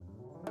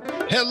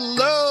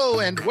Hello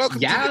and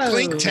welcome to the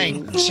Clink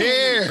Tank.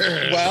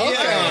 Cheers.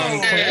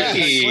 Welcome.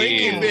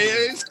 Clinky,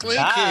 biz.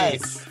 Clinky.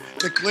 Nice.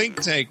 The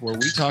Clink Tank, where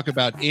we talk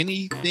about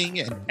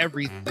anything and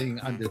everything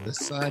under the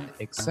sun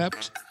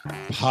except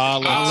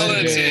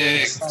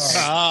politics.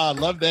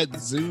 Love that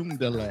Zoom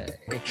delay.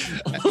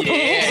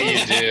 Yeah,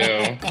 you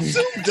do.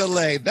 Zoom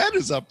delay. That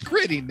is a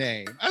pretty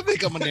name. I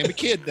think I'm going to name a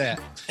kid that.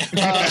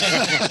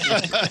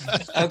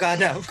 Oh, God,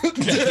 no.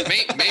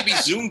 Maybe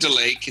Zoom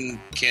delay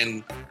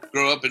can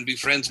grow up and be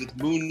friends with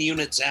Moon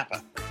Unit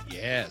Zappa.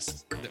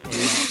 Yes.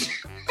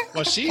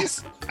 Well,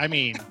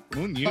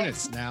 Moon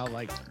Unit's now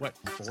like, what,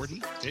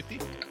 40, 50?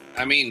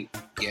 I mean,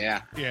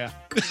 yeah. Yeah.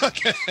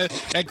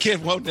 That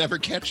kid won't never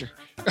catch her.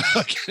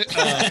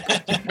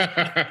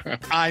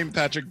 I'm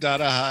Patrick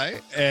Donahue,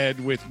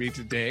 and with me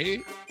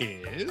today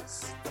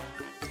is...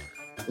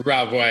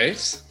 Rob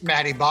Weiss.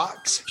 Maddie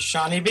Box.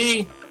 Shawnee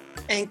B.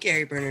 And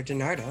Gary Bernard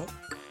DiNardo.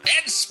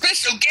 And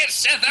special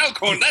guest Seth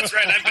Alcorn. That's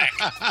right, I'm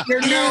back.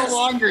 You're no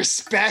longer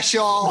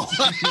special.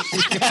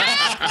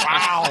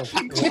 Wow.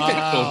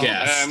 Typical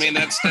guest. I mean,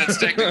 that's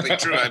technically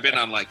true. I've been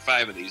on like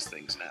 5 of these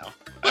things now.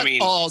 I mean,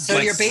 so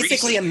you're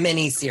basically a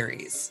mini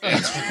series. He's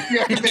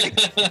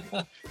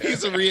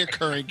a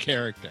reoccurring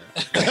character.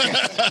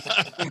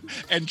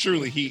 And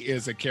truly, he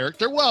is a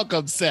character.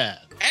 Welcome,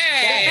 Seth.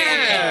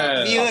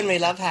 Hey! You and we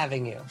love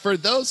having you. For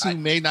those who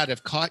may not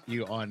have caught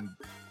you on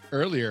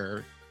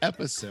earlier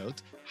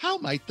episodes, how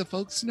might the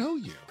folks know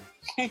you?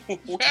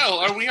 Well,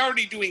 are we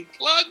already doing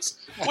plugs?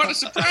 What a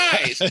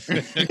surprise!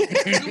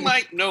 You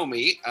might know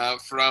me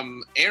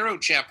from Arrow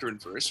Chapter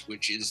and Verse,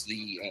 which is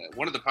the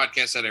one of the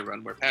podcasts that I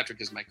run where Patrick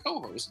is my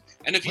co-host.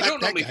 And if you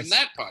don't know me from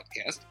that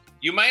podcast,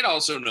 you might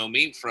also know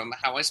me from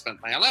How I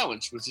Spent My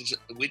Allowance,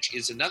 which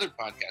is another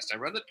podcast I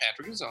run that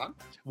Patrick is on.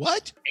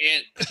 What?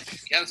 And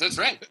yes, that's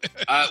right.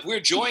 We're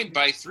joined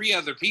by 3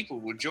 other people.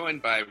 We're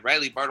joined by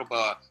Riley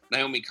Bartlebaugh,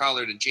 Naomi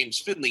Collard, and James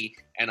Finley.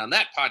 And on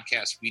that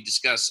podcast, we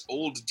discuss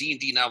old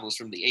D&D novels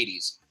from the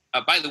 80s.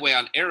 By the way,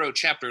 on Arrow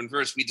Chapter and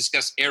Verse, we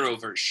discuss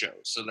Arrowverse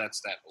shows. So that's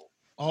that old.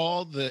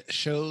 All the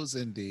shows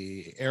in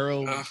the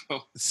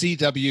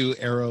CW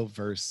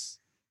Arrowverse.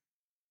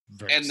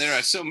 And there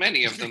are so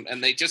many of them,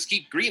 and they just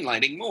keep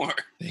greenlighting more.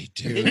 They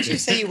do. Didn't you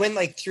say you went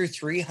through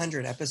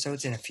 300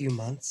 episodes in a few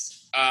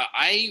months?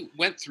 I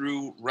went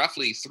through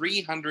roughly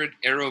 300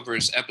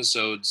 Arrowverse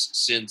episodes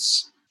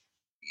since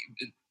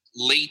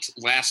late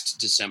last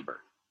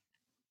December.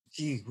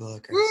 Gee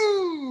willikers.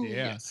 Woo!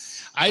 Yeah.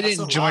 Yes. I That's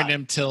didn't a join lot.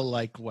 him till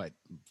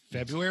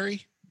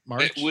February?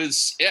 March? It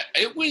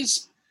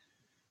was,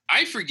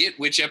 I forget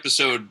which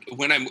episode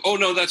oh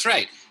no, that's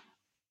right.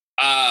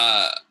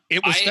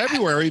 It was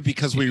February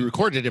because we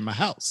recorded in my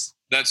house.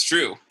 That's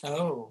true.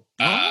 Oh.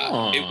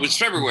 It was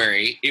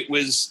February. It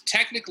was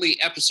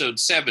technically episode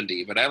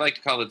 70, but I like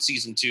to call it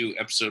season 2,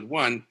 episode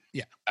 1.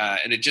 Yeah.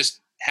 And it just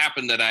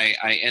happened that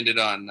I ended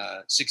on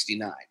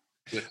 69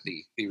 with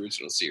the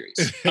original series.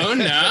 Oh,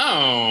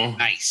 no.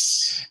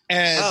 Nice.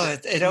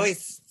 And it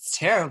always it's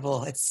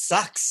terrible. It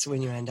sucks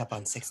when you end up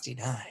on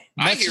 69.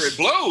 I hear it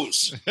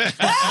blows.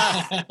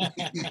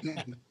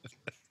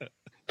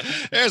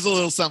 there's a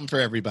little something for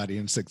everybody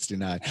in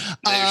 69.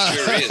 There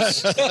sure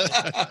is.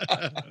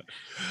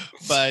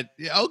 But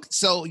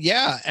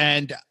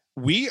and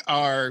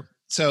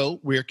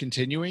we're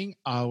continuing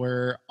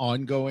our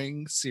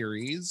ongoing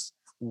series,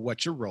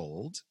 What You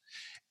Rolled.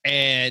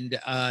 And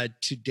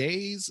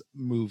today's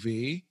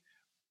movie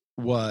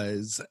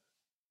was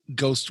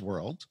Ghost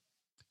World,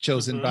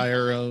 chosen by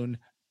our own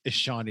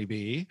Shawnee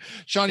B.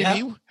 Shawnee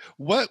B,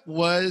 what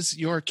was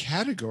your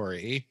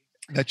category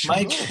that you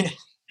rolled?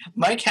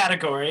 My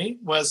category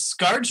was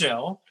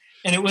ScarJo,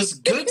 and it was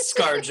good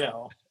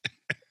ScarJo.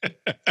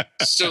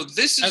 So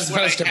this is As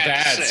what opposed to I had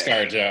bad to say.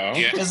 ScarJo.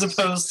 Yeah. As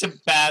opposed to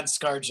bad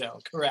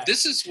ScarJo, correct.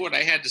 This is what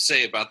I had to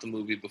say about the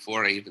movie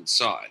before I even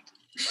saw it.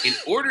 In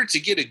order to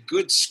get a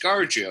good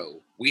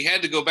ScarJo, we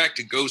had to go back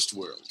to Ghost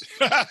World.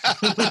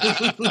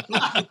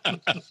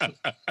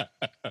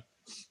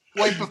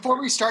 Wait, before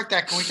we start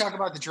that, can we talk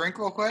about the drink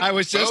real quick? I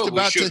was just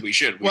about to. We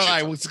should.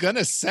 I was going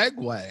to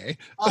segue.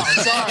 Oh,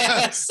 sorry.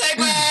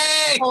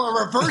 Segue! Oh,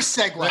 a reverse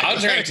segue. I'll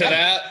drink to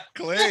that.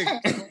 Clink.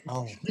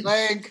 Oh,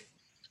 Like,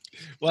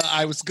 Well,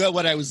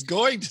 what I was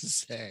going to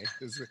say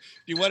is, if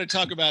you want to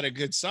talk about a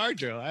good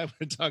Sarjo, I want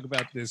to talk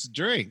about this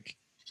drink.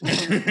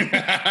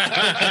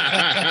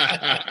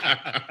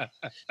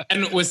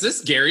 And was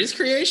this Gary's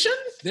creation?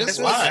 This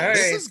was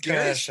is Gary's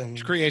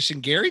Gary's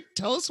creation. Gary,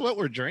 tell us what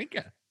we're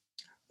drinking.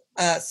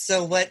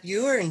 so what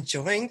you are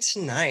enjoying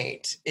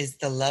tonight is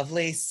the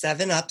lovely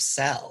 7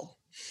 Upsell.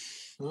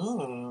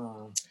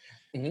 Ooh.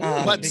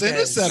 What's in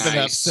a 7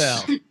 Nice.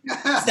 Upsell?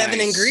 7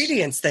 Nice.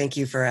 ingredients, thank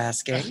you for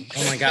asking.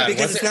 Oh my God.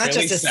 Because was it's it not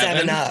really just a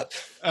 7 Up.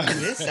 Uh,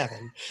 It is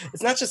 7.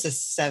 It's not just a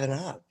 7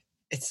 Up.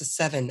 It's a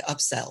 7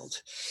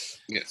 upselled.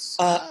 Yes.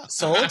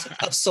 Sold?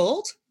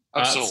 Upsold?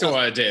 Upsold. So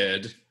I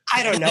did.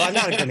 I don't know. I'm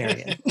not a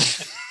grammarian.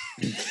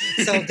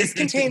 So this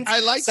contains I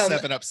like some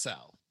 7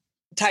 Upsell.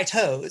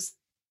 Tito's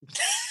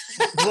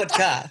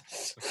vodka.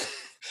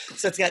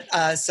 So it's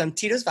got some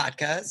Tito's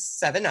vodka,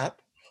 7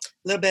 Up,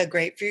 little bit of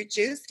grapefruit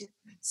juice,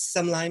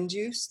 some lime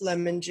juice,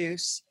 lemon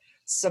juice,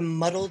 some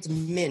muddled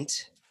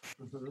mint,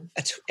 Mhm.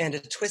 and a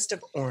twist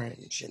of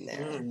orange in there.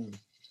 Mm.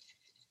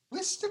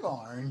 Twist of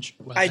orange.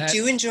 Well, I that-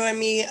 do enjoy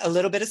me a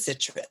little bit of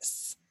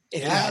citrus,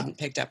 if you Yeah. hadn't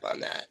picked up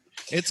on that.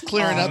 It's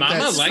clearing up Mama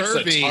that likes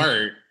scurvy. a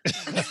tart.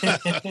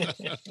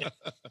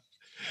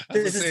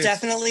 This is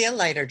definitely a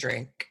lighter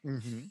drink.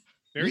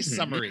 Very Mhm.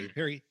 summery,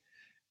 very,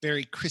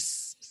 very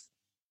crisp.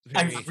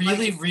 I Very,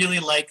 really, really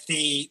like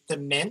the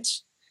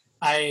mint.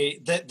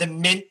 The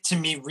mint to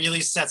me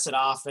really sets it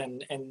off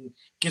and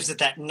gives it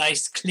that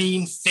nice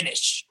clean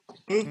finish.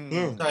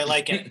 Mhm. So I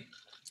like it.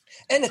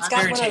 And it's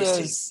got Very one of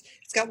tasty. those.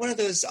 It's got one of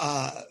those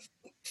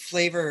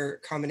flavor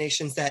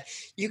combinations that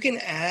you can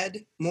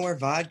add more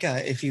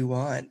vodka if you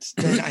want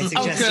than I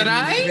suggested could in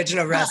I? the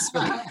original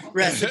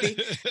recipe,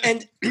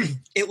 and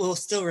it will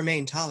still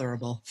remain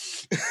tolerable.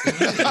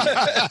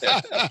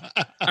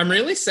 I'm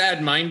really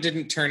sad mine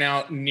didn't turn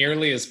out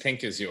nearly as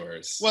pink as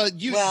yours. well,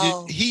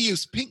 Well- he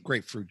used pink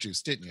grapefruit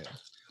juice, didn't you?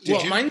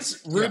 Well, you?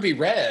 mine's ruby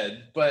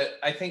red, but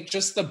I think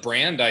just the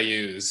brand I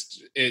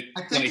used, I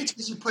think it's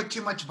because you put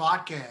too much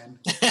vodka in.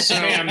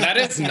 Ma'am, that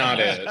is not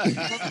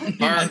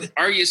it.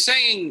 Are you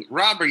saying,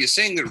 Rob? Are you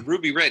saying that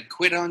Ruby Red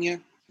quit on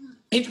you?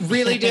 It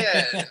really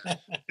did.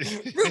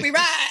 Ruby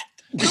Red.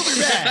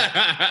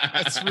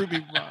 That's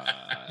Ruby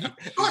Rod.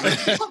 Ruby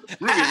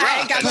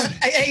I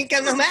Red. ain't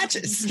got no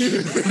matches.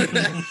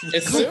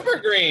 It's super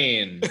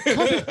green.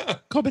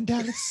 Corbin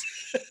Dallas.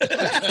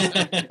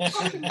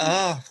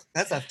 Oh,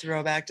 that's a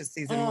throwback to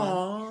season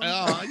one.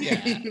 Oh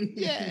yeah,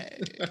 yeah.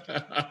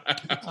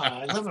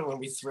 I love it when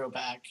we throw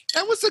back.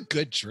 That was a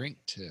good drink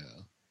too,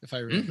 if I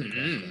remember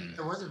Mhm.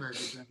 correctly. It was a very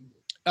good drink.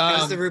 It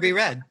was the Ruby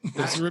Red It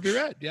was a Ruby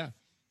Red, yeah.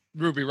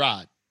 Ruby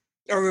Rod.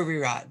 or Ruby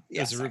Rod. It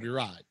Yes, was a sorry. Ruby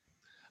Rod.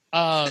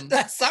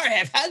 Sorry,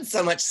 I've had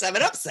so much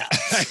 7 Upsell.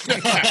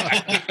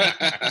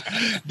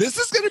 This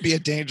is going to be a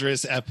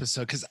dangerous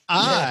episode because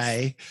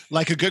I,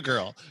 like a good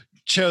girl,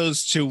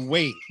 chose to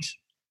wait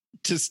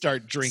to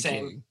start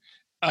drinking.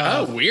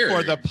 Weird.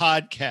 For the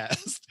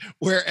podcast,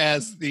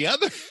 whereas the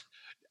other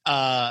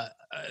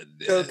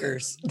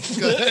Jokers.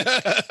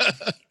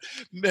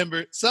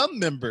 some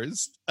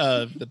members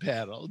of the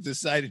panel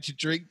decided to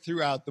drink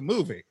throughout the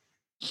movie.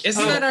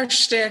 Isn't that our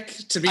shtick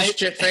to be I-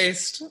 shit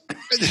faced?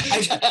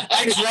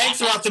 I drank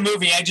throughout the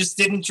movie. I just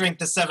didn't drink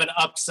the 7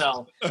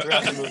 Upsell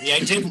throughout the movie. I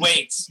did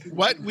wait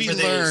What we for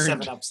the 7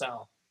 learned,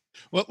 Upsell.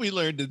 what we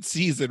learned in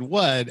season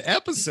 1,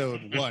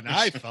 episode 1,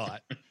 I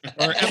thought,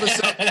 or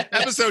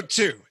episode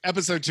 2.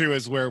 Episode 2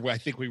 is where I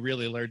think we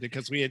really learned it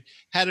because we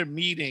had a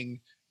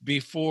meeting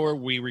before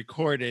we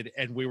recorded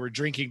and we were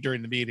drinking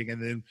during the meeting, and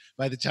then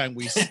by the time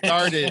we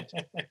started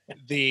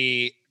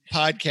the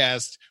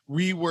podcast,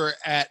 we were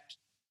at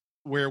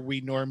where we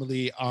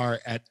normally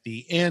are at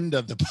the end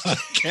of the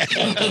podcast.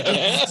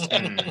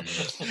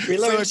 We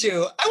learned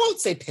to, I won't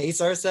say pace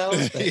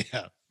ourselves, but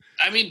Yeah.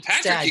 I mean,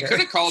 Patrick, you Stagger. could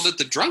have called it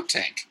the drunk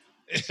tank.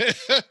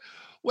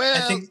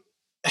 Well,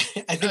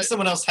 I think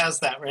someone else has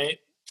that, right?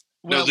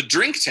 well, No, the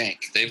drink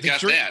tank. They've the got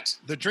drink- that.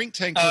 the drink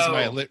tank was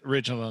my Oh.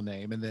 original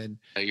name, and then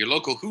Your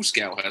local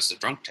Hooskow has the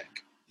drunk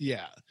tank.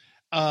 yeah,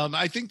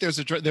 I think there's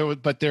a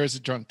there's a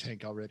drunk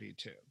tank already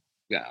too.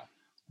 Yeah.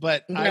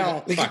 But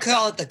No, we could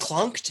call it the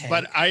clunk tank.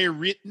 I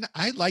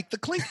like the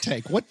clink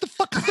tank. What the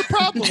fuck is the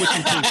problem with you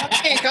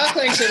people? I'll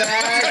cling to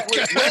that.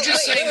 We're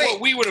just saying wait.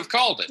 what we would have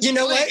called it. You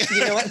know what?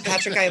 You know what,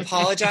 Patrick? I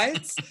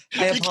apologize.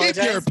 I You keep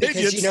your apologize because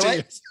opinions you know to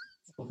what?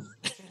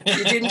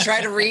 You didn't try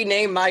to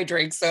rename my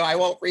drink, so I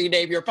won't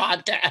rename your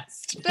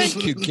podcast.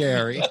 Thank you,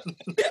 Gary.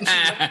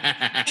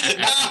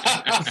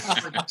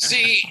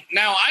 See,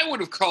 now I would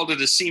have called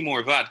it a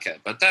Seymour vodka,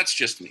 but that's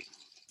just me.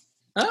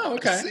 Oh,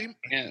 okay. See?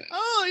 Yeah.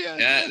 Oh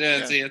yeah.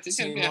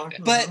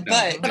 But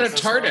But a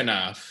tart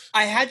enough.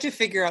 I had to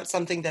figure out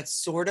something that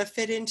sort of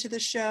fit into the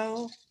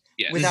show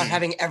Yeah. without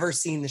having ever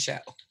seen the show.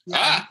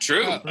 Ah,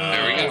 true.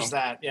 There we go. There's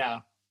that, yeah.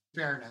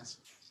 Fairness.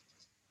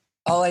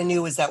 All I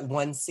knew was that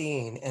one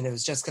scene, and it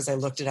was just because I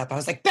looked it up. I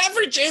was like,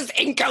 beverages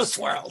in Ghost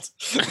World.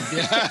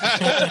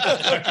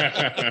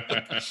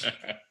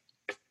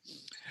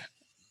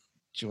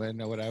 Do you want to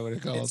know what I would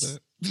have called it?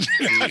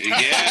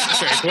 Yeah.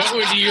 Patrick, what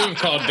would you have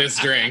called this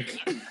drink?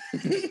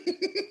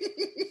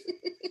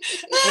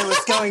 It was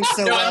going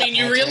so No, well. I mean,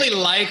 you Patrick. really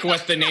like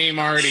what the name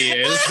already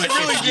is. But I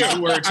really if do.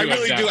 you were to I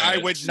really have do. done I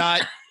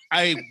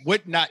it-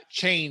 would not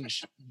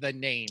change the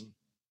name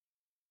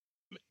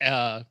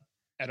at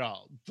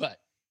all. But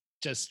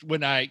just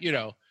when I,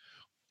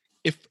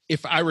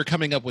 if I were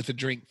coming up with a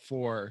drink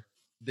for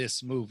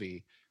this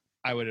movie,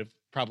 I would have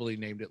probably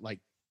named it like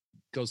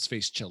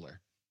Ghostface Chiller.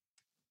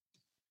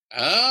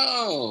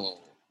 Oh.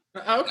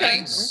 Okay.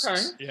 Nice.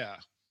 Okay. Yeah.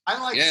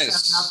 I like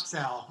Yes.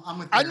 7 Upsell. I'm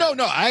with I you. no,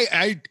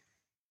 I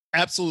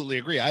absolutely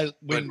agree.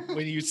 When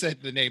you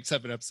said the name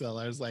 7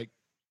 Upsell, I was like,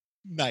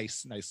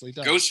 nicely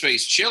done.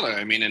 Ghostface Chiller.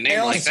 I mean, a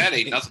name like that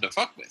ain't nothing to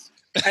fuck with.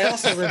 I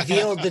also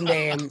revealed the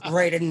name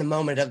right in the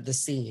moment of the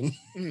scene.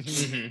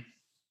 Mhm.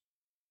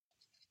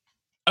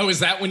 Oh, is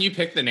that when you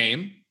picked the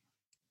name?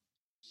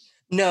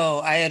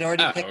 No, I had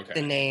already Oh, picked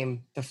okay. the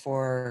name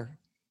before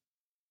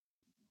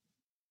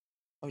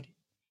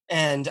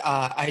And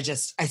I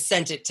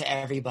sent it to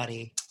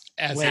everybody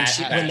As when it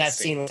when that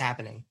scene. scene was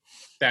happening.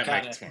 That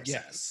Got makes it. more sense.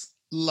 Yes.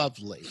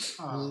 Lovely.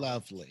 Oh.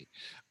 Lovely.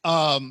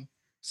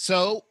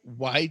 So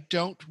why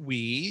don't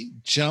we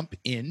jump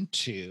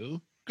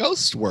into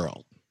Ghost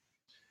World?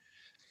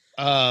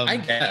 I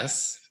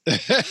guess. I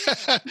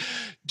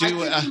think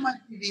we might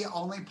be the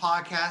only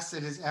podcast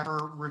that is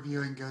ever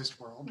reviewing Ghost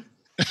World.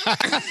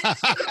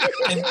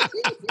 And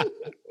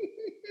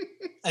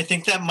I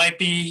think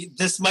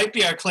this might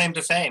be our claim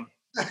to fame.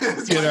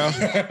 you know,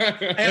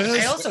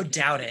 I also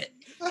doubt it.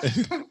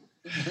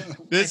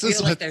 this I is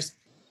feel what like there's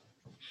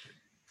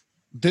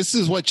this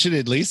is what should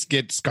at least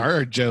get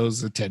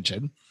ScarJo's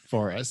attention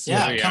for us.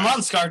 Yeah, Yeah. come on,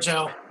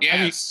 ScarJo.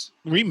 Yes.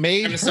 We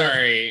made I'm her-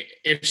 sorry.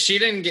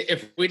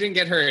 If we didn't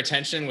get her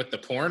attention with the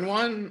porn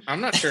one,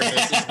 I'm not sure if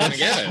this is gonna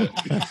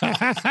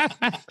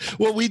get it.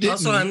 Well, we didn't.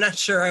 also, I'm not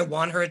sure I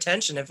want her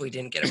attention if we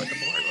didn't get it with the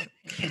porn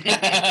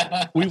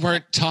one. We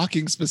weren't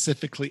talking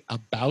specifically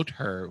about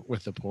her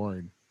with the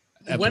porn.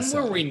 When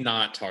episode. were we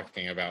not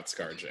talking about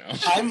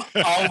ScarJo? I'm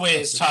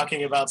always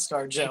talking about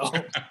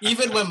ScarJo,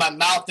 even when my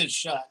mouth is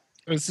shut.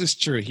 This is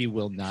true. He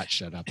will not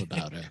shut up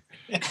about her.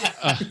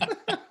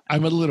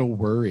 I'm a little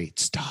worried,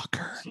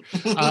 stalker.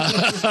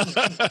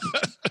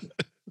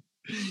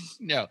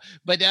 No,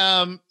 but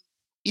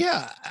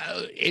yeah.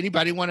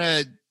 Anybody want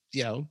to,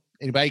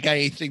 anybody got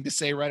anything to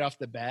say right off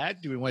the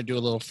bat? Do we want to do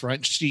a little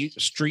front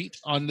street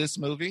on this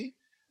movie?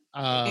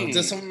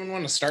 Does someone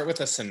want to start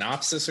with a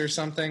synopsis or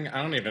something?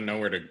 I don't even know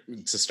where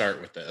to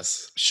start with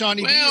this.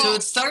 Shawnee, Well-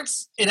 So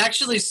it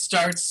actually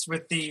starts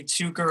with the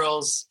two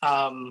girls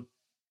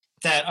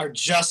that are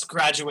just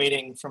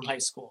graduating from high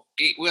school.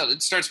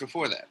 It starts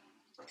before that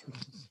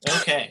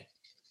Okay.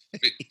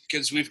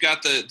 because we've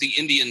got the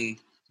Indian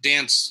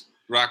dance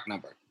rock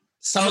number.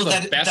 Some of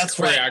the best that's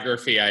right.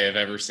 choreography I have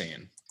ever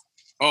seen.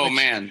 Oh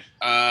man,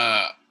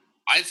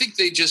 I think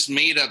they just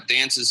made up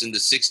dances in the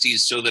 '60s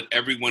so that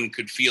everyone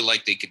could feel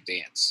like they could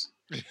dance.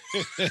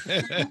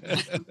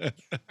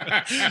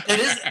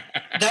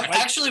 That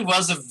actually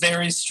was a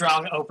very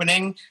strong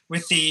opening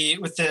with the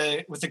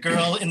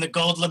girl in the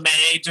gold lame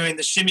doing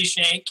the shimmy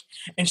shake,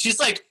 and she's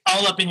like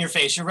all up in your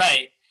face. You're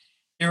right.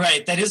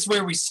 That is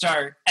where we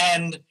start.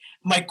 And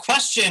my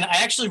question,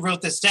 I actually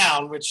wrote this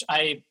down, which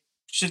I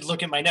should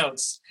look at my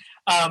notes.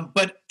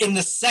 But in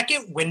the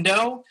second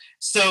window,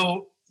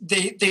 so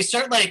they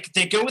start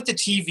they go with the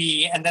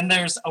TV, and then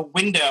there's a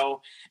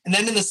window, and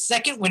then in the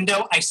second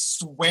window, I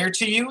swear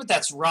to you,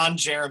 that's Ron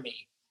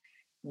Jeremy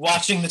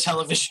watching the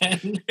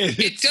television.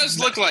 It does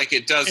look like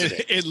it, doesn't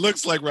it? It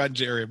looks like Ron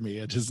Jeremy.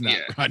 It is not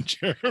Yeah. Ron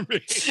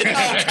Jeremy.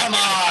 Oh, come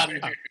on.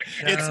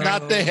 It's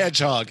not the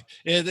hedgehog.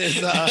 It is.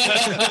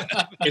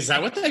 Is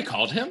that what they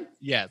called him?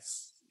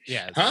 Yes.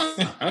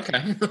 Huh?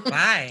 Okay.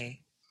 Why?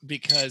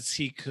 Because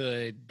he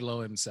could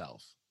blow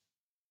himself.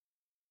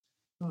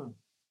 Oh.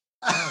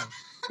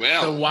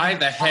 Well, So why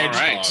the hedgehog?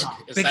 right.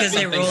 Is Because that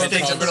they something roll things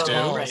hedgehogs into the do?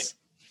 ball, right.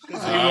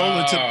 Because they roll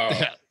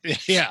into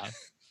yeah.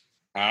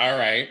 All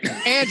right.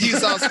 And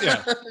he's also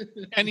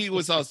and he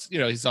was also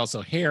he's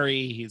also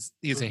hairy.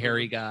 He's a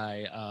hairy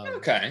guy.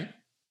 Okay.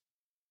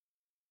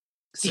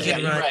 He Yeah,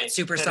 can you're run right.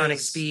 supersonic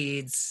That is-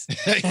 speeds,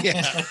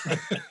 Yeah,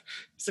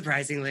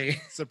 surprisingly.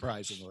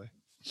 surprisingly.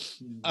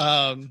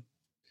 Hmm.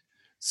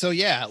 So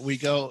yeah, we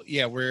go.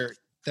 Yeah,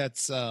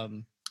 that's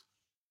well,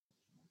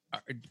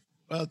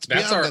 it's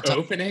That's beyond our the ti-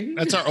 opening.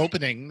 That's our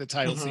opening, the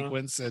title Mhm.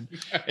 sequence, and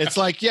it's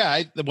like,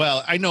 I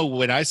know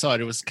when I saw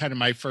it, it was kind of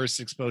my first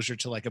exposure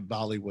to like a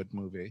Bollywood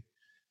movie.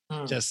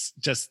 Hmm.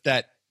 Just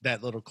that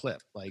little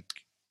clip,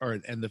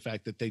 and the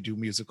fact that they do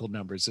musical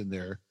numbers in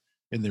their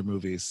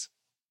movies.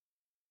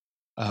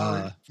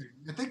 I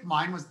think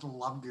mine was The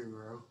Love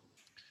Guru. Do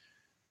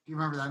you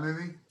remember that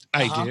movie?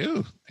 I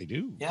do.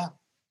 Yeah.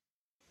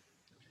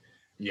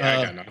 Yeah,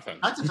 I got nothing.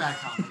 That's a bad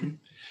comedy.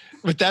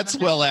 But that's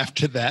well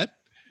after that.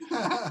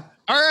 All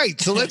right,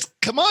 so let's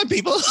come on,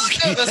 people.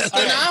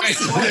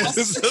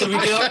 So we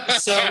go.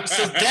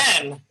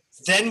 So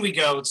then we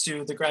go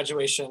to the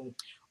graduation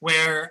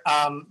where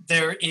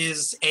there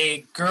is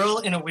a girl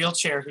in a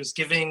wheelchair who's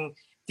giving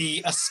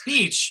a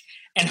speech,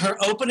 and her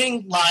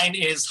opening line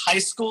is "High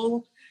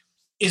school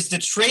is the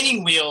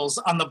training wheels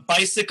on the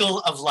bicycle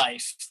of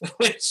life,"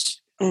 which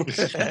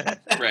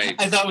right.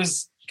 I thought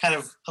was kind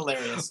of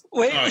hilarious.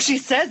 Wait, Oh, she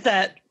says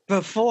that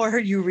before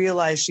you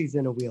realize she's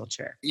in a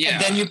wheelchair. Yeah.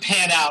 And then you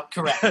pan out,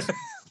 correct?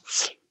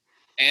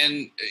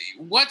 And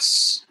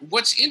what's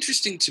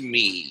interesting to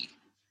me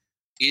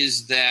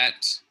is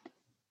that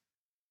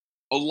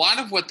a lot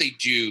of what they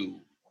do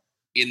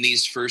in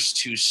these first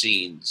two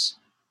scenes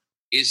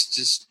is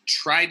to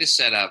try to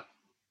set up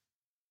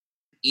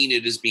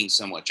Enid as being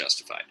somewhat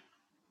justified.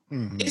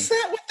 Mhm. Is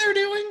that what they're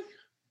doing?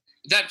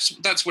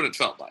 That's what it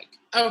felt like.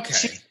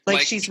 Okay.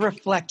 Like- She's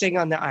reflecting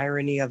on the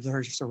irony of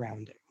her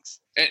surroundings.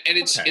 And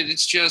it's Okay.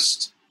 it's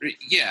just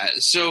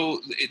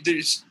so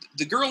there's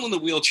the girl in the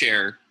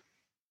wheelchair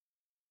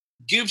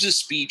gives a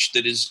speech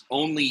that is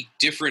only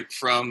different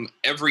from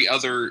every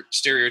other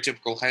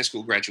stereotypical high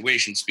school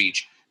graduation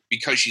speech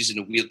because she's in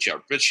a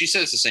wheelchair, but she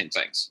says the same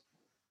things.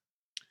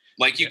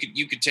 Like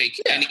you could take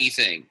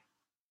anything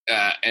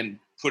and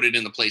put it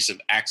in the place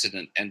of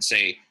accident and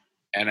say,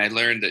 and I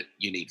learned that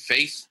you need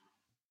faith,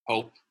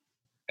 hope,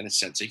 and a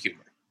sense of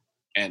humor,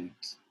 and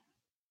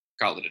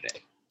call it a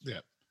day. Yeah.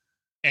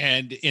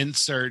 And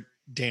insert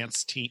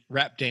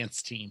rap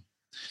dance team.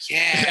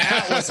 Yeah.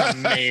 That was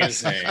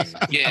amazing.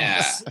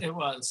 Yeah. It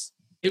was.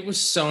 It was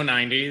so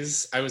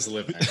 90s. I was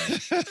living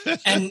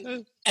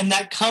it. And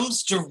that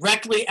comes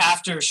directly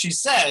after she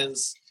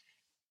says,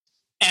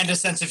 and a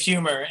sense of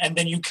humor, and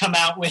then you come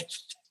out with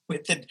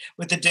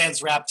the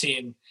dance rap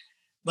team.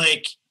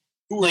 Like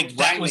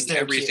that was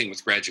their everything cue.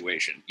 with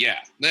graduation. Yeah.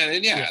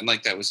 And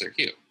like that was their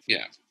cue.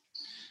 Yeah.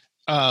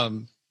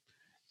 And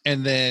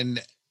then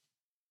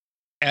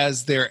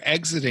as they're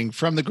exiting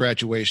from the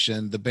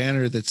graduation, the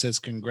banner that says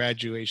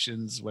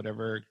congratulations,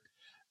 whatever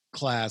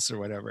class or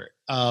whatever,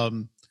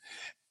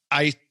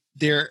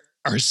 there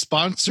are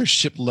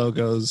sponsorship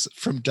logos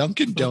from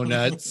Dunkin'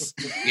 Donuts.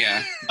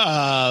 Yeah.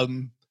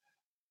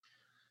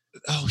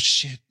 Oh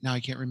shit. Now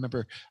I can't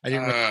remember. I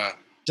didn't remember.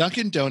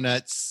 Dunkin'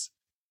 Donuts,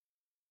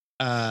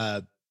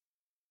 and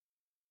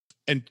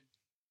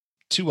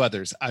two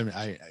others.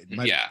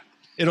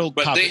 It'll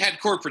but pop they had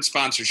corporate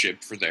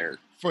sponsorship for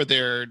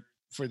their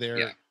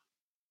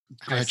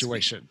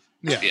graduation.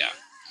 Yeah.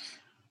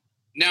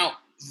 Now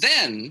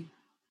then,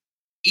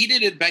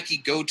 Enid and Becky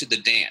go to the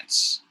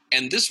dance,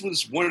 and this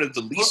was one of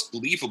the least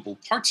believable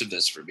parts of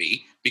this for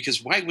me,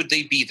 because why would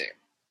they be there?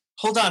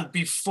 Hold on.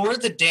 Before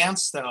the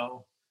dance,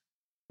 though,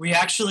 we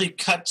actually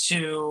cut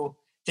to,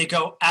 they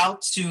go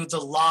out to the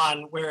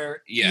lawn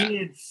where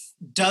Enid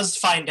does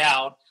find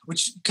out,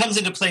 which comes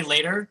into play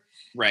later.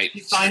 Right.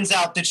 She finds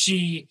out that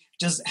she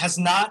has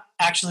not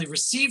actually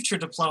received her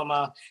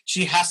diploma.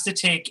 She has to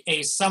take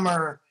a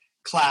summer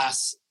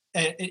class,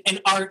 a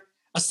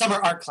summer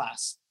art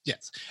class.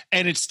 Yes.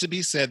 And it's to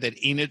be said that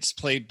Enid's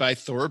played by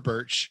Thora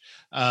Birch,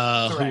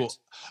 who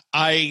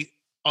I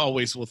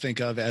always will think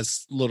of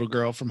as little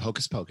girl from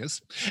Hocus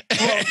Pocus.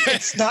 Well,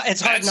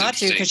 it's hard not to,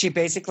 because interesting. she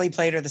basically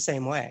played her the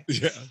same way.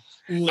 Yeah.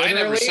 I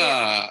never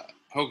saw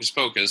Hocus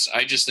Pocus.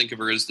 I just think of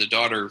her as the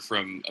daughter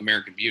from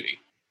American Beauty.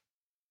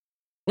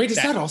 Wait, is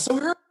that also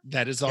her?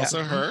 That is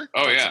also her.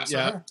 Oh, yeah.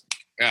 Yeah.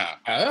 Yeah.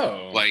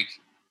 Oh. Like,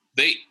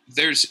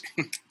 there's...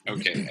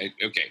 Okay.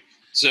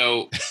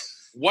 So...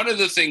 One of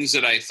the things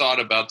that I thought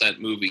about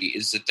that movie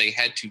is that they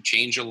had to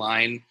change a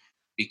line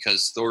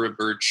because Thora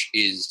Birch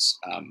is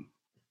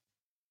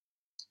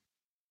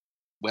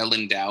well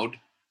endowed.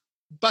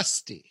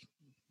 Busty.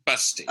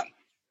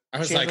 I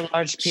was She has like, a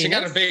large she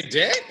got a penis? big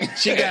dick?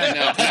 She got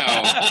No.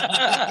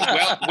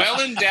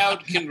 Well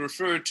endowed can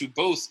refer to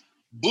both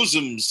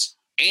bosoms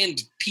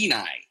and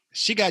peni.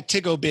 She got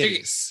tiggle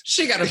bitties.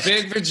 She got a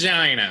big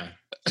vagina.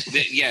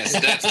 Yes,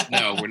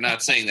 no, we're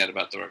not saying that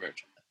about Thora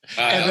Birch.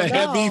 And a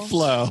heavy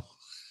flow.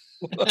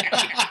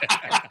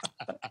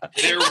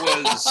 There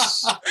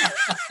was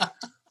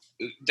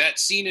that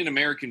scene in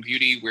American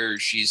Beauty where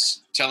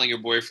she's telling her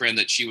boyfriend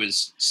that she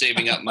was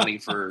saving up money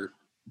for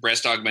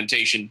breast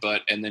augmentation,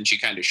 and then she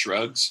kind of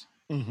shrugs.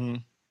 Mm-hmm.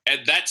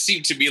 And that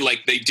seemed to me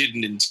like they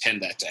didn't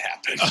intend that to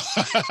happen.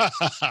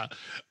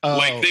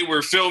 Like they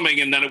were filming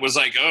and then it was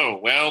like,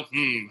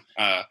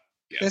 yeah.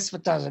 This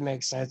doesn't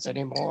make sense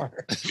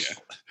anymore. Yeah.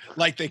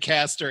 Like they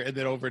cast her and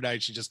then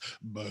overnight she just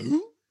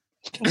moo.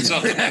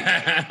 Something like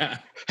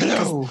that.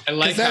 Hello. I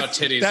like how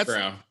titties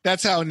grow.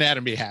 That's how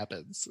anatomy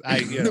happens.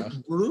 I'm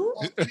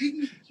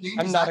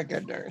not a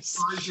good nurse.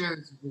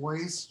 Scarjo's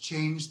voice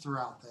changed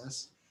throughout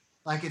this.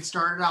 Like it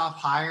started off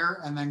higher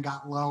and then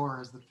got lower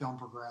as the film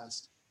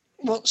progressed.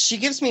 Well, she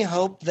gives me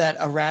hope that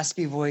a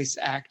raspy voice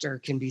actor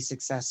can be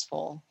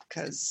successful,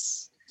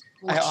 because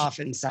I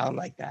often sound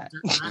like that.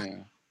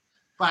 Yeah.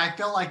 But I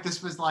felt like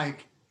this was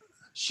like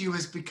she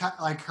was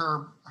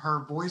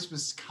her voice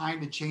was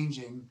kind of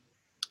changing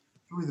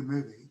through the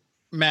movie.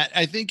 Matt,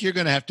 I think you're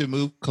going to have to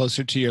move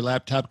closer to your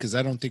laptop because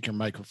I don't think your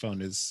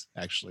microphone is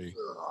actually.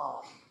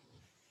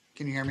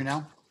 Can you hear me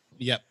now?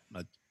 Yep.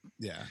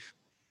 Yeah.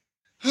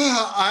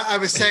 I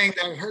was saying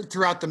that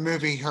throughout the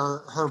movie,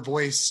 her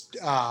voice,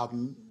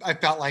 I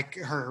felt like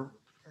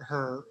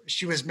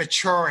she was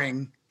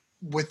maturing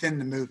within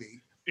the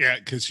movie. Yeah,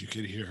 because you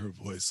could hear her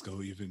voice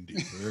go even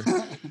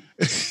deeper.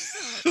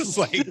 It's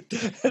like,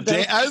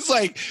 I was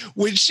like,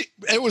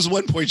 it was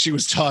one point she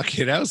was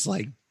talking, I was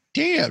like,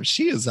 damn,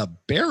 she is a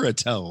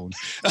baritone.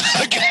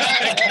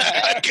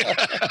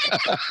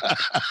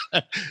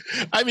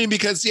 I mean,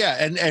 because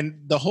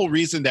and the whole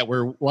reason that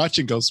we're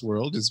watching Ghost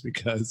World is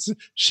because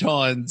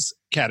Sean's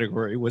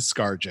category was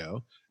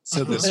ScarJo.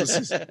 So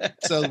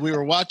so we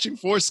were watching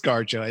for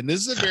ScarJo, and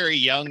this is a very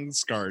young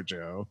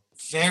ScarJo.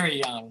 Very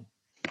young.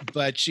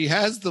 But she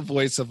has the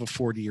voice of a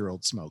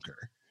 40-year-old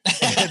smoker.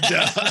 And,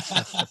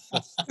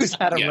 who's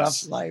had a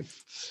rough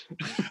life.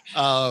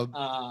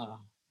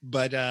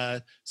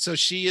 But so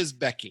she is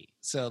Becky.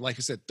 So like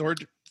I said,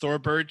 Thora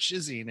Birch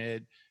is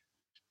Enid.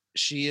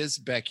 She is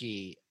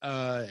Becky.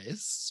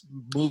 This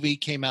movie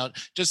came out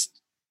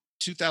just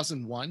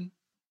 2001.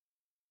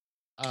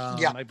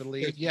 I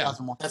believe. Yeah,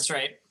 that's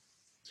right.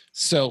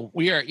 So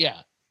we are.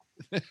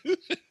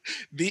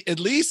 at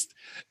least,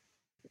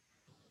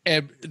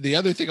 and the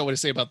other thing I want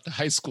to say about the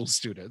high school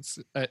students,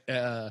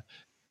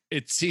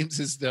 it seems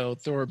as though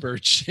Thora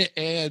Birch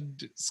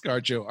and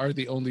ScarJo are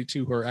the only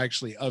two who are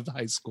actually of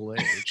high school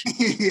age.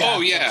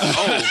 Oh yeah.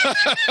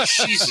 Oh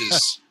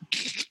Jesus.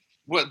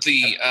 What's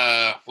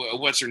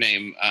her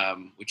name?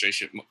 Which I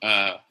should.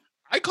 I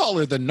call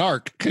her the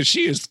narc because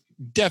she is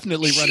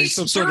definitely running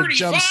some sort of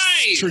jump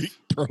street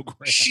program.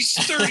 She's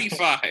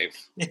 35.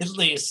 At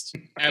least.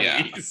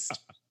 At least.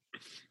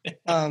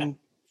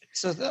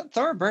 So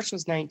Thora Birch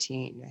was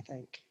 19, I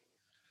think,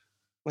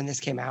 when this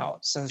came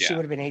out. So she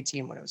would have been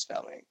 18 when it was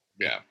filming.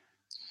 Yeah.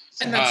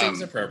 And that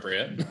seems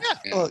appropriate. Yeah.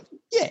 Well,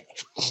 yeah.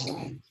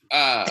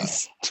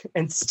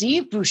 And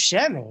Steve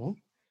Buscemi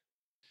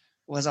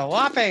was a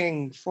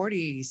whopping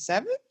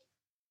 47?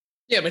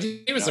 Yeah, but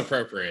he was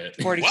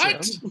appropriate. 42.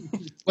 What?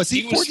 Was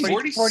he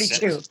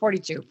 42.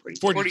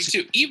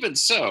 42. Even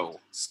so.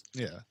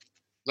 Yeah.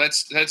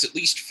 That's at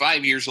least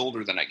 5 years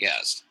older than I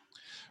guessed.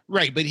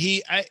 Right, but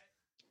I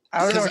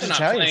don't know what to not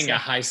tell playing you. a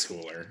high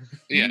schooler.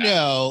 Yeah.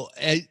 No,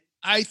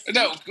 I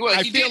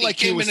feel like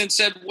he came in and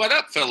said, "What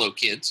up, fellow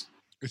kids?"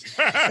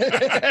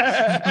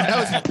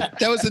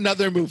 that was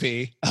another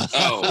movie.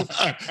 Oh,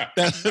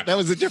 that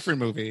was a different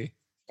movie.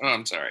 Oh,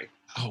 I'm sorry.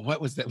 Oh,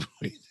 what was that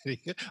movie?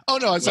 Oh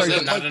no, I'm sorry.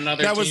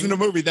 That wasn't a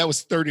movie. That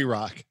was 30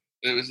 Rock.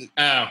 It was. It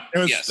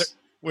was yes.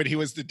 When he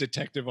was the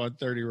detective on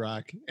 30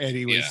 Rock, and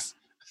he was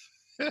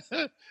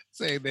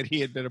saying that he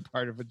had been a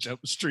part of a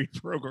jump street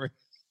program.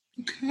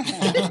 And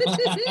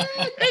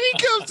he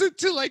comes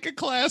into like a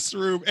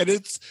classroom, and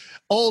it's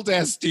old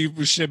ass Steve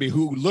Buscemi,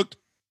 who looked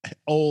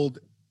old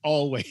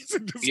always.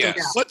 And just goes,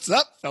 what's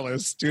up, fellow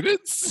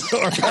students,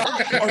 or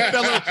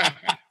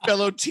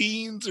fellow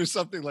teens, or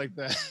something like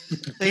that.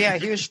 So yeah,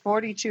 he was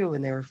 42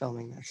 when they were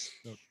filming this.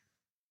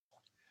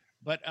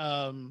 But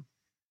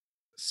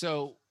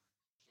so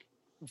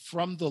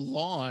from the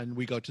lawn,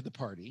 we go to the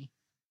party.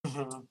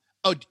 Mm-hmm.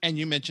 Oh, and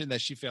you mentioned that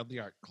she failed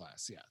the art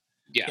class. Yeah.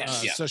 Yeah.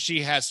 So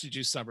she has to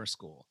do summer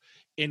school,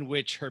 in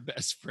which her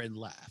best friend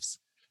laughs.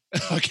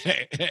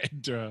 Okay.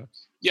 And,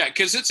 yeah,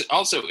 because it's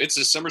a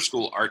summer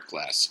school art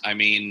class. I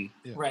mean,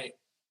 right.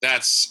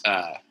 That's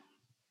But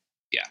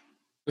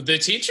the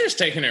teacher's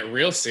taking it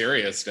real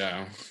serious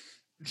now.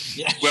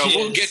 Yeah. Well,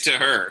 we'll get to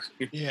her.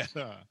 Yeah.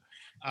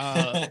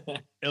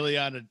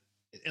 Ileana.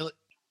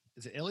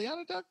 Is it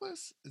Ileana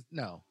Douglas?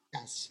 No.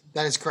 Yes,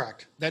 that is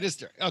correct. That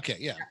is okay.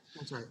 Yeah.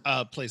 That's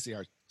right. Plays the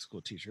art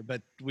school teacher,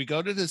 but we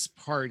go to this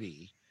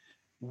party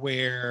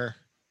where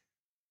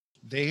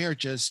they are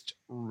just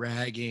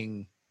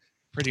ragging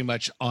pretty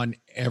much on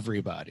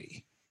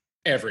everybody.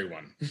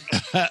 Everyone.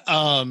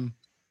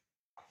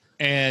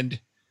 And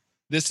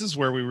this is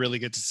where we really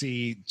get to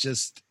see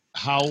just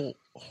how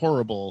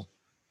horrible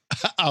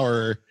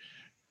our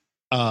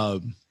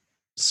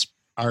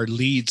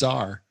leads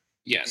are.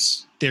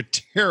 Yes. They're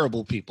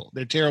terrible people.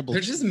 They're terrible.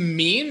 They're just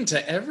mean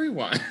to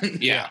everyone.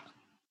 Yeah.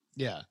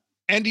 Yeah.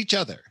 And each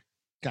other,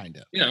 kind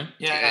of. Yeah.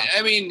 Yeah.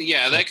 I mean,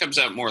 that comes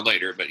out more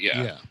later, but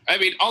yeah. I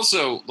mean,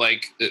 also,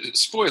 like,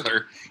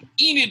 spoiler,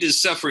 Enid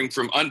is suffering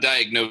from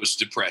undiagnosed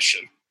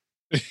depression.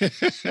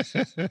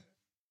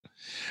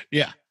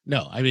 Yeah.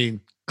 No, I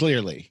mean,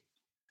 clearly.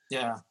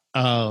 Yeah.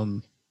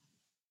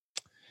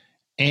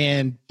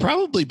 And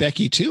probably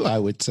Becky too, I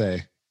would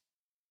say.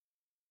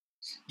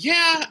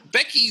 Yeah,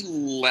 Becky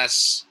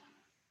less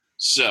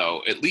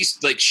so. At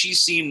least, like, she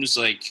seems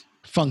like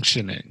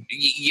functioning.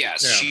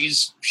 Yes, yeah.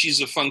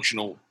 She's a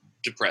functional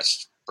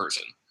depressed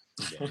person.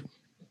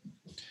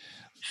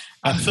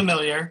 I'm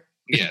familiar.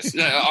 Yes,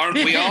 aren't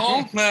we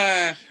all?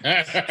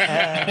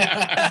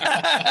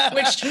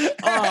 Which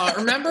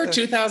remember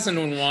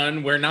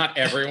 2001, where not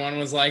everyone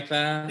was like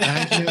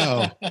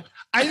that.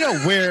 I know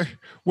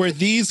where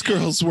these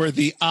girls were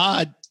the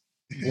odd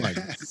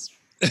ones.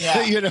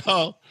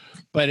 Yeah.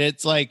 But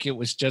it's like it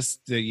was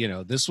just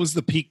this was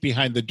the peek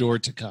behind the door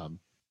to come.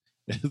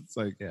 It's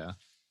like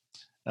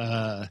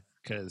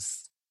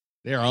because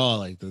they're all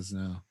like this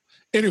now.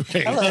 Anyway,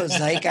 hello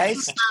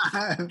Zeitgeist.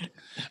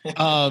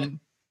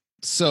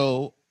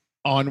 So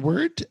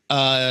onward.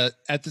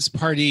 At this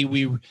party,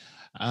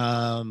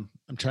 I'm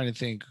trying to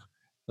think.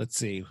 Let's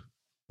see.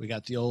 We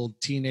got the old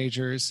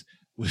teenagers.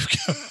 We've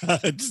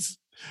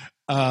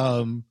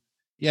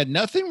got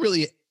nothing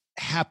really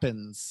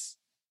happens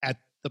at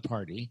the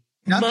party.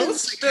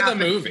 Most of the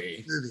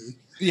movie.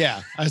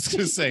 Yeah, I was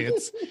going to say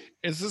this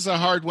is a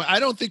hard one. I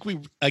don't think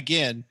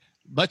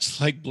much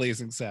like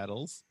Blazing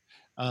Saddles,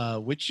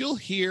 which you'll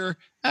hear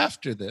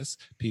after this,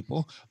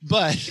 people.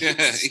 But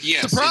yes,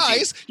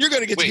 surprise, you're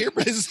going to get to hear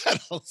Blazing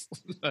Saddles.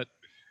 But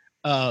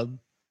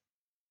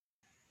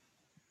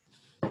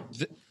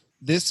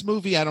this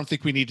movie, I don't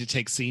think we need to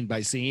take scene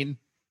by scene.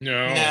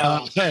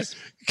 No. Let's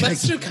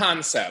do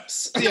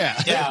concepts.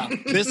 Yeah.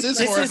 This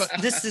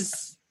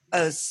is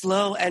a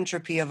slow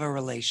entropy of a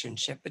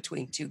relationship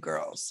between two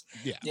girls.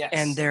 Yeah. Yes.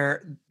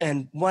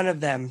 And one of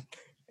them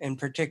in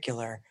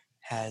particular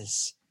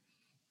has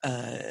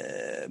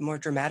a more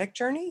dramatic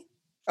journey,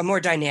 a more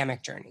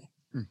dynamic journey.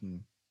 Mm-hmm.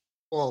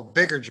 Well,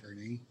 bigger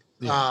journey.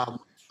 Yeah.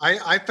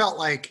 I felt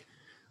like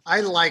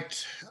I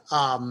liked.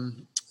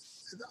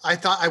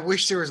 I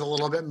wish there was a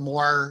little bit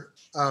more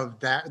of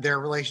their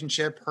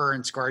relationship, her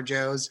and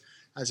ScarJo's,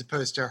 as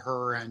opposed to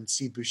her and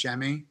Steve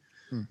Buscemi.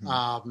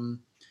 Mhm.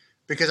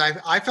 Because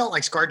I felt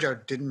like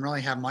ScarJo didn't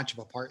really have much of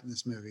a part in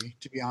this movie,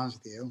 to be honest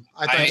with you.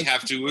 I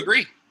have to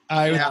agree.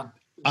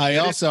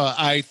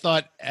 I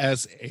thought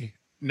as a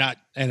not,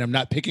 and I'm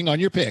not picking on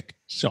your pick,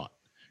 Sean.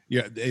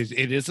 Yeah,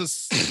 it is a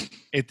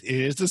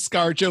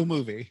ScarJo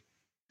movie.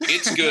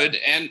 It's good,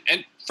 and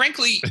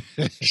frankly,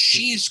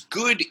 she's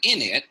good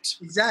in it.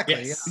 Exactly.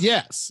 Yes.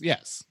 Yeah.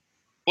 Yes.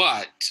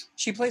 But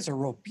She plays her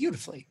role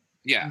beautifully.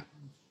 yeah,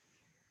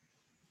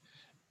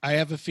 I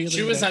have a feeling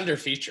She was that,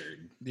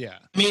 underfeatured. yeah.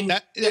 I mean,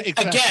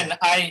 Exactly. again,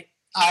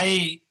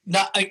 I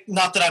not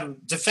that I'm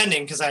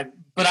defending because I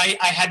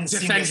hadn't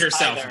seen Defend this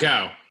yourself. either.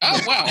 Go.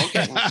 oh wow,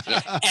 okay,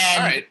 all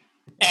And right.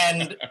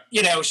 and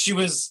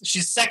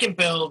she's second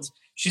build.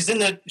 She's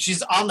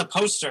on the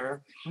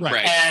poster,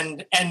 Right.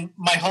 and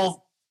my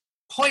whole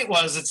point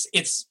was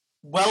it's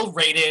well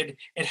rated.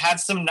 It had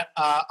some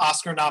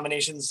Oscar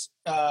nominations,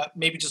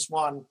 maybe just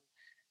one,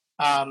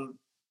 and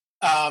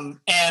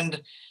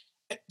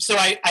so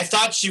I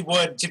thought she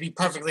would, to be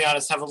perfectly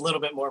honest, have a little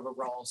bit more of a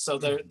role. So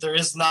there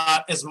is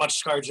not as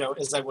much ScarJo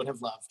as I would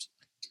have loved.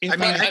 If I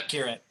mean, I,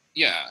 Accurate.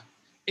 Yeah,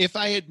 if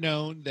I had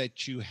known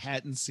that you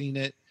hadn't seen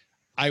it,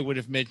 I would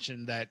have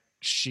mentioned that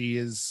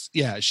she's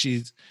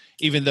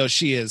even though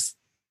she is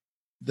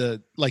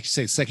the, like you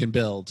say, second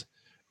build,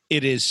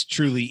 it is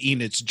truly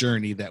Enid's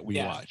journey that we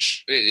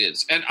watch. it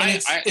is, and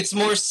And I it's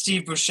more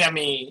Steve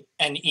Buscemi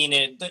and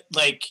Enid,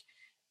 like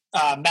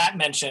Matt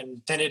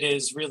mentioned, than it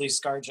is really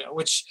ScarJo,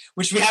 which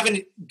we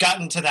haven't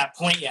gotten to that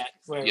point yet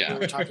where Yeah. we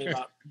were talking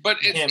about but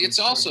him. it's during his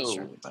also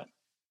journey, but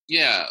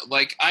yeah,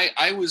 like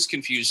I was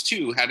confused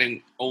too,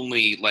 having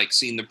only like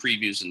seen the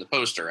previews and the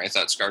poster. I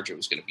thought ScarJo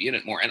was going to be in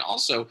it more, and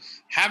also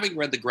having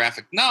read the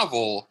graphic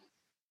novel,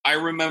 I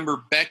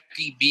remember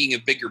Becky being a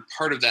bigger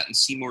part of that and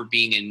Seymour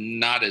being a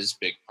not as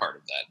big part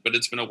of that. But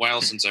it's been a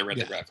while since I read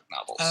the graphic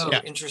novel. oh, So.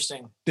 Yeah.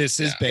 interesting. This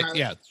is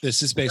Yeah.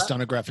 this is based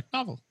on a graphic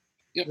novel.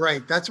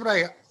 Right. That's what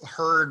I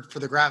heard for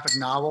the graphic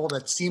novel,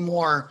 that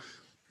Seymour,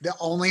 the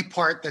only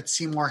part that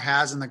Seymour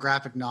has in the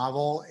graphic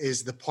novel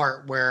is the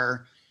part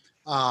where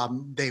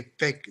they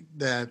fake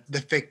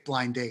the fake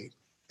blind date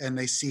and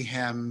they see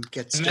him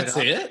get And stood that's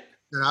up. it?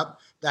 Stood up.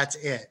 That's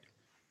it.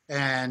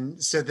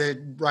 And so the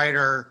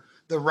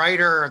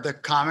writer of the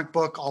comic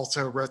book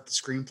also wrote the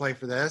screenplay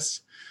for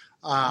this.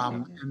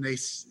 And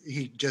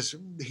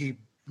he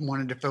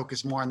wanted to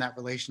focus more on that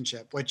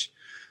relationship, which,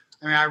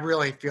 I mean, I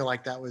really feel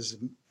like that was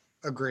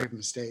a grave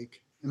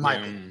mistake in my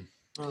opinion.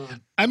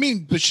 I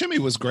mean, Buscemi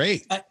was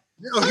great.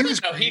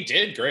 He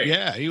did great.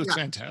 Yeah, he was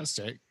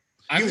fantastic.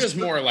 I'm just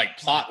more like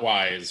plot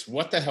wise.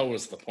 What the hell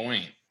was the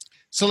point?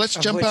 So let's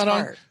Of jump which out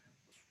part?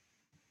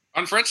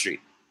 On Front Street.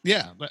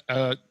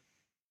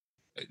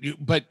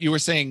 But you were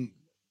saying,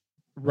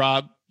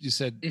 Rob, you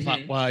said Mhm.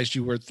 plot wise,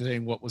 you were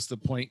saying what was the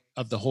point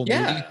of the whole movie?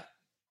 Yeah.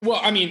 Well,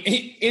 I mean,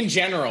 in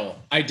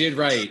general, I did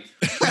write.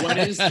 What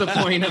is the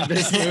point of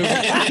this movie?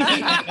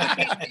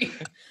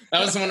 That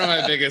was one of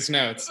my biggest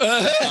notes.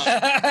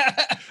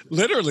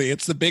 Literally,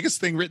 it's the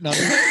biggest thing written on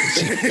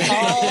the page.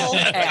 All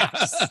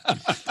caps.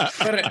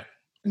 But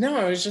no,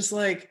 I was just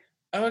like,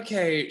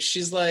 okay,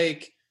 she's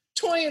like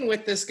toying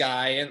with this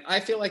guy, and I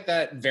feel like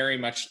that very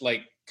much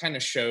like kind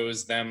of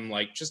shows them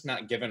like just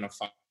not giving a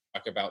fuck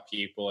about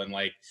people and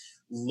like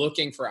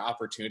looking for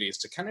opportunities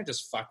to kind of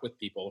just fuck with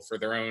people for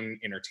their own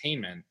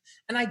entertainment.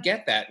 And I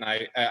get that,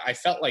 and I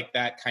felt like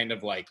that kind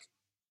of like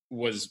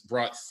was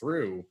brought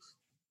through.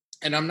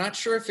 And I'm not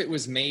sure if it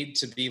was made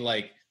to be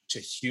like to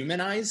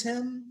humanize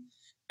him,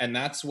 and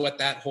that's what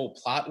that whole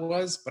plot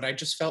was. But I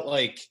just felt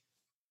like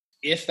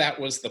if that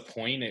was the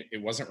point,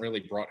 it wasn't really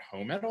brought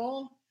home at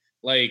all.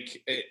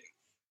 Like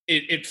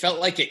it felt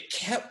like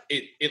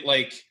it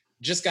like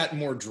just got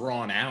more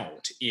drawn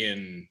out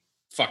in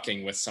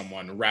fucking with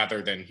someone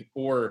rather than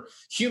or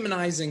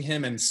humanizing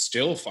him and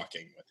still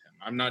fucking with him.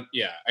 I'm not.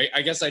 Yeah,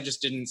 I guess I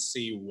just didn't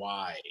see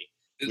why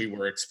we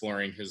were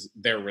exploring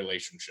their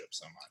relationship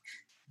so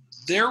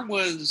much. There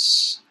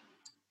was,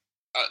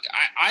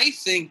 I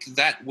think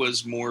that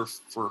was more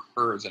for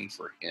her than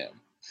for him.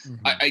 Mhm.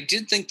 I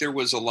did think there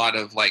was a lot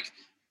of like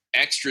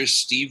extra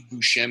Steve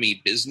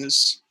Buscemi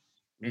business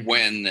Mhm.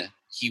 when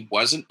he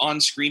wasn't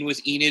on screen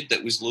with Enid.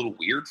 That was a little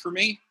weird for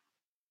me.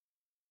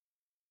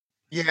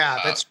 Yeah,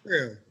 that's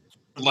true.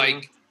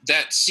 Like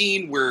that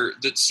scene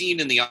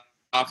in the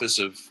office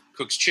of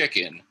Cook's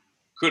Chicken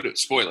could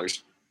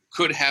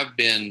have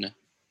been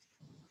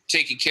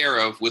taken care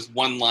of with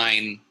one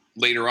line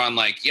later on,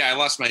 like, yeah, I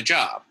lost my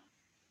job.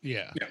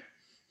 Yeah.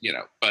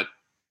 But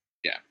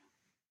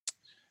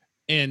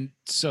And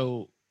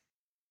so,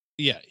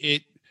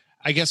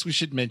 I guess we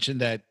should mention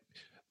that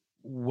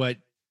what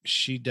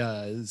she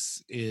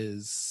does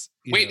is.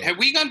 wait, have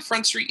we gone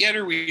Front Street yet,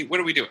 or what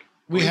are we doing?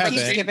 We Keep haven't.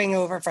 skipping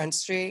over Front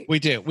Street. We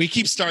do. We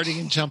keep starting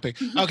and jumping.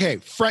 Okay,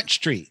 Front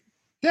Street.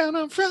 Down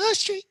on Front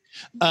Street.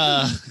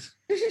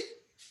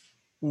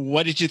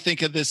 What did you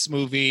think of this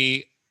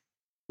movie,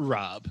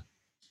 Rob,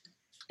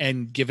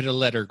 and give it a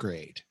letter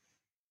grade.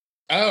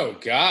 Oh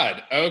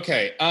God.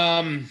 Okay.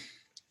 I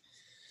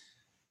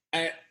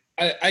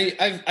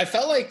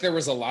felt like there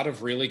was a lot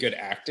of really good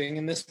acting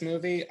in this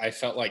movie. I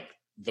felt like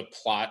the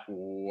plot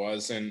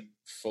wasn't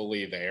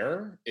fully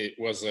there. It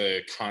was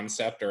a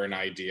concept or an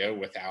idea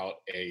without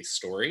a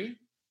story.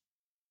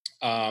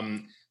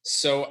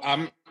 So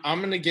I'm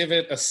gonna give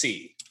it a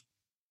C.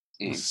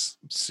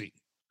 C.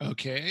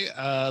 Okay.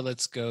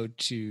 Let's go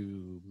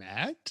to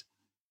Matt.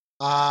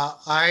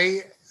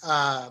 I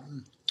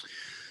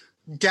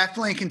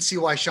definitely can see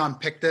why Sean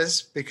picked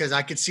this, because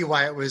I could see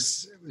why it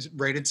was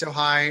rated so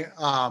high.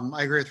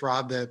 I agree with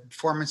Rob. The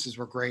performances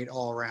were great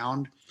all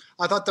around.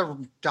 I thought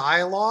the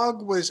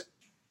dialogue was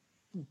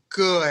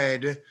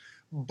good,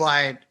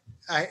 but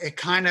it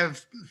kind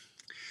of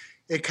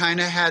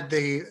had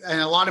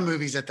and a lot of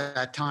movies at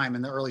that time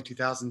in the early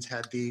 2000s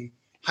had the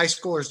high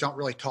schoolers don't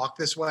really talk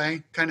this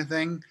way kind of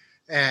thing.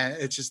 And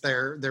it's just,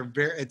 they're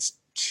very, it's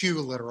too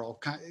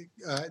literal.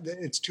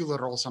 It's too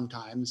literal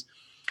sometimes.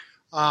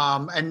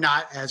 And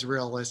not as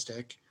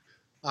realistic.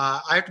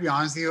 I have to be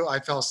honest with you, I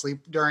fell asleep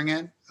during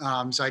it.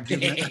 So I do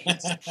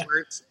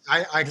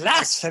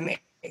Blasphemy.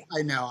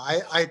 I know.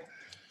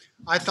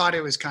 I thought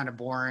it was kind of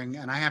boring,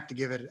 and I have to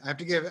give it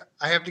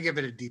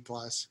a D+.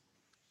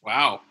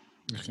 Wow.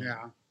 Okay.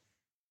 Yeah.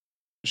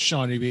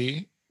 Shawnee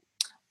B.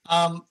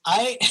 I'm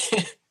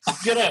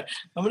gonna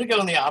go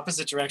in the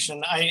opposite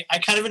direction. I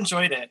kind of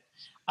enjoyed it.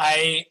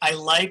 I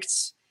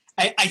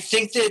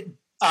think that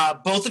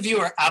both of you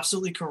are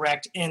absolutely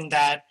correct in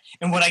that.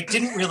 And what I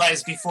didn't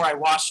realize before I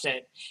watched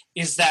it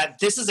is that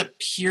this is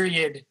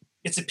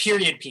it's a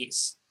period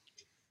piece.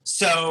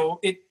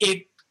 So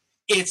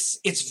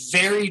it's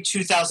very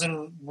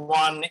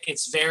 2001.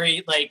 It's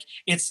very like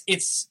it's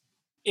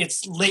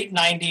late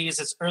 90s.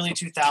 It's early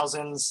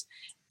 2000s,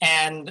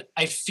 and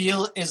I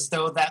feel as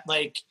though that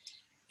like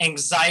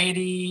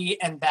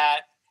anxiety and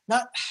that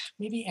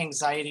maybe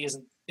anxiety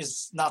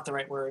is not the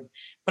right word,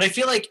 but I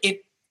feel like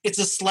it's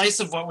a slice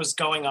of what was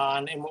going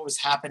on and what was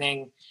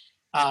happening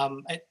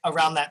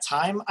around that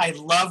time. I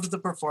loved the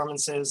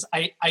performances.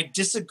 I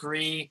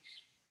disagree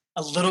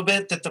a little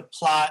bit that the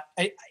plot,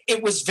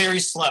 it was very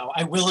slow.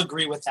 I will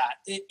agree with that.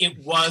 It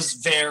was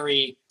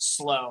very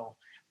slow,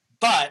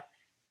 but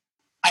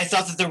I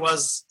thought that there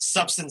was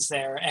substance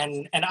there,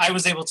 and I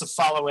was able to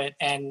follow it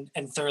and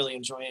thoroughly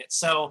enjoy it.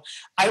 So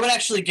I would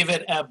actually give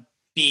it a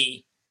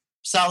B.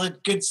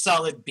 Solid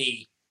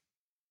B.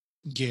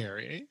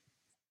 Gary.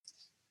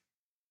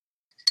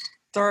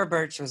 Thora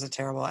Birch was a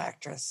terrible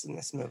actress in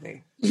this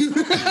movie.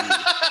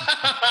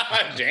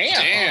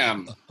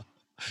 Damn.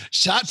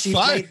 Shots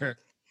fired.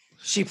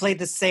 She played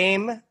the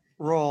same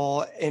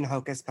role in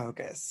Hocus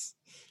Pocus.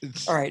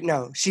 All right,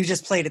 no, she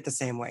just played it the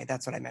same way.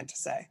 That's what I meant to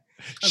say.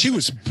 She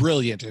was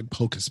brilliant in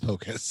Hocus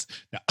Pocus.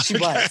 No. She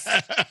was,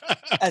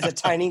 as a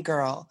tiny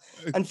girl.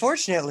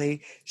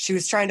 Unfortunately, she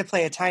was trying to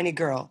play a tiny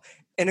girl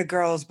in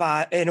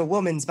a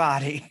woman's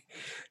body,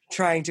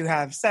 trying to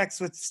have sex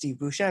with Steve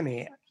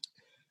Buscemi.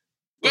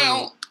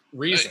 Well,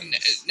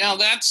 reasons. Now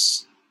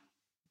that's.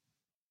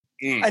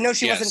 I know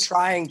she wasn't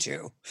trying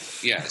to.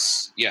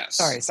 Yes.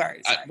 Sorry.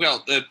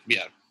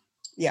 Yeah.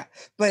 Yeah,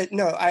 but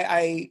no,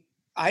 I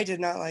did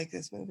not like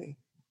this movie.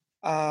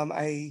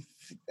 I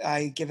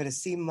give it a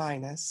C-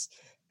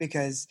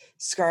 because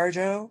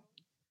ScarJo,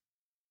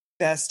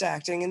 best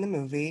acting in the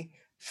movie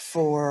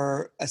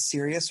for a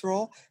serious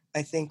role.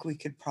 I think we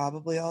could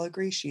probably all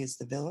agree she is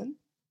the villain.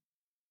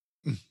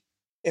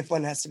 If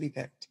one has to be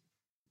picked.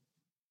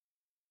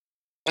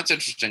 That's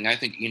interesting. I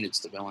think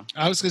Enid's the villain.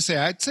 I was going to say,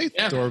 I'd say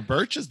Thora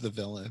Birch is the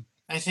villain.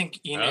 I think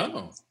Enid.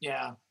 Oh.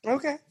 Yeah.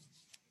 Okay.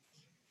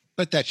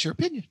 But that's your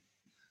opinion.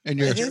 And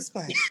It is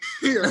mine.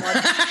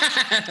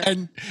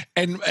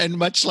 and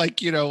much like,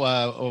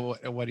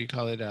 what do you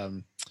call it?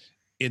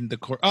 In the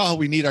court. Oh,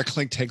 we need our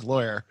clink tank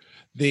lawyer.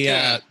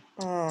 The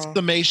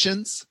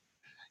summations,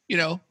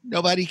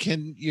 nobody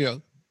can,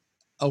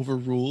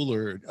 overrule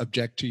or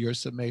object to your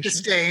summation.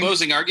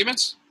 Closing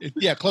arguments?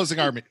 Yeah, closing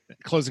argument.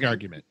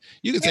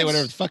 You can say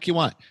whatever the fuck you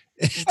want.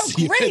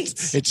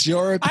 Great. It's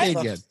your opinion.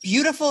 I look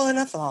beautiful in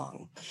a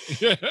thong.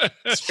 And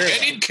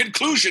in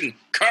conclusion,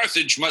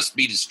 Carthage must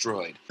be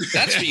destroyed.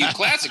 That's for you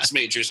classics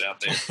majors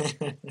out there.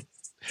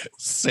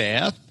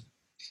 Seth?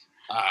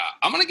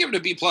 I'm going to give it a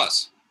B+.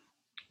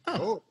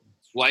 Oh.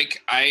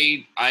 Like,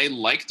 I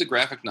like the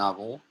graphic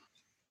novel.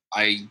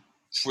 I,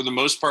 for the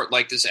most part,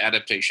 like this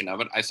adaptation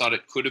of it. I thought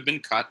it could have been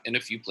cut in a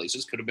few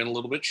places, could have been a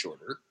little bit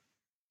shorter.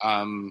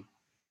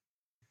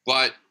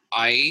 But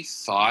I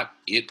thought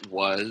it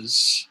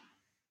was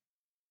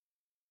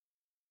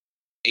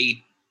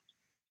a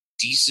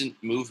decent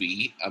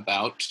movie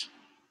about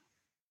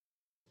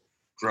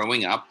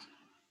growing up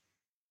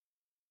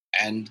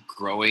and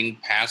growing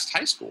past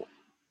high school.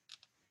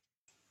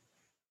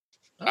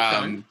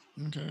 Okay.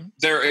 Okay.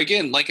 There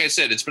again, like I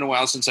said, it's been a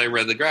while since I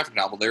read the graphic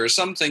novel. There are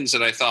some things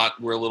that I thought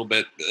were a little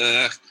bit,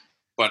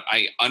 but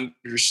I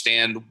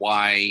understand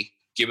why,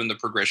 given the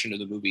progression of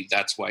the movie,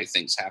 that's why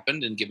things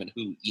happened, and given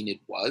who Enid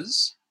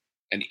was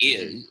and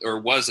is, or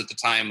was at the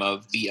time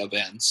of the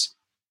events,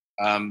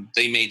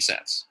 they made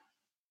sense.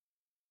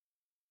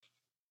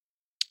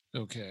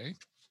 Okay.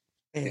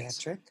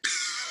 Patrick.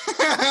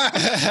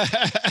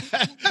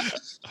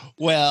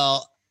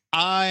 Well,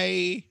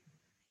 I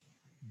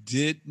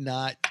did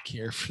not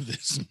care for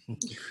this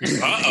movie.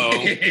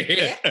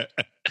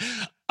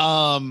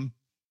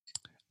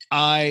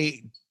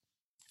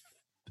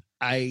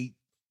 I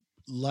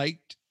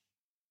liked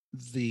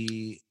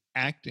the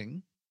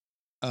acting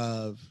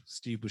of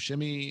Steve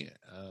Buscemi.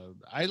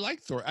 I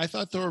liked Thor. I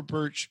thought Thora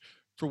Birch,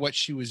 for what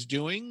she was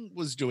doing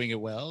it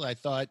well. I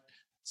thought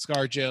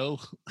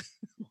ScarJo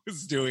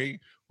was doing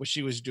what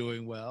she was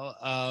doing well.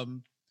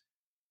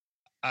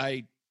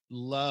 I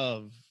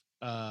love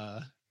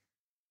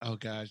oh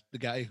gosh, the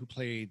guy who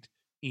played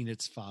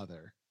Enid's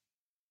father.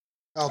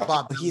 Oh,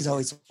 Bob. He's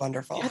always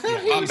wonderful. Bob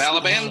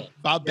Balaban?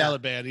 Bob Yeah.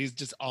 Balaban. He's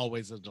just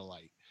always a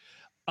delight.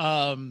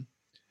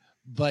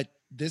 But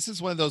this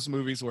is one of those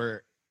movies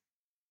where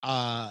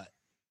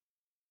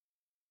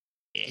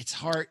it's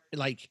hard,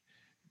 like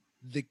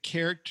the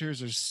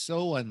characters are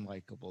so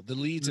unlikable, the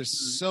leads are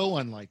so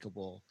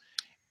unlikable,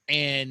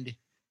 and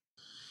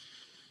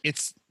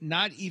it's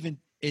not even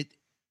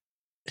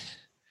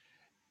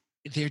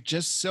they're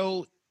just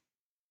so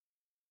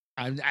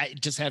I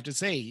just have to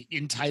say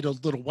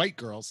entitled little white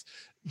girls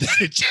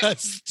that it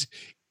just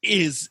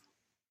is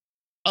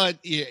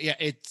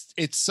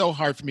it's so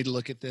hard for me to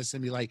look at this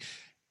and be like,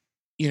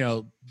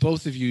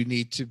 both of you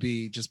need to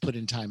be just put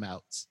in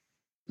timeouts.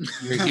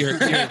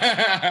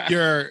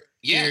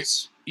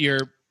 Yes.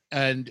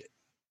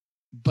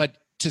 But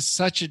to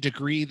such a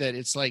degree that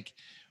it's like,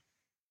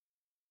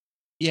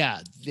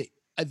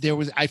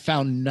 I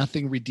found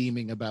nothing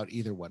redeeming about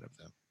either one of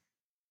them.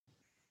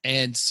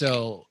 And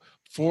so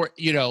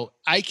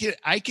I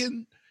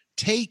can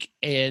take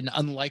an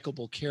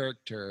unlikable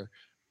character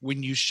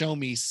when you show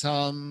me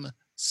some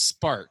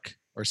spark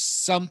or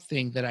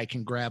something that I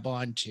can grab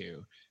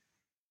onto,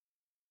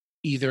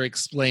 either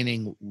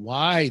explaining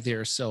why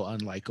they're so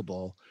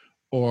unlikable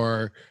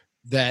or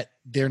that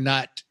they're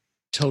not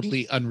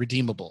totally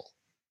unredeemable.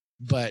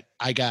 But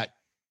I got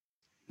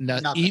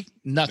nothing.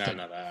 None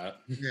of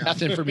that. Yeah.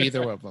 Nothing from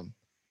either of them.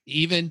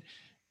 Even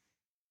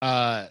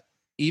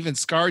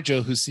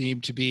ScarJo, who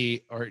seemed to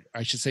be, or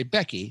I should say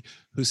Becky,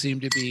 who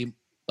seemed to be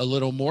a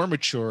little more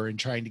mature in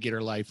trying to get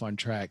her life on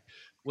track,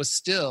 was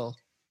still,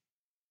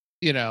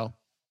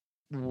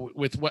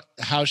 with what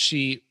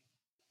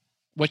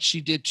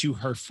she did to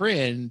her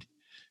friend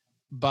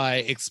by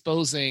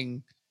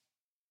exposing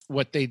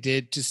what they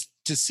did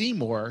to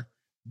Seymour,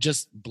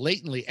 just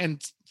blatantly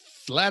and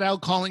flat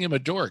out calling him a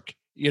dork,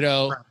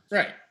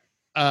 Right.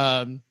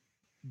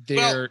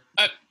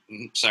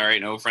 Sorry,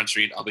 no Front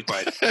Street. I'll be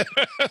quiet.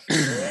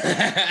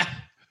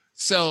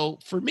 So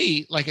for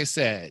me, like I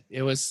said,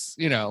 it was,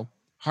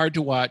 hard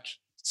to watch,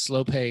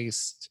 slow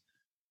paced.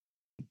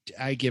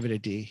 I give it a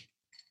D.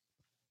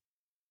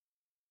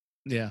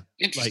 Yeah.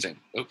 Interesting.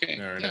 Okay.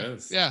 There it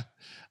is. Yeah.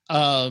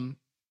 And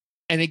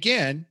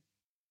again,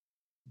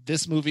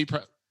 this movie,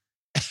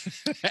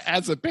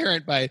 as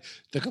apparent by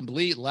the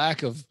complete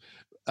lack of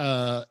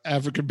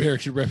African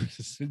American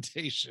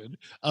representation,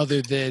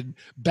 other than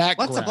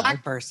background. What's a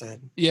black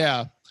person?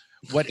 Yeah.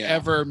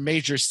 Whatever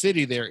major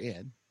city they're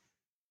in.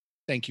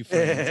 Thank you,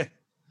 Friends.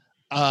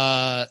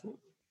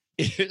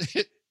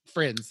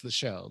 Friends, the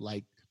show,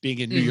 like being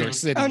in New York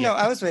City. Oh, no,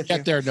 I was with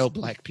you. There are no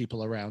black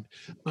people around.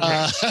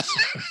 Most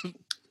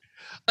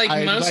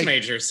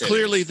major cities.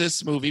 Clearly,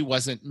 this movie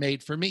wasn't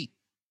made for me.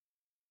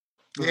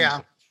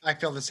 Yeah, I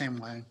feel the same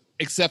way.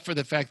 Except for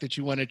the fact that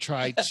you want to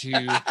try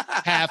to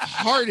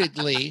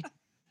half-heartedly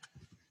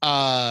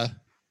talk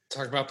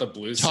about the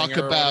blues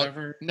singer or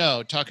whatever.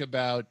 No, talk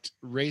about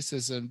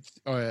racism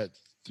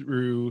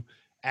through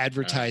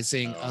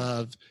advertising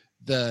of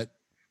the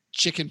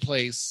chicken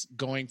place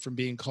going from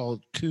being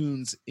called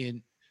Coon's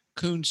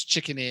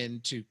Chicken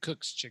Inn to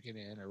Cook's Chicken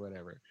Inn or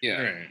whatever.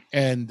 Yeah. Right.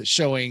 And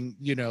showing,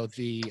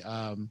 the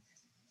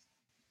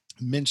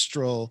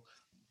minstrel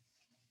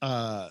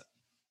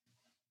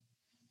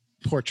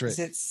portrait.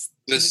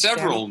 There's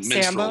several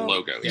minstrel Sambo?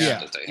 logos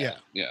that they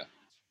have. Yeah.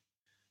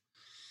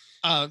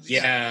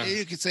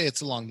 You could say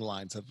it's along the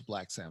lines of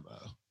Black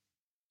Sambo.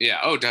 Yeah.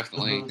 Oh,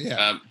 definitely.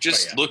 Yeah.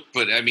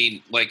 But I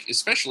mean, like,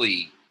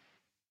 especially,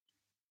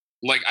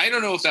 like, I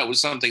don't know if that was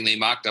something they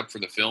mocked up for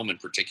the film in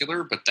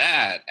particular, but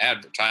that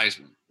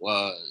advertisement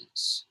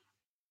was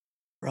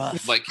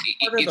rough. like,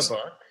 The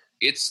book.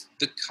 it's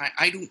the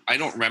kind, I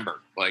don't remember.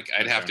 Like,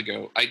 I'd have to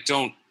go. I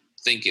don't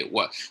think it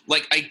was.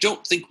 Like, I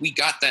don't think we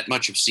got that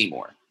much of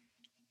Seymour.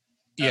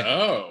 Yeah.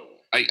 Oh.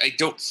 I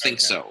don't think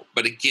so.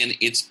 But again,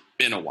 it's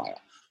been a while.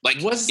 Like,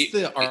 Was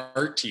the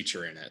art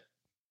teacher in it?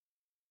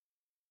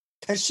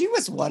 Because she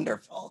was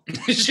wonderful.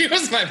 She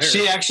was my favorite.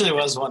 She actually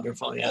was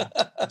wonderful, yeah.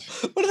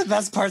 One of the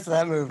best parts of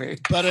that movie.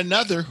 But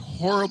another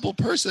horrible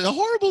person, a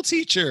horrible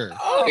teacher.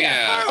 Oh,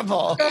 Yeah.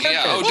 horrible.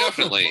 Yeah, oh,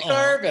 definitely.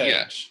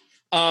 Garbage.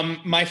 Yeah.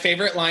 My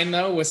favorite line,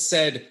 though, was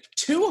said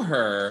to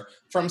her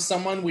from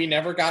someone we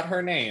never got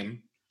her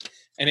name.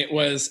 And it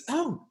was,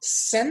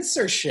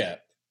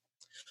 censorship.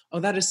 Oh,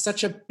 that is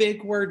such a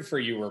big word for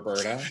you,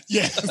 Roberta.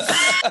 Yes.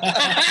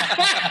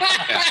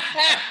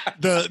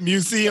 The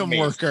museum Amazing.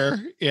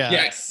 worker. Yeah.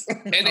 Yes.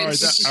 And Or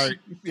it's the art.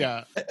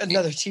 Yeah.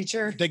 Another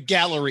teacher. The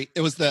gallery.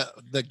 It was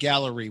the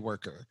gallery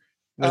worker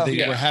where Oh, they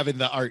yeah. were having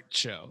the art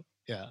show.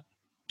 Yeah.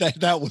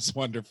 That was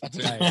wonderful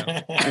too.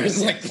 I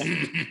was like,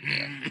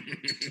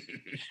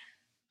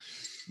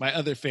 My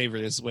other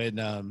favorite is when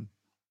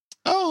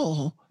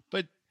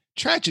but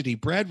tragedy,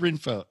 Brad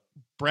Renfro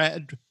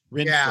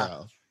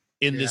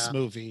in this Yeah.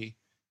 movie,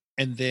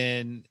 and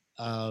then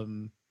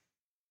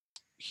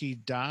he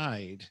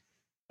died.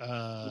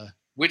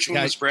 which one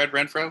Yeah. was Brad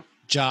Renfro?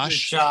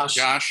 Josh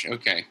Josh.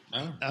 Okay.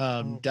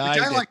 oh. died.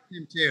 Which I liked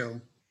him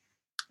too.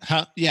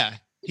 Yeah,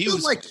 He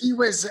was like he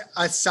was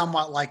a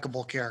somewhat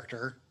likable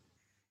character.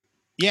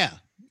 yeah,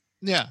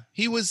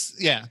 he was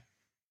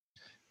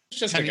It's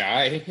just a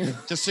guy.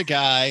 just a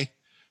guy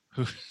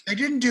who They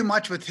didn't do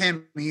much with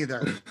him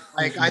either.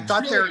 Like I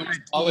thought they were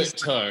going All to it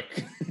took.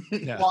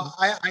 yeah. Well,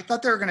 I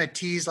thought they were going to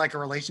tease like a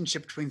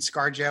relationship between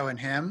ScarJo and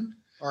him,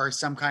 or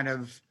some kind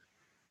of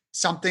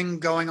something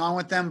going on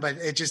with them. But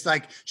it just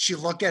like she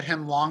looked at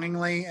him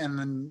longingly, and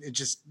then it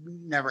just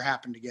never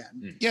happened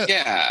again.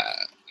 Yeah.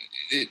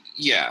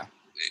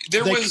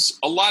 There They- was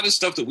a lot of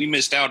stuff that we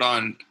missed out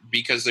on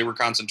because they were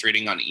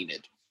concentrating on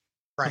Enid.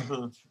 Right?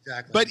 Mhm.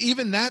 Exactly. But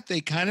even that,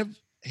 they kind of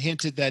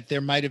hinted that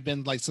there might have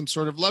been like some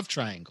sort of love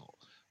triangle.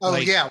 oh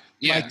like- yeah,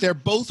 Yeah. Like they're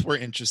both were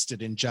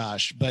interested in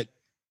Josh, but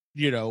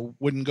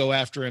wouldn't go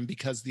after him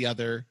because the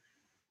other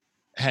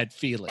had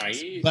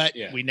feelings. Right, But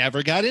yeah. we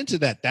never got into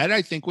that. That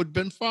I think would have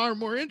been far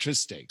more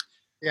interesting.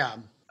 yeah.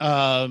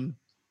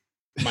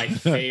 My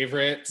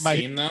favorite My-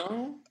 scene,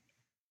 though,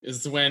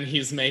 is when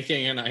he's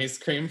making an ice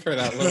cream for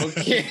that little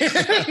kid. All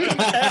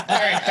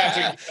right,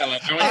 Patrick, tell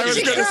it. I was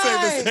She going to say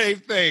cried. the same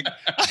thing.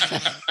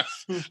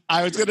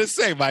 I was going to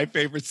say my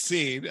favorite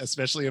scene,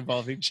 especially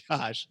involving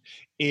Josh,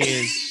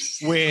 is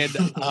when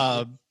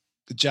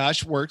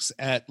Josh works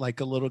at like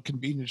a little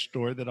convenience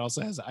store that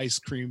also has an ice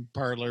cream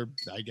parlor,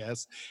 I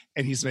guess,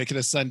 and he's making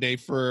a sundae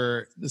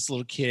for this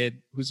little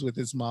kid who's with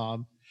his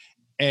mom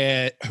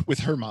and with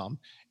her mom,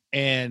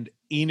 and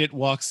Enid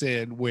walks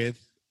in with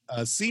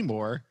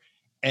Seymour,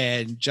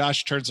 and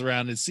Josh turns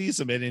around and sees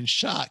him, and in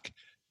shock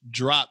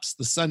drops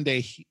the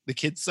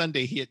kid's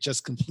sundae he had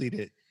just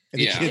completed. And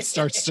the Yeah. kid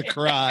starts to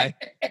cry.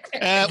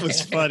 That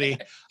was funny.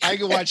 I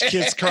can watch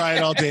kids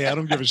crying all day. I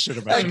don't give a shit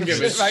about I don't it. give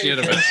a shit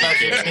about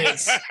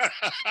Kids.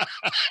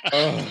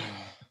 Oh.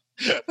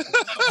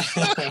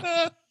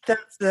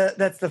 That's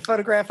the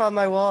photograph on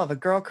my wall of a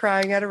girl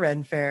crying at a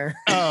Ren fair.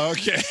 Oh,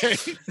 okay.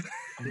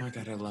 Oh my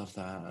god, I love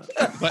that.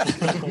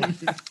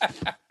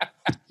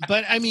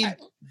 But I mean,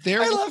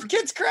 I love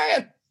kids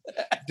crying.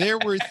 there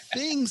were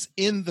things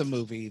in the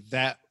movie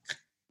that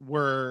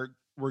were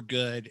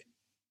good,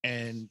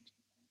 and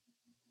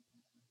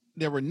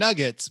there were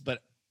nuggets,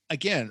 but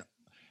again,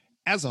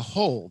 as a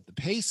whole, the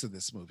pace of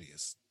this movie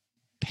is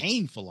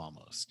painful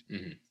almost.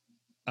 Mhm.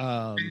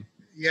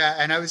 Yeah,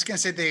 and I was gonna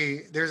say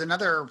there's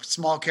another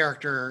small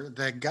character,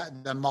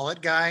 the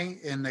mullet guy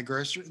in the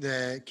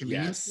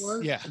convenience Yes.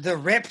 store. Yeah. The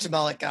ripped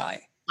mullet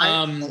guy.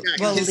 Well,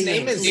 His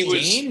name is He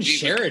was- Dane he-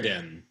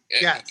 Sheridan.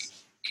 Yes.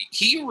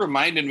 He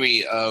reminded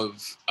me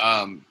of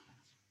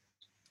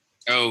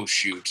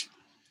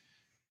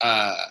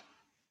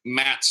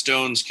Matt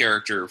Stone's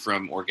character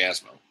from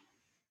Orgasmo.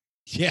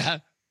 Yeah.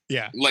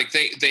 Like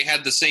they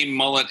had the same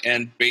mullet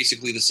and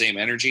basically the same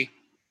energy.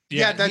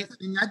 Yeah,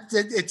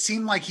 it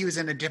seemed like he was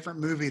in a different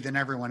movie than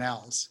everyone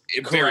else,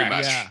 Very Correct.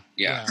 much. Yeah.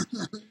 Yeah.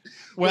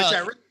 which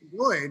I Well, really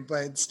enjoyed,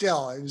 but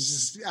still, it was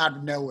just out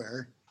of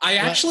nowhere. I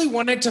actually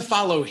wanted to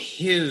follow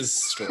his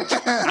story.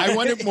 I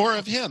wanted more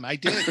of him. I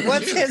did.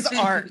 What's his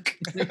arc?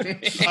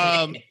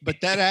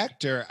 But that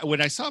actor, when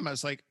I saw him, I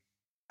was like,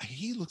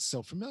 he looks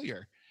so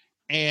familiar.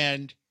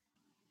 And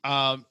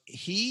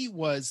he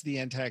was the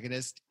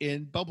antagonist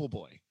in Bubble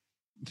Boy.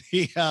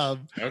 The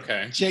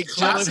Okay. Jake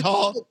Classic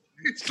Gyllenhaal.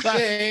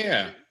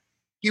 Yeah.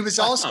 He was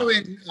also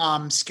in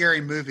the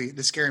Scary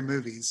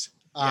Movies.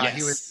 Yes.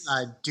 He was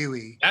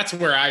Dewey. That's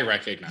where I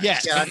recognize.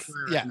 Yes. Yeah, that's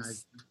where I Yes.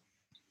 recognized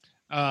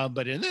him.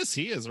 But in this,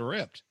 he is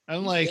ripped.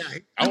 I'm like, Yeah,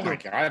 Oh my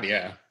god,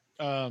 yeah.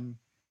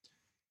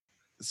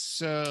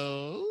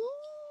 so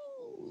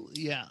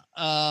yeah.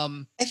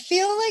 I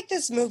feel like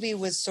this movie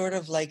was sort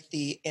of like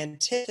the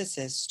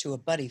antithesis to a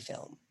buddy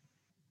film.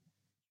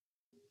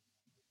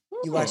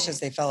 You watched as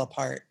they fell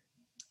apart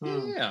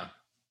Yeah.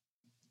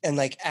 and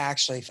like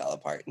actually fell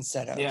apart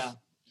instead of Yeah.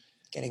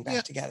 getting back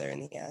Yeah. together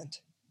in the end.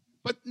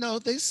 But no,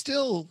 they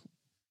still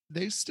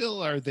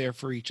are there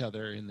for each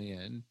other in the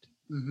end.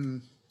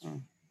 Mhm.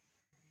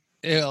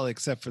 Well,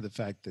 except for the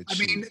fact that I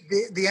mean,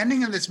 the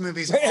ending of this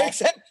movie is all,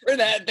 Except for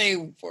that, they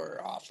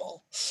were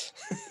awful.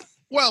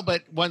 well,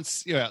 but once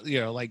Steve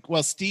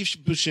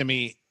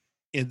Buscemi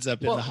ends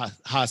up in the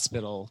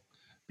hospital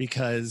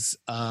because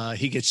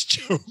he gets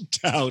choked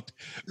out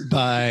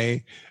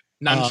by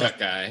Nunchuck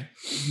guy.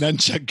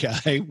 nunchuck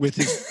guy with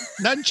his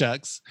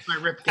nunchucks my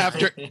rip guy.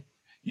 after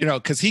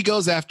because he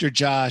goes after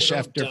Josh Little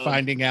after dumb.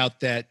 finding out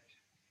that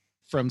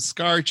from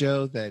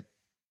ScarJo that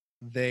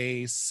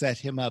they set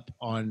him up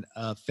on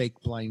a fake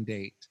blind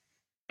date.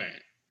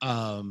 Right.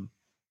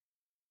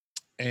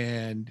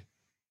 And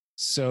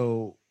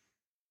so,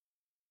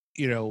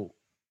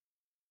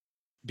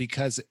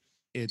 because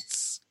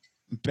it's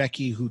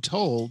Becky who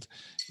told,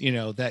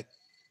 that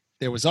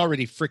there was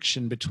already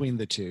friction between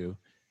the two.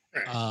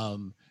 Right.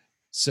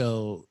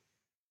 So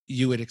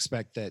you would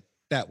expect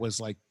that was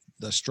like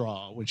the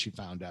straw when she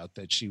found out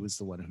that she was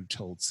the one who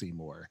told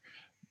Seymour.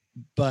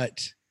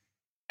 But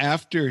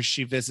after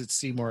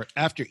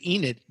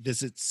Enid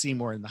visits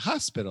Seymour in the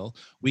hospital,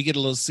 we get a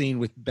little scene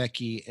with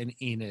Becky and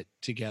Enid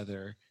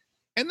together,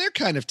 and they're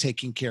kind of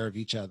taking care of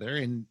each other,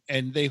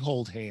 and they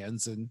hold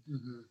hands and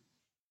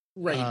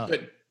right.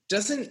 But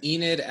doesn't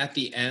Enid at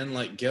the end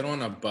like get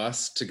on a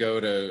bus to go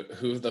to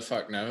who the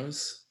fuck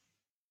knows?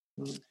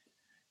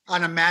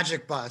 On a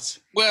magic bus.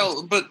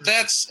 Well, but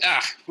that's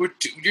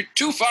you're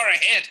too far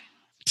ahead.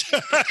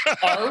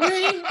 Are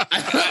we? I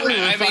thought we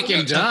were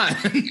fucking done.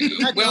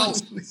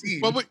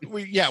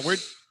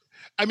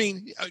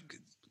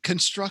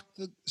 Construct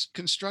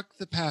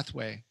the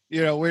pathway.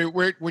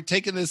 We're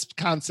taking this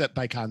concept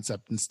by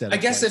concept instead. I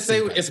guess if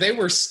they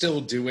were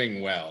still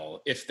doing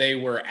well, if they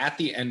were at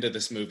the end of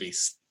this movie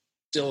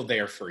still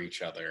there for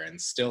each other and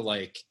still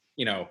like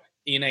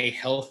in a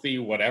healthy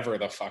whatever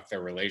the fuck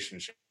their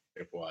relationship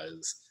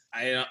was,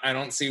 I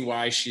don't see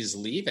why she's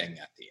leaving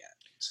at the end.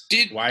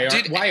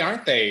 Why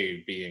aren't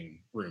they being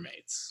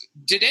roommates?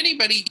 Did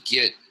anybody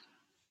get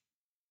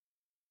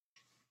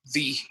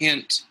the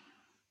hint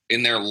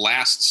in their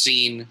last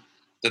scene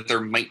that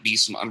there might be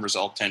some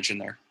unresolved tension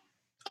there?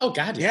 Oh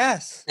God,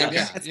 yes,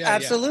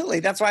 absolutely.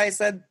 That's why I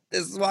said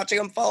this is watching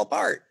them fall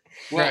apart.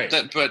 Well,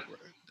 right. But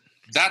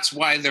that's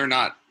why they're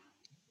not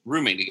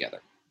rooming together.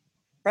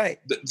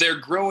 Right. They're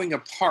growing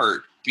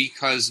apart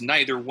because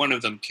neither one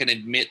of them can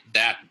admit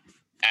that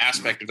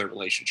aspect of their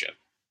relationship.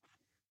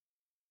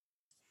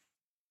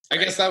 I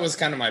guess that was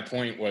kind of my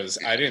point. Was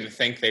I didn't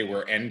think they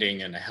were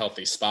ending in a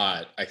healthy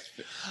spot.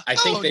 I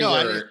think they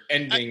were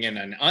ending in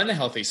an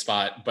unhealthy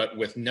spot, but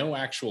with no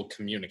actual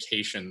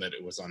communication that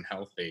it was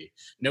unhealthy.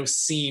 No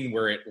scene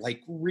where it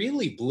like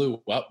really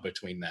blew up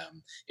between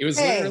them. It was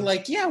literally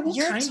like, yeah, we'll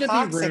kind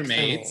of be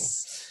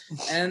roommates,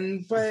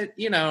 and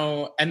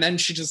then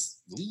she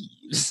just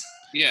leaves.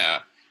 Yeah.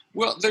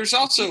 Well, there's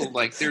also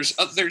like there's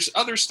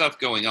other stuff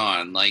going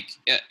on. Like,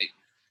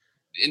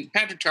 and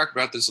Patrick talked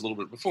about this a little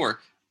bit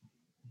before.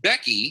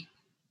 Becky,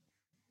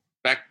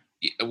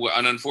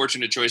 an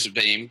unfortunate choice of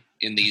name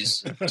in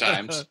these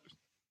times,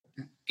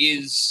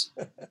 is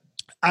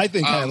I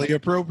think highly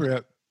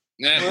appropriate.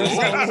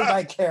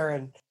 By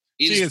Karen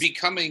is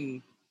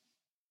becoming.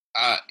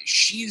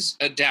 She's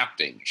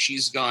adapting.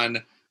 She's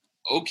gone.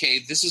 Okay,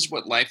 this is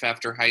what life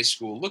after high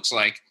school looks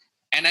like,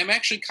 and I'm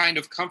actually kind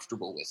of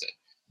comfortable with it.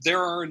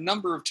 There are a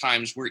number of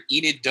times where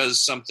Enid does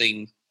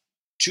something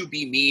to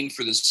be mean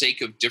for the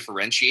sake of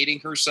differentiating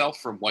herself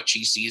from what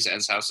she sees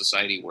as how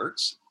society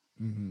works.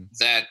 Mm-hmm.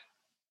 That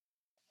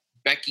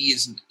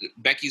Becky's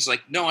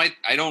like, no, I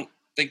don't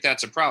think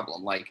that's a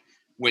problem. Like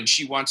when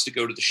she wants to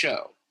go to the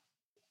show,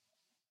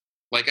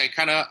 like I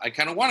kind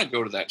of want to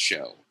go to that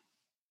show.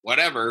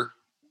 Whatever,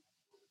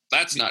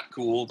 that's not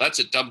cool. That's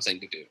a dumb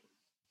thing to do.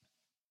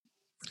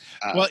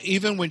 Well,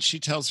 even when she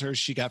tells her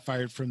she got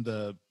fired from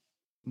the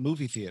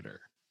movie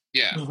theater,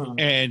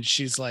 and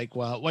she's like,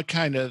 well, what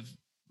kind of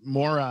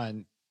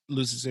moron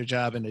loses their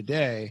job in a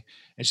day?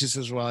 And she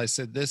says, well, I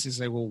said this. He's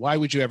like, well, why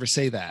would you ever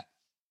say that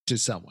to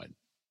someone?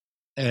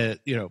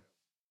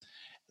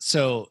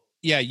 So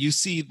yeah, you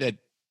see that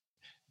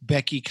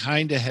Becky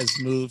kind of has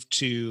moved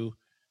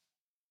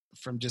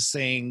from just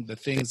saying the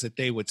things that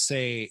they would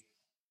say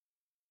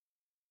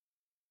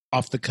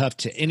off the cuff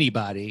to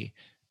anybody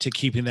to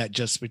keeping that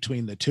just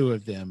between the two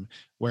of them.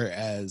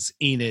 Whereas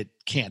Enid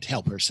can't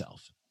help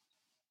herself.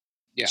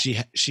 Yeah.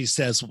 She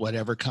says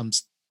whatever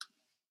comes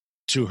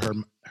to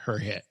her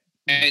head,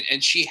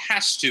 and she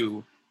has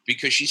to,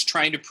 because she's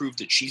trying to prove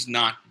that she's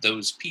not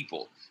those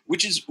people,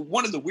 which is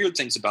one of the weird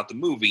things about the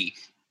movie.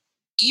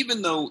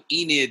 Even though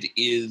Enid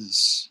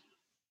is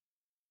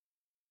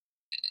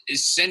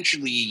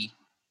essentially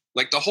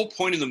like the whole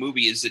point of the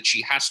movie is that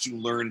she has to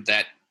learn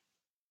that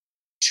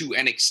to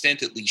an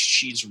extent at least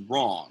she's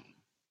wrong.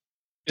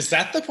 Is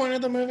that the point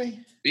of the movie?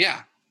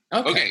 Yeah.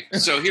 Okay.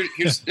 So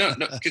here's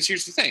because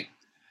here's the thing.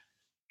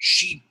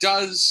 She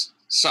does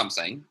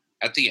something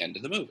at the end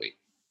of the movie.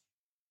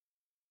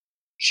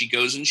 She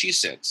goes and she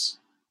sits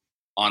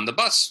on the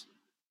bus,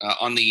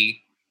 on the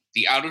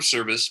out of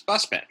service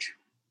bus bench.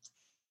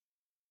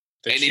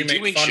 And she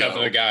makes fun of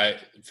the guy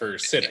for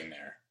sitting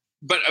there.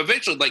 But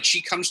eventually, like she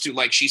comes to,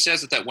 like she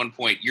says at that one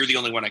point, "You're the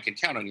only one I can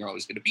count on. You're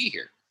always going to be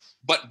here."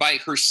 But by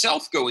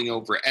herself going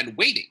over and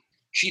waiting,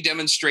 she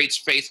demonstrates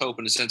faith, hope,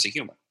 and a sense of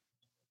humor.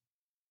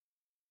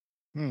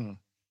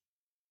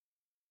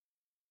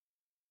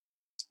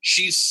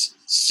 She's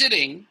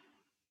sitting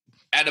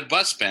at a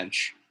bus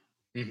bench,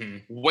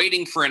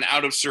 waiting for an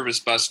out-of-service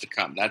bus to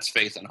come. That's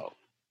faith and hope.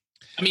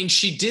 I mean,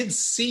 she did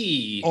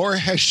see Or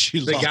has she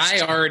the lost? guy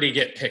already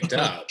get picked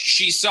up.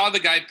 She saw the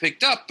guy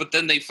picked up, but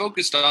then they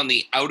focused on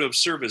the out of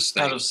service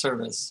thing Out of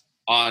service.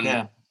 on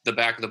Yeah. the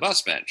back of the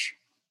bus bench.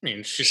 I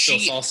mean, she still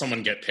saw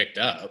someone get picked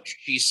up.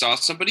 She saw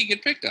somebody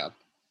get picked up,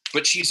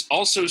 but she's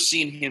also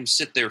seen him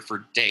sit there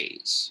for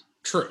days.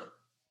 True.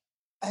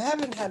 I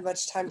haven't had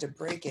much time to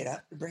break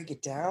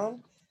it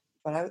down,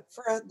 but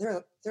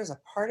there's a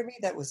part of me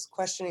that was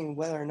questioning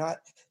whether or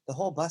not the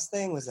whole bus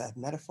thing was a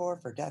metaphor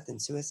for death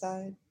and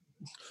suicide.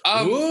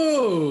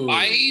 Ooh.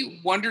 I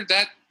wondered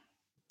that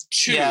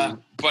too, Yeah.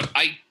 but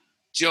I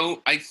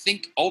don't. I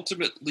think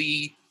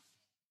ultimately,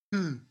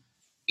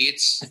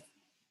 it's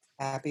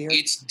Happier.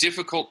 it's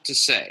difficult to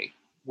say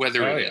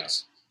whether it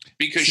is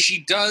because she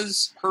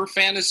does. Her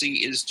fantasy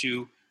is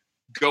to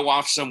go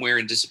off somewhere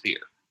and disappear.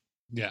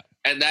 Yeah.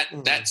 And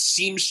that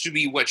seems to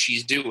be what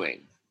she's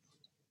doing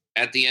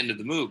at the end of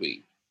the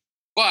movie.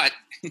 But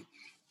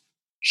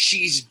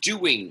she's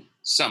doing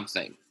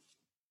something.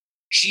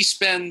 She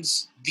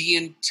spends the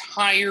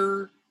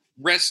entire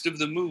rest of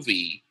the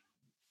movie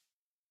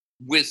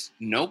with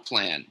no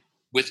plan,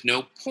 with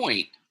no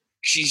point.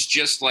 She's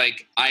just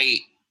like,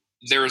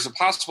 there is a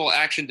possible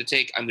action to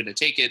take. I'm going to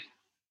take it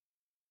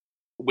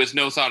with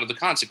no thought of the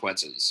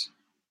consequences.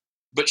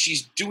 But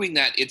she's doing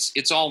that.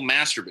 It's all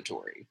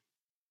masturbatory.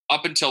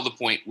 Up until the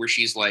point where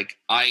she's like,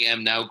 I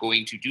am now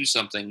going to do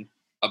something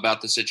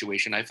about the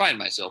situation I find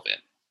myself in.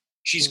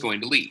 She's going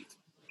to leave.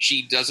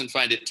 She doesn't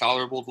find it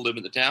tolerable to live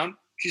in the town.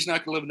 She's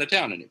not going to live in the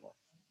town anymore.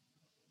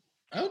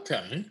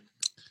 Okay.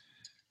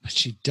 But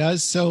she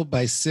does so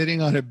by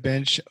sitting on a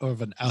bench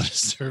of an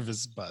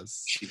out-of-service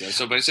bus. She does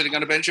so by sitting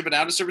on a bench of an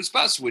out-of-service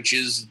bus, which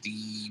is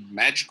the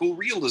magical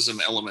realism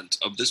element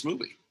of this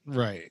movie.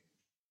 Right.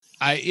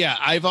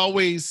 I've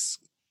always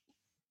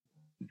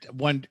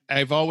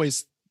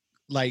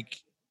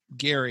like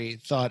Gary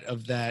thought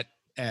of that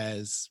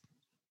as,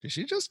 did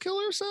she just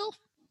kill herself?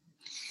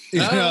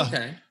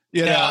 Okay.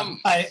 Yeah.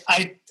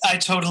 I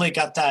totally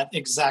got that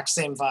exact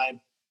same vibe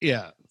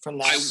Yeah. from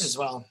that as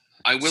well.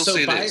 I will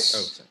say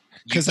this.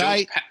 Because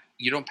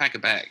you don't pack a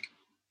bag.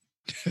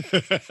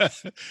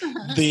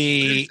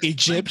 The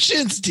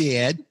Egyptians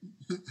did.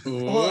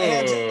 Well,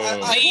 and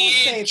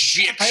I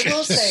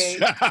will say,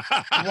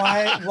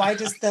 why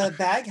does the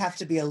bag have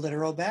to be a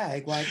literal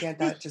bag? Why can't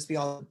that just be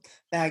all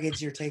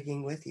baggage you're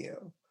taking with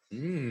you?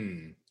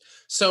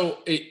 So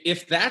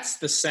if that's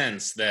the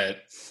sense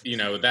that,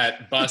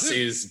 that bus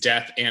is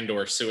death and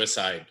or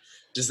suicide,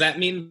 does that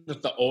mean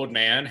that the old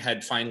man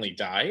had finally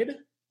died?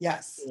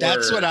 Yes.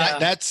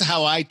 That's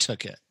how I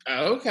took it.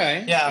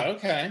 Okay. Yeah.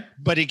 Okay.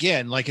 But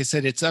again, like I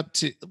said, it's up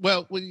to,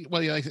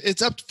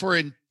 it's up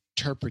for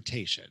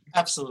interpretation.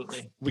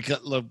 Absolutely.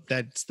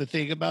 That's the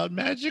thing about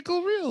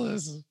magical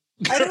realism.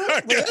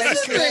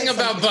 That's the thing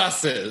about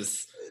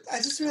buses. I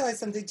just realized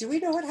something. Do we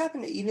know what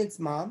happened to Enid's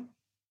mom?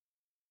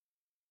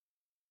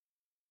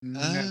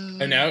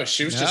 No,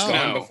 she was just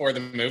gone before the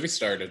movie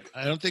started.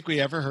 I don't think we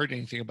ever heard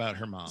anything about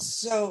her mom.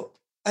 So,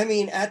 I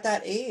mean, at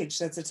that age,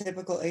 that's a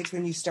typical age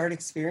when you start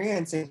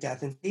experiencing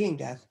death and seeing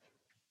death.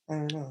 I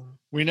don't know.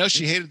 We know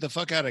she hated the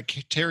fuck out of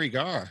Terry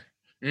Garr.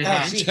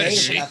 Oh, she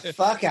hated the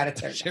fuck out of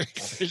Terry Garr.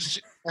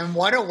 And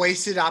what a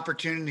wasted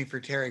opportunity for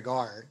Terry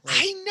Garr.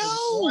 I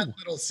know. One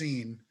little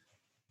scene.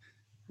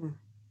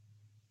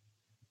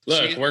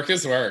 Look, work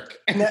is work.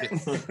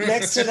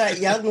 Next to that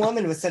young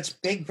woman with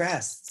such big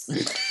breasts.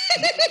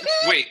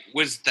 Wait,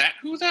 was that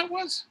who that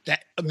was?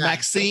 That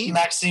Maxine?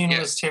 Maxine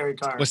was Terry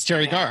Garr. Was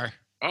Terry Garr.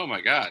 Oh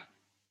my God.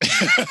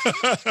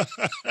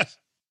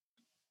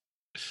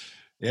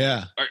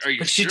 Yeah. Are you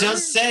But sure? she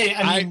does say,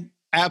 I'm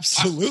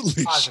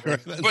absolutely sure.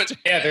 But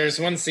there's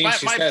one scene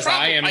she says,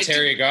 I am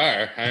Terry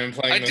Garr. I am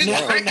playing I this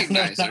didn't role.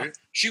 recognize her.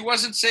 She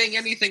wasn't saying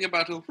anything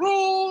about a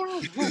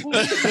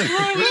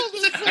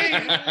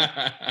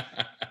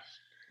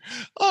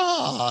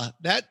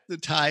that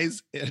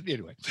ties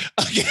anyway.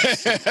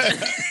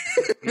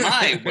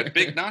 My, what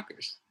big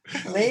knockers.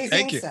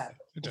 Thank you.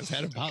 It just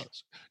had a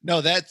polish.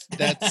 No, that's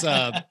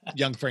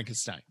Young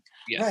Frankenstein.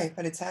 Yeah. Right,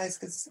 but it ties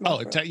because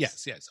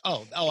yes.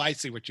 Oh, I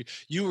see what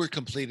you were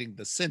completing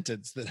the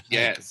sentence that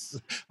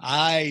yes.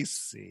 I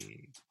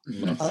see.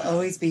 I'll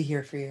always be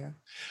here for you.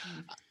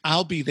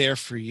 I'll be there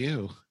for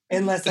you.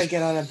 Unless I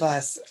get on a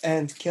bus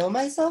and kill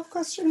myself,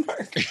 question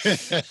mark.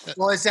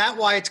 Well, is that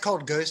why it's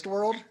called Ghost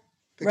World?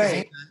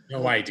 Right.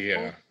 No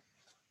idea.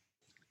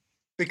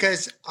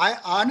 Because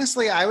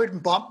I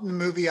would bump the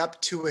movie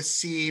up to a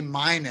C-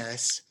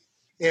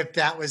 if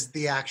that was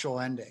the actual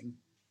ending.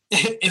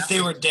 If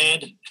they were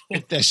dead.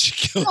 If that she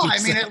killed No,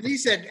 herself. I mean, at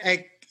least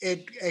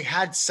it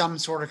had some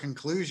sort of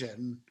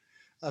conclusion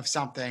of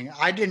something.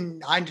 I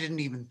didn't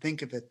even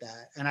think of it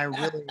that, and I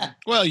really.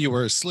 Well, you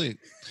were asleep.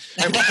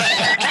 You took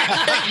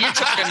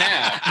a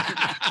nap.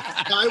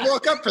 I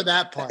woke up for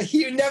that part.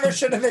 You never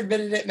should have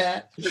admitted it,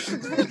 Matt.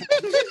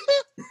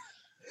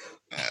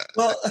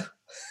 Well,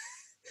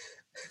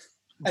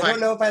 I don't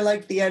know if I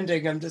liked the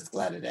ending. I'm just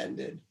glad it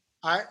ended.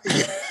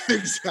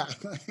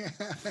 Exactly.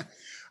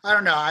 I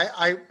don't know.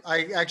 I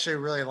actually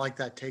really like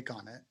that take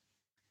on it.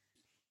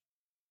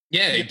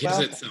 Yeah, it gives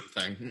Well- it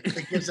something.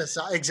 It gives us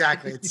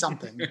exactly. It's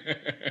something.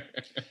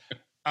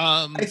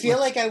 I feel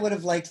like I would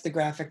have liked the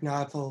graphic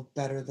novel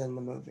better than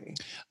the movie.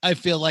 I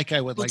feel like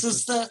I would Well, like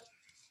does to.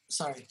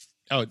 sorry.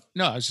 Oh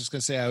no, I was just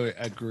gonna say I would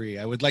agree.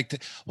 I would like to.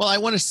 Well, I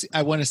want to see.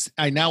 I want to.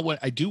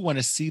 I do want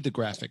to see the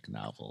graphic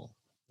novel.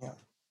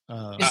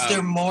 Yeah. Is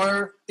there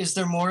more? Is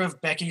there more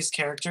of Becky's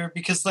character?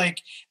 Because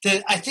like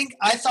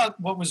I thought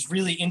what was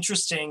really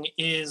interesting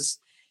is,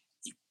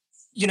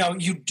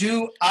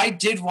 I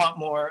did want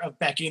more of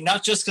Becky,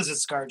 not just because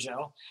it's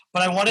ScarJo,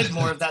 but I wanted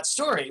more of that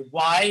story.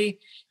 Why,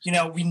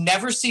 we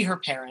never see her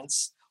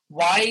parents.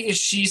 Why is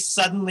she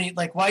suddenly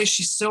why is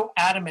she so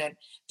adamant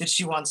that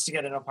she wants to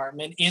get an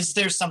apartment? Is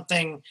there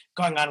something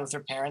going on with her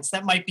parents?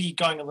 That might be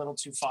going a little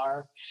too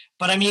far.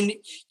 But I mean,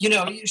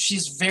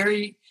 she's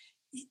very,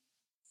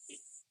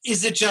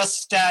 is it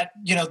just that,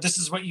 this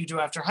is what you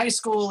do after high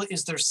school?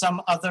 Is there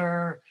some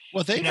other,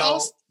 Well,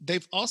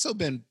 they've also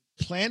been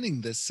planning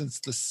this since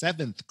the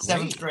seventh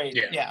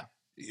grade. Yeah.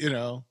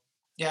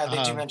 Yeah,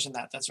 they do mention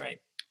that. That's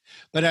right.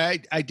 But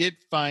I did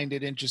find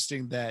it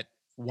interesting that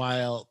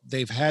while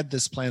they've had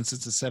this plan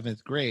since the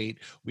seventh grade,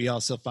 we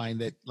also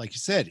find that, like you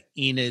said,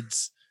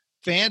 Enid's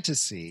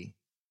fantasy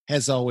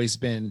has always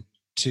been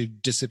to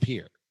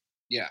disappear.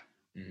 Yeah.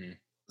 Mm-hmm.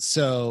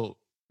 So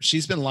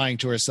she's been lying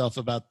to herself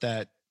about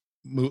that,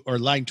 or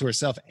lying to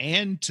herself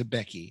and to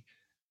Becky.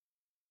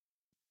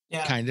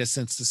 Yeah. Kind of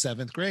since the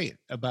seventh grade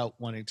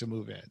about wanting to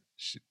move in.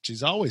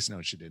 She's always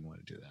known she didn't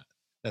want to do that.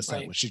 That's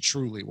not what she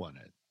truly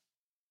wanted.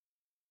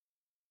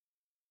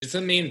 She's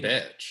a mean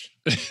bitch.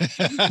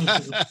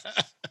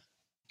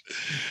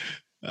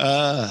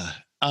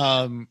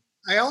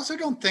 I also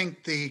don't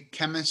think the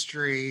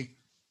chemistry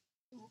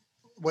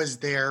was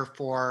there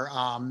for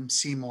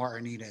Seymour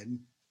and Enid.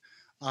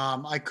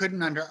 I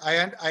couldn't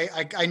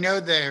I know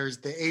there's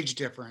the age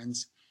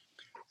difference,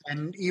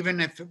 and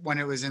even when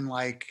it was in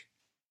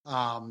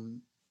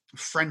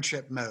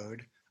friendship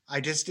mode, I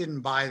just didn't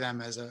buy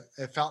them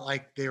it felt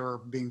like they were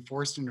being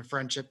forced into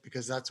friendship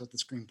because that's what the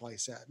screenplay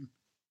said.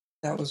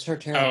 That was her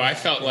terrible. Oh, I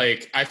felt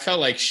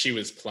like she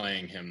was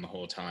playing him the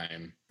whole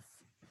time.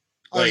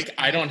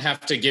 I don't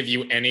have to give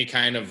you any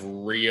kind of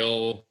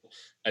real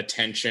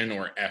attention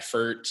or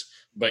effort,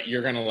 but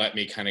you're going to let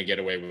me kind of get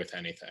away with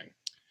anything.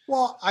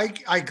 Well, I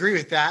agree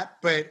with that,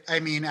 but I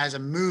mean, as a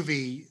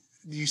movie,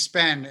 you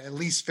spend at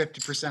least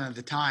 50% of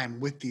the time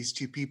with these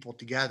two people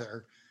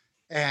together,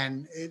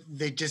 and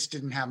they just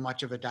didn't have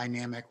much of a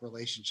dynamic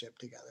relationship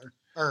together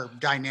or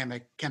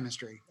dynamic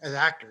chemistry as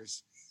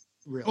actors,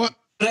 really. Well,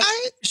 but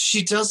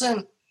she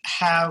doesn't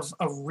have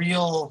a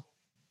real,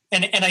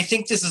 and I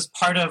think this is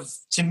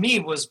to me,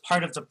 was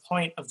part of the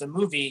point of the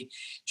movie.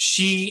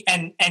 She,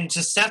 and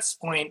to Seth's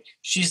point,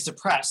 she's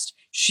depressed.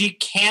 She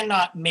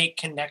cannot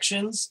make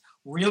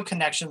real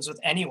connections with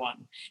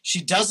anyone.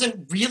 She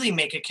doesn't really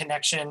make a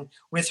connection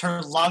with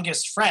her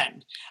longest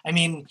friend. I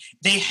mean,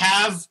 they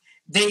have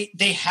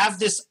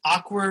this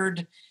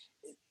awkward,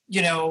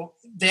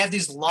 they have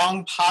these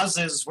long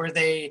pauses where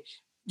they,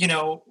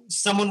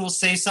 someone will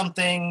say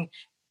something,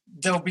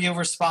 there'll be a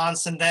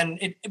response, and then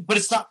but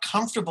it's not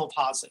comfortable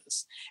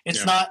pauses.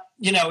 It's not,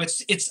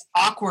 it's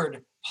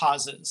awkward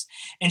pauses,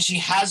 and she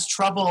has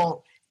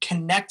trouble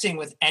connecting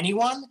with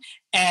anyone.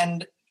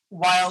 And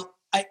while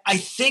I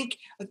think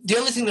the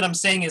only thing that I'm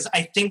saying is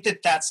I think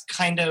that that's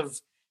kind of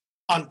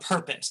on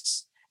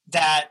purpose,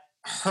 that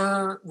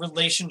her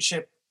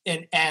relationship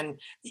and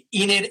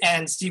Enid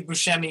and Steve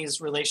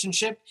Buscemi's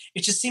relationship,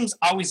 it just seems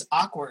always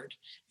awkward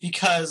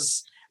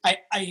because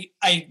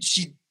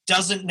she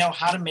doesn't know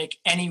how to make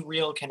any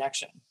real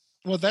connection.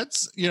 Well,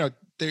 that's,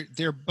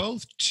 they're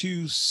both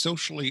two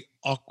socially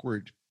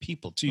awkward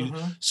people, two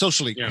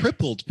socially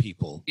crippled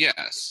people.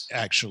 Yes.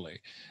 Actually.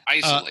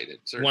 Isolated.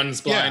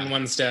 One's blind,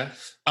 one's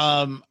deaf.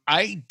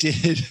 I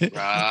did.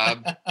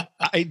 Rob.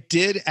 I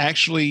did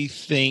actually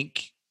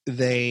think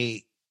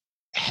they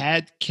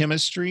had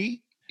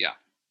chemistry. Yeah.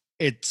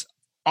 It's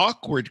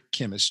awkward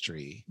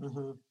chemistry.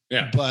 Mm-hmm.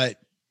 Yeah.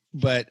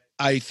 But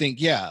I think,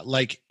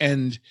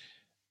 and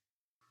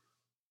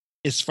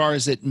as far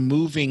as it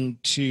moving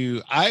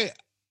to, I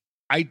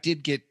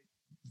did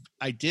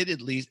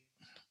at least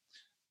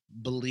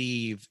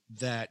believe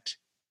that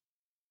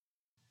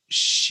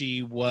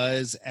she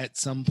was at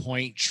some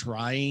point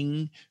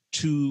trying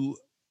to,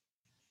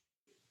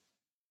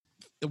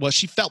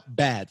 she felt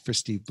bad for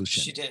Steve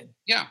Buscemi. She did.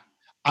 Yeah.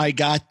 I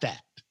got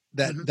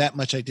that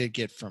much I did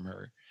get from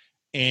her.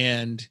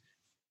 And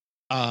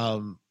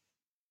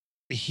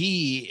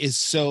he is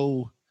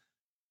so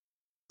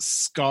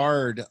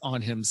scarred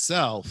on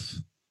himself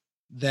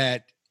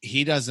that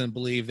he doesn't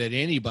believe that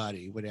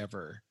anybody would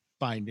ever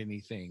find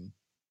anything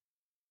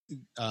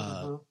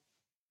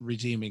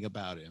redeeming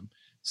about him.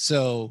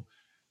 So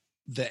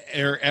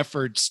their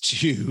efforts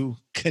to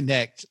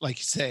connect, like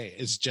you say,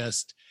 is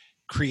just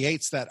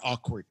creates that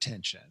awkward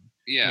tension.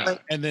 Yeah.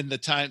 And then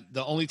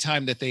the only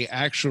time that they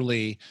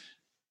actually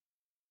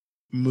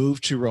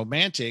move to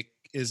romantic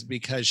is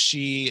because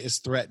she is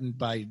threatened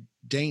by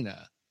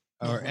Dana,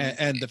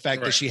 and the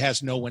fact that she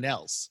has no one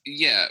else.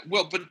 Yeah.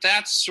 Well, but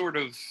that's sort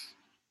of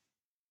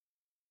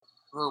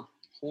her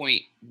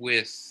point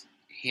with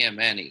him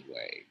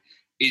anyway,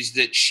 is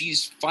that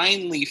she's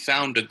finally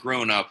found a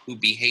grown-up who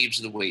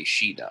behaves the way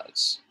she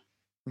does.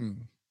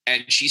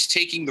 And she's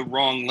taking the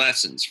wrong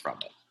lessons from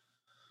it.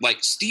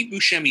 Like, Steve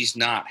Buscemi's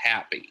not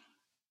happy.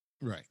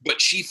 Right.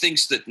 But she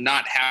thinks that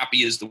not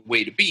happy is the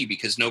way to be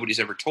because nobody's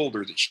ever told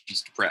her that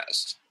she's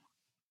depressed.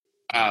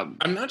 I'm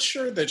not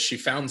sure that she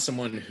found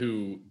someone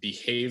who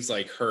behaves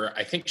like her.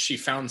 I think she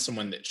found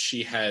someone that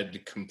she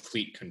had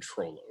complete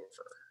control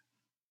over.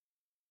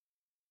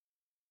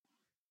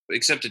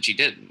 Except that she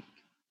didn't.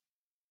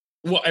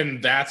 Well,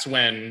 and that's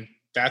when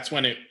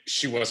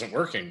she wasn't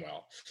working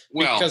well.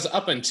 Well, because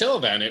up until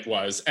then it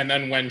was, and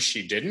then when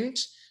she didn't,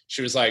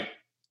 she was like,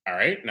 all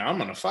right, now I'm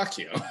going to fuck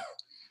you.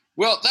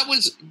 Well, that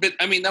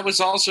was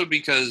also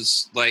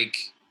because, like,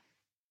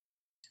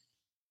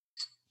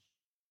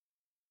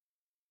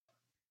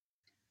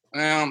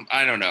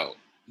 I don't know.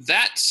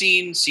 That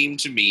scene seemed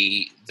to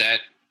me that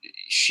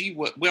she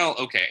was, well,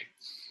 okay.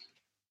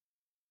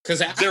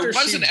 Because after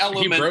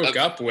he broke of,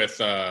 up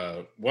with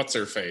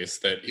what's-her-face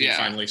that he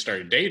finally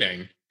started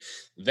dating,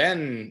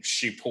 then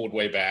she pulled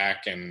way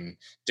back and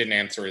didn't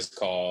answer his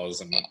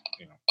calls. And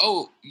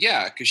Oh,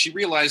 yeah, because she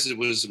realized it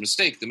was a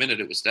mistake the minute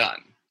it was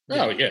done.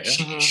 Oh, yeah.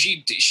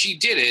 She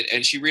did it,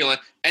 and she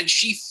realized, and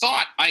she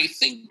thought, I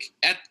think,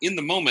 in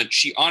the moment,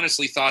 she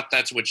honestly thought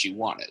that's what she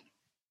wanted.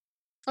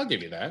 I'll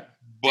give you that.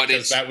 But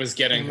that was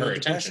getting her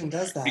attention.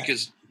 Does that.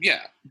 Because,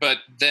 but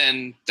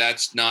then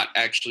that's not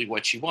actually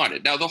what she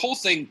wanted. Now, the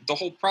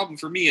whole problem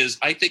for me is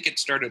I think it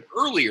started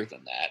earlier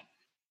than that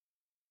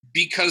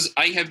because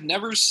I have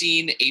never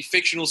seen a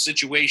fictional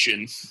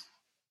situation,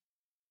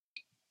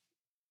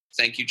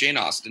 thank you, Jane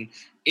Austen,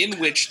 in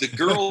which the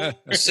girl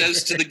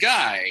says to the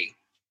guy,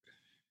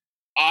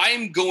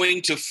 I'm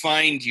going to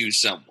find you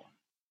someone.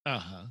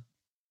 Uh-huh.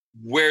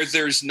 Where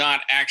there's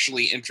not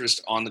actually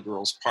interest on the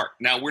girl's part.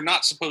 Now, we're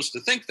not supposed to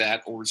think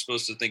that, or we're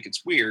supposed to think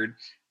it's weird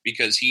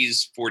because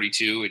he's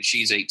 42 and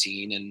she's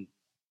 18, and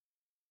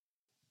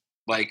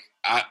like,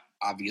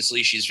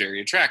 obviously she's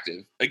very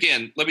attractive.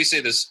 Again, let me say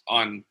this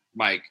on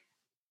mic.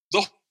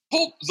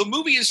 The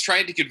movie is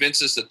trying to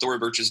convince us that Thora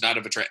Birch is not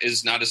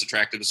as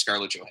attractive as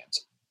Scarlett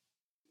Johansson.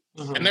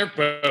 Mm-hmm. And they're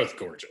both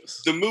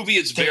gorgeous. The movie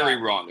is very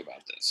wrong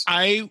about this.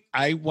 I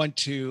want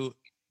to,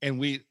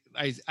 and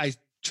I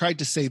tried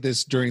to say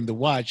this during the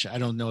watch. I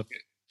don't know if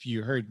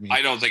you heard me.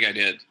 I don't think I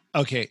did.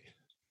 Okay.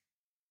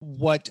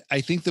 What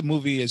I think the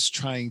movie is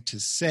trying to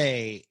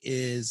say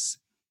is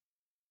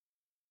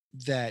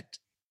that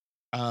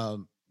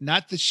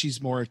not that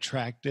she's more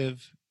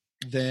attractive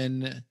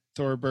than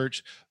Thora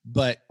Birch,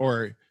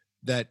 or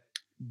that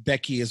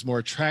Becky is more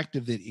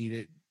attractive than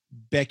Enid.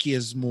 Becky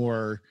is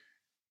more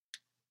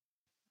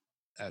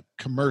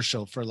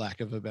commercial, for lack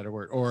of a better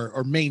word,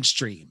 or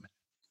mainstream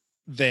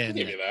than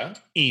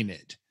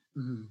Enid.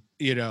 Mm-hmm.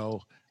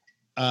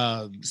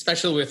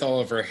 Especially with all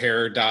of her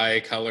hair dye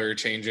color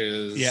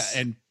changes. Yeah,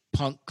 and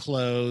punk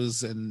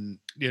clothes, and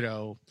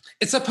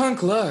it's a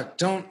punk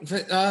look.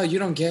 You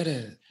don't get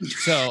it.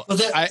 So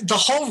the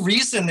whole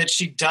reason that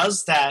she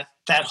does that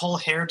whole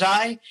hair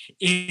dye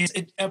is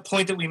a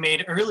point that we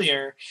made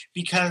earlier,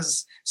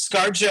 because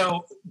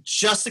ScarJo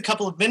just a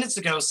couple of minutes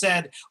ago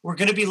said we're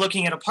going to be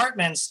looking at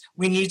apartments.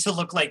 We need to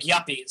look like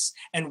yuppies.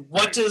 And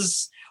what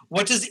does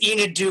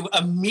Enid do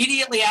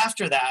immediately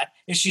after that?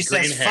 Is she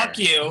says, "Fuck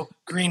you,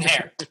 green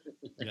hair,"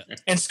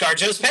 and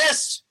ScarJo's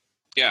pissed.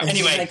 Yeah.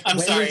 Anyway, like, I'm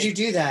when sorry. When did you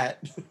do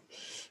that?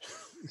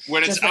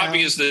 When it's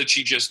obvious that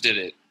she just did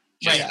it.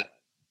 Right.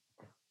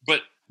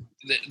 But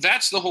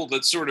that's one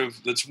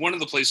of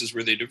the places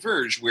where they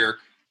diverge, where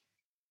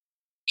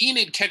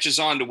Enid catches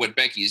on to what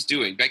Becky is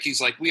doing.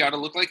 Becky's like, we ought to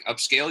look like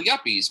upscale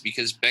yuppies,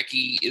 because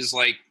Becky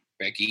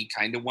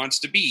kind of wants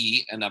to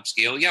be an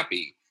upscale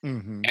yuppie.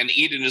 Mm-hmm. And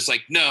Enid is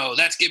like, no,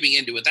 that's giving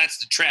into it. That's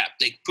the trap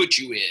they put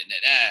you in,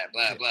 and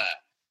blah, blah.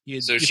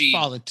 You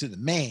fall into the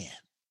man.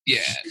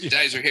 Yeah,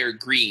 dyes her hair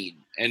green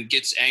and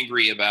gets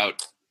angry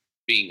about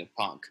being a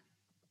punk.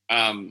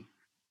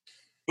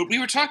 But we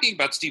were talking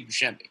about Steve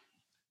Buscemi.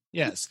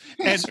 Yes,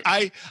 and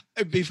I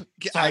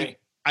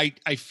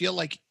feel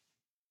like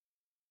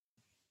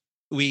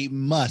we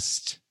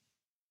must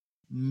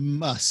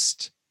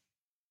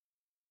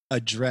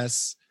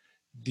address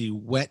the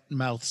wet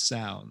mouth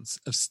sounds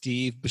of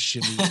Steve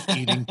Buscemi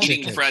eating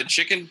chicken. Fried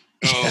chicken.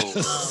 Yes.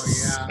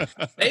 Oh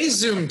yeah. They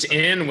zoomed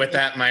in with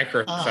that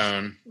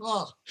microphone.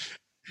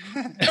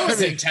 It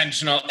was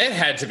intentional. It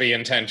had to be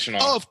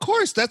intentional. Oh, of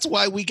course. That's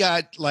why we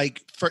got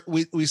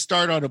we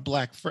start on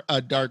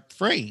a dark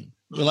frame.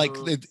 Mm-hmm. Like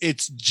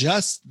it's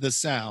just the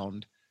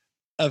sound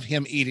of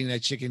him eating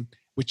that chicken,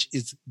 which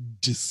is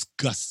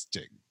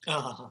disgusting.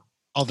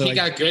 Although he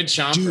got good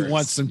chompers. I do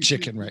want some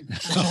chicken right now.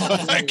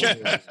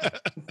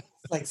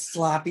 Like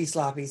sloppy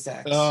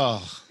sex.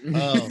 Oh.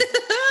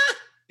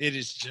 It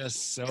is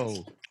just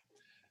so.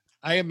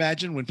 I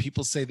imagine when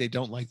people say they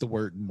don't like the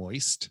word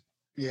moist.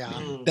 Yeah.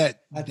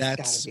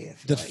 That's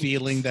the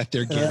feeling that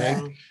they're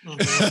getting.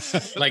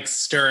 Like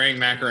stirring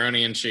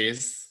macaroni and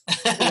cheese.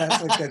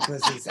 That's what good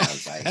pussy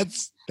sounds like.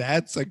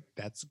 That's a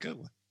good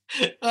one.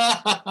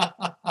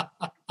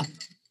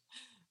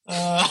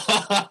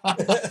 But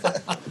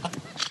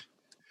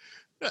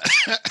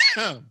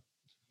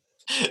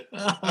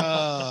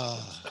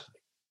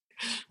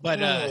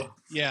Oh,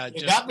 yeah, you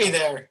just got me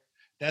there.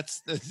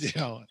 that's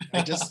the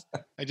I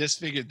just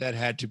figured that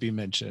had to be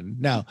mentioned.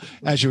 Now,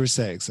 as you were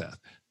saying, Seth,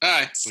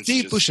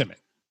 Steve Buscemi.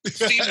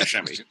 Steve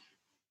Buscemi.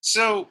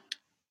 So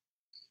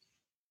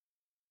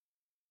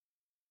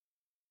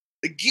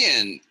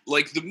again,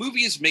 like the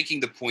movie is making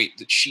the point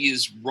that she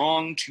is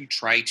wrong to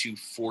try to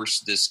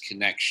force this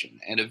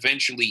connection, and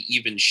eventually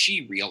even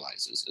she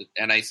realizes it,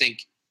 and I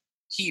think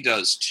he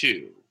does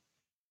too.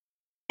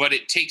 But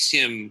it takes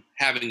him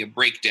having a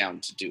breakdown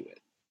to do it.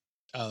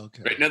 Oh,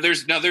 okay. Right now,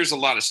 there's a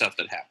lot of stuff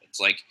that happens.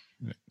 Like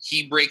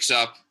he breaks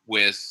up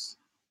with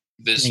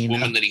this Dana.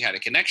 woman that he had a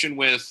connection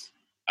with.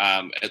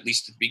 At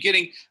least at the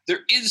beginning,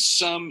 there is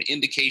some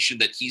indication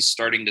that he's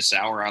starting to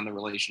sour on the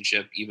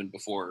relationship even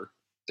before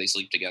they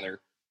sleep together.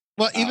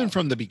 Well, even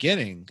from the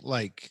beginning,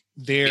 like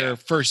their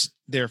first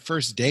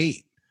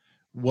date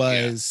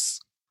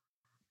was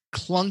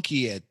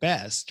clunky at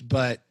best,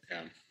 but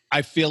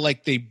I feel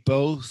like they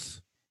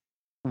both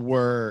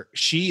were.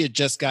 She had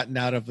just gotten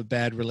out of a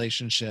bad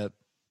relationship,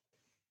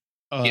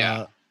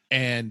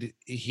 and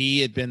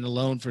he had been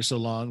alone for so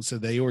long, so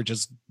they were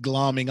just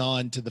glomming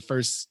on to the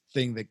first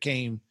thing that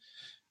came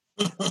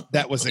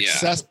that was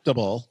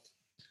acceptable.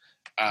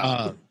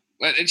 And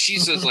she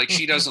says, like,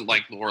 she doesn't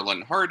like Laurel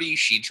and Hardy.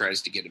 She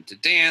tries to get him to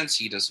dance.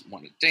 He doesn't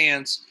want to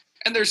dance.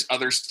 And there's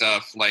other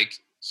stuff like,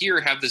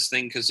 here, have this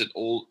thing because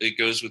it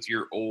goes with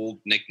your old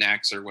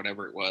knickknacks or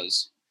whatever it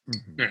was.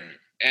 Mm-hmm.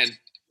 And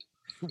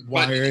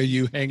why are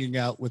you hanging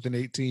out with an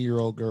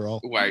 18-year-old girl?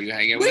 Why are you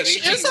hanging out with an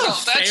 18-year-old? Which is a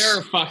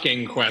fair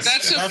fucking question.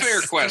 That's a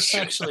fair question.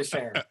 That's actually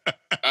fair.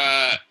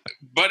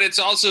 But it's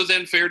also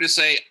then fair to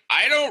say,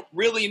 I don't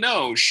really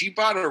know. She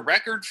bought a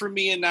record for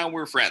me and now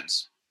we're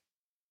friends.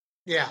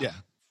 Yeah.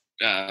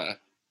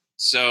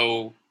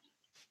 So,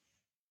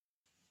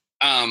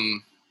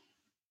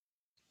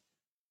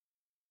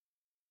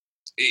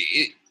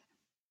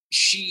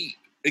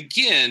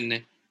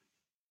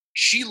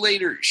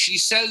 she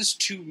says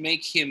to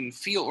make him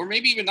feel, or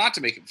maybe even not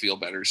to make him feel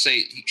better.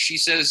 She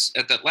says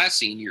at that last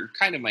scene, "You're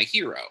kind of my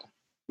hero,"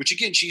 which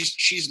again,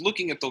 she's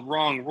looking at the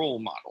wrong role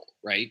model,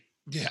 right?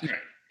 Yeah,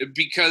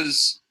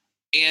 because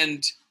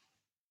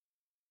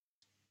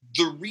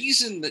the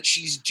reason that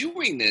she's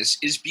doing this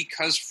is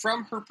because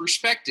from her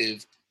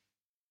perspective,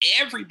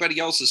 everybody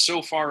else is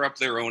so far up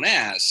their own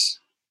ass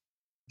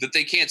that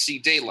they can't see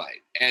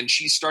daylight. And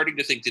she's starting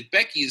to think that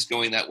Becky is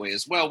going that way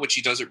as well. What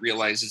she doesn't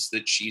realize is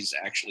that she's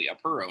actually up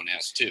her own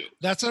ass too.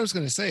 That's what I was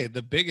going to say.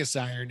 The biggest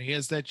irony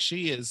is that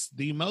she is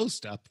the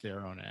most up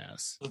their own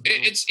ass.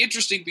 It's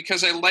interesting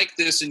because I like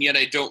this and yet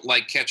I don't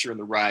like Catcher in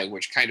the Rye,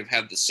 which kind of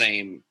had the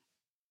same...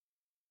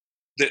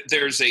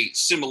 There's a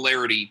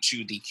similarity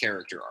to the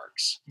character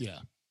arcs. Yeah.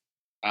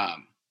 I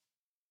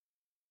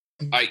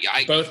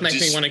both make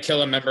me want to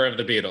kill a member of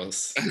the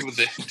Beatles.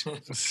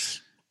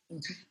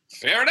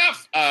 Fair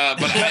enough.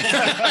 But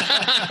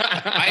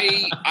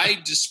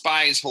I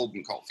despise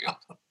Holden Caulfield.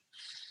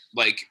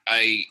 Like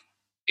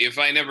if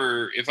I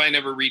never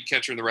read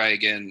Catcher in the Rye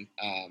again,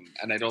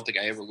 and I don't think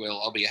I ever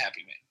will, I'll be a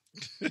happy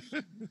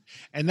man.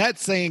 And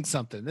that's saying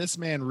something. This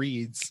man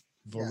reads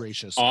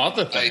voracious. All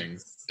the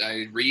things.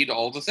 I read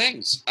all the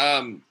things.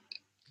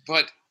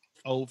 But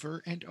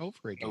over and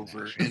over again.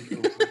 Over and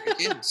over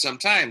again.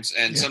 Sometimes.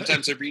 And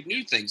sometimes I read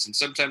new things. And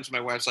sometimes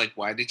my wife's like,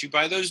 why did you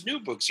buy those new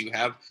books? You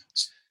have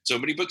so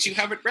many books you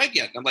haven't read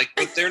yet. And I'm like,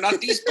 but they're not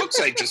these books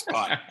I just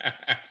bought.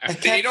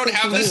 They don't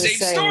have the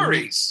same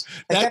stories.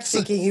 I kept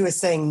thinking he was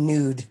saying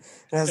nude.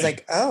 And I was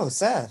like, oh,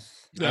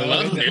 Seth. I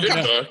love nude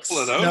books.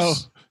 No,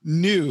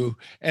 new.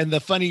 And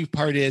the funny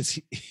part is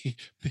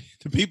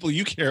the people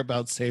you care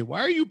about say,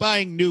 why are you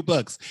buying new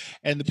books?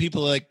 And the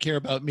people that care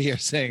about me are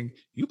saying,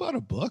 you bought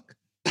a book?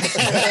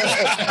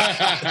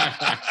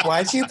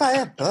 Why'd you buy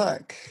a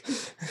book?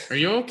 Are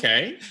you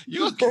okay?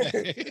 You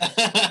okay?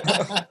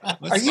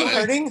 Are you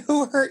hurting?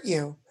 Who hurt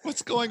you?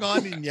 What's going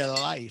on in your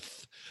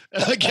life?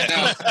 Now,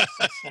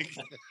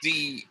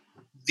 the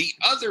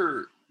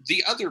other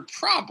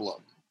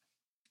problem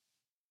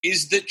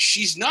is that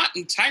she's not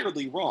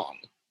entirely wrong.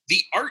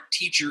 The art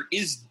teacher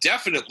is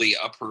definitely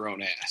up her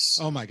own ass.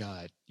 Oh my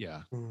God.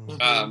 Yeah.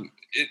 And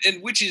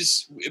which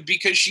is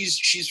because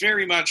she's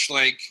very much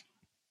like,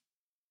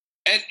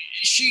 and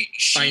she's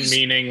find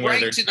meaning where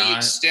right there's to the not.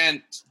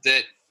 extent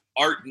that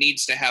art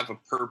needs to have a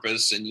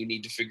purpose and you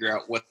need to figure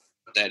out what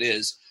that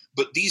is.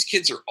 But these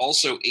kids are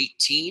also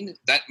 18.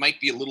 That might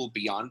be a little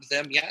beyond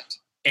them yet.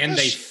 And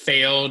they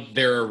failed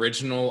their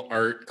original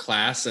art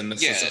class, and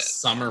this is a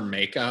summer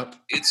makeup.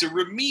 It's a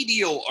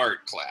remedial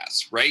art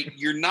class, right?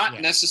 You're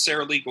not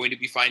necessarily going to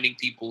be finding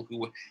people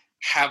who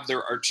have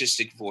their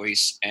artistic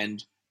voice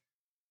and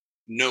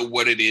know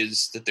what it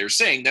is that they're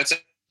saying. That's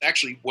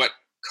actually what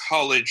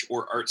college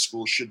or art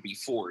school should be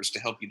for, is to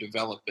help you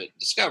develop it,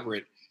 discover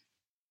it.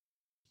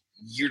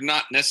 You're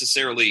not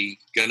necessarily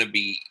going to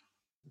be...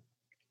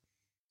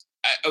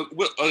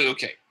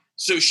 okay.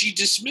 So she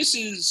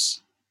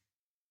dismisses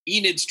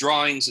Enid's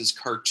drawings as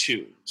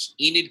cartoons.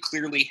 Enid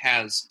clearly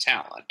has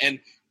talent, and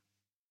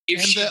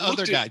if she the other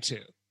looked guy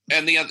too.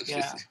 and the other.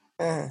 Yeah.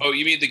 Oh,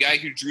 you mean the guy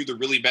who drew the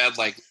really bad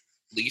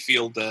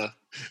Leafield?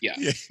 Yeah,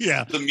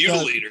 The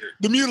Mutilator.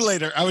 The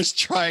Mutilator. I was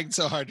trying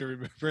so hard to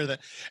remember that,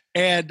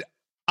 and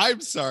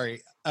I'm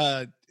sorry.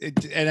 I'm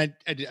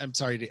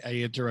sorry I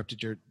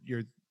interrupted your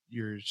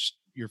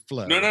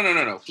flow.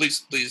 No.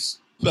 Please.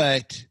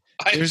 But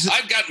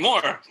I've got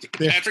more,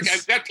 Patrick.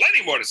 I've got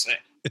plenty more to say.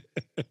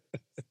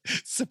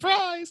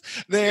 Surprise!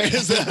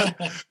 There's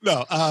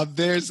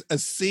a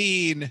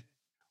scene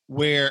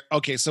where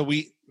so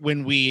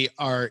when we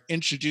are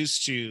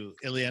introduced to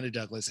Ileana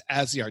Douglas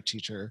as the art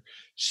teacher,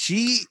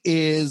 she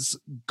is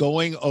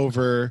going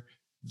over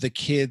the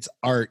kids'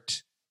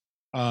 art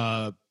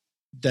that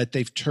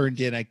they've turned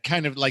in. I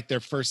kind of like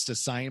their first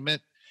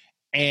assignment,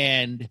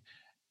 and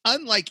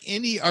unlike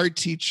any art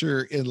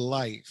teacher in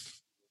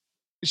life,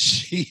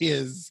 she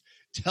is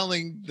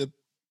telling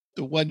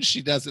the ones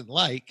she doesn't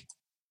like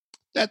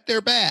that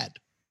they're bad.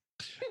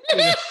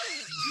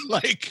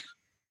 like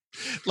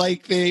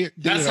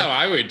That's how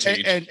I would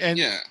teach.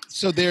 And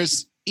so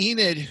there's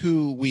Enid,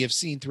 who we have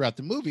seen throughout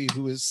the movie,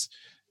 who is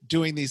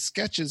doing these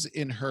sketches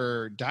in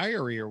her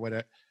diary or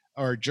whatever,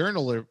 or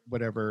journal or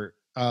whatever,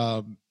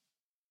 and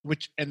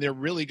they're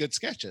really good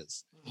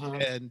sketches.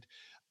 And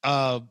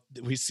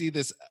we see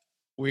this.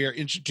 We are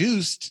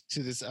introduced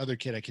to this other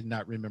kid. I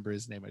cannot remember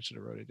his name. I should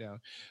have wrote it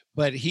down.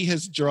 But he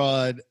has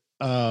drawn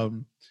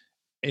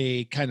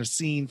a kind of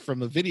scene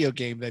from a video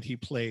game that he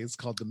plays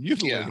called The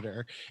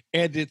Mutilator.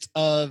 And it's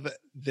of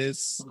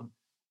this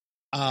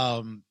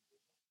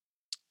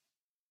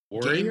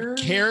warrior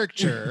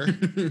character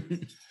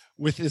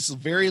with this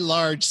very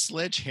large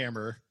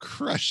sledgehammer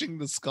crushing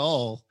the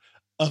skull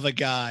of a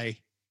guy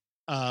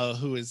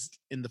who is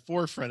in the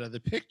forefront of the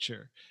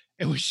picture.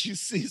 And when she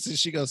sees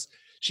it,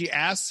 she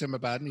asks him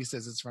about it, and he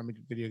says it's from a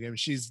video game.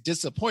 She's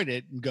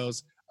disappointed and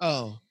goes,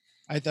 "Oh,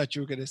 I thought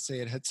you were going to say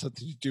it had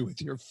something to do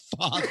with your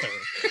father."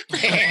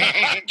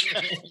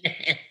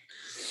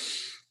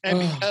 And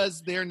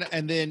because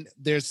and then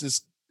there's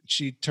this,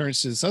 she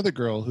turns to this other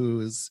girl who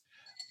is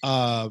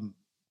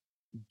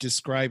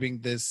describing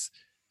this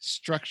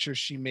structure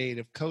she made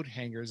of coat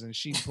hangers, and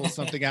she pulls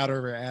something out of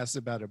her ass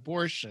about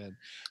abortion.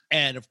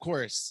 And of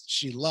course,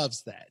 she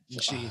loves that.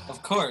 And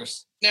of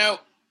course.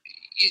 Now,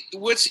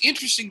 what's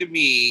interesting to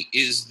me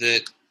is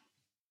that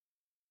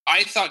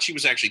I thought she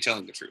was actually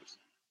telling the truth.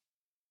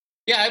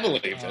 Yeah, I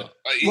believe it.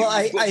 Well,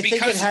 I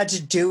think it had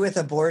to do with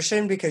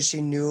abortion because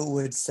she knew it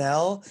would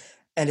sell,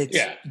 and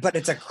but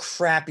it's a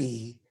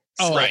crappy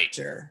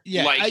structure.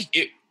 Right.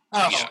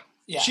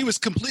 Yeah, she was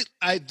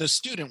the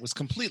student was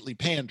completely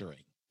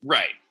pandering.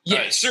 Right.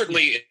 Yeah,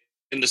 certainly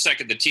in the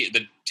second the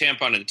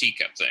tampon and the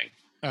teacup thing,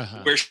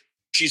 where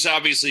she's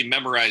obviously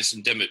memorized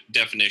some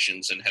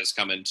definitions and has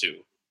come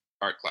into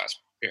art class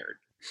prepared.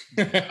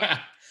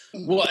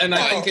 Well, and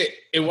I think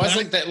it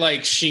wasn't that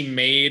like she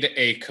made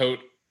a coat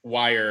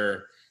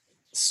wire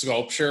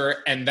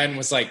sculpture and then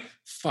was like,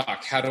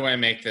 fuck, how do I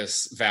make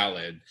this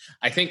valid?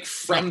 I think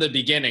from the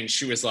beginning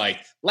she was like,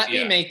 let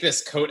me make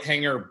this coat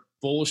hanger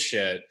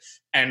bullshit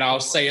and I'll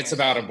say it's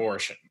about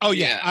abortion. Oh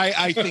yeah.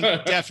 I think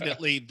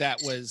definitely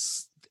that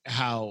was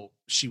how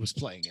she was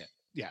playing it.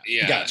 Yeah.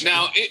 Gotcha.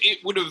 Now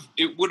it would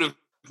have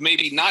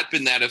maybe not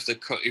been that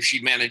if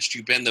she managed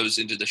to bend those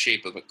into the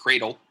shape of a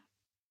cradle.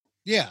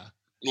 Yeah.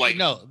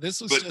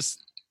 This was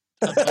just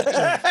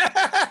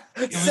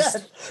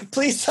Seth,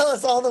 please tell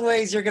us all the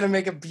ways you're going to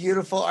make a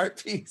beautiful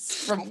art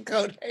piece from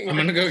coat hangers. I'm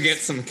going to go get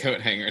some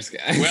coat hangers,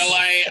 guys. Well,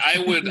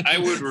 I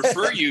would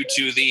refer you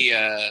to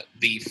the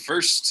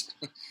first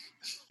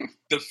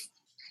the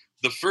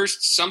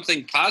first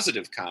Something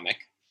Positive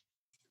comic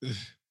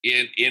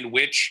in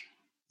which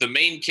the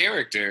main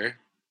character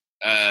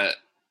Davin,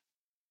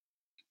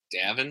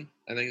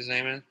 I think his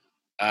name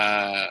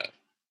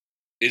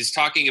is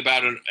talking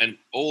about an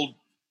old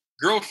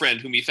girlfriend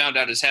whom he found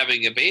out is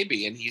having a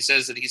baby, and he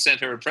says that he sent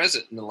her a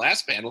present. In the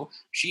last panel,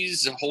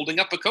 she's holding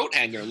up a coat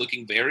hanger,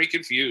 looking very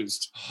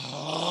confused.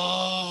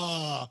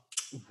 Oh,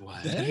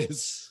 what? That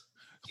is,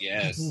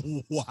 yes.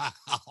 Wow.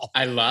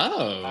 I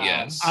love.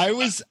 Yes. I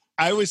was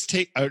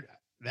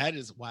that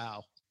is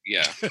wow.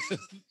 Yeah.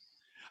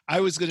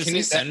 I was going to say. Can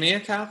you send me a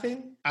copy?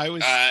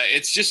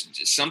 It's just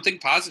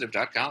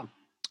somethingpositive.com.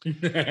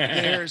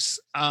 There's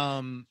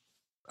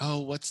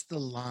what's the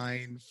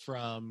line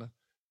from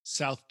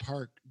South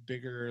Park?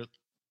 Bigger,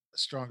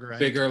 stronger,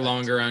 bigger,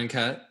 longer,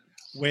 uncut.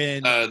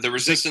 When the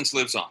resistance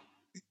lives on.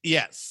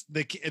 Yes,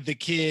 the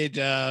kid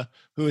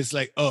who is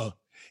like, oh,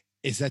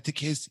 is that the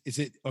case? Is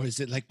it, or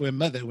is it like my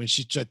mother when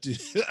she tried to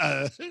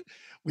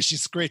when she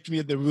scraped me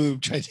in the room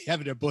trying to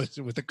have an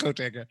abortion with a coat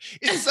hanger?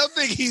 It's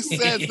something he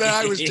says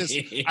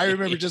that I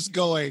remember just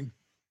going,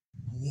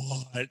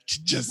 what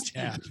just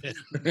happened?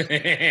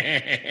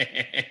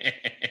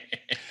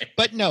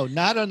 But no,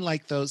 not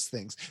unlike those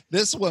things.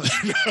 This woman,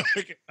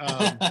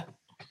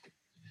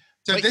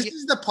 So But this y-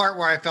 is the part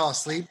where I fell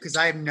asleep because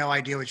I have no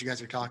idea what you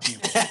guys are talking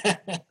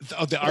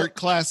about. the art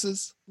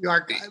classes. You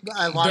are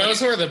a lot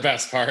Those of, were the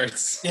best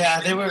parts. Yeah,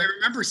 they I were.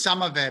 remember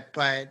some of it,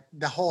 but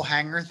the whole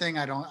hanger thing,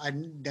 I don't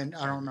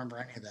remember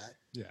any of that.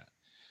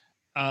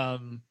 Yeah.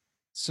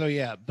 So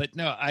yeah, but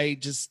no, I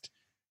just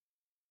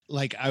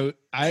like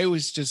I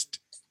was just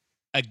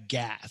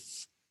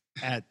aghast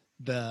at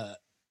the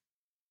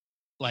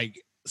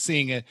like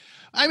seeing it.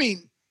 I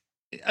mean,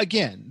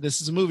 again,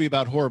 this is a movie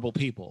about horrible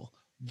people,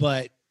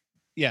 but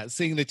yeah,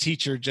 seeing the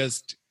teacher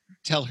just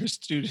tell her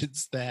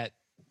students that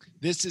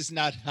this is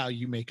not how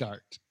you make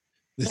art.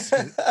 This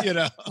is,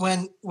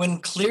 when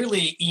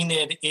clearly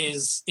Enid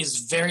is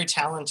very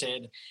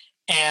talented,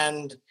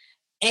 and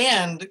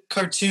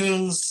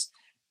cartoons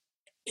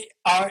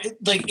are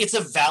like, it's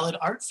a valid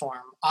art form,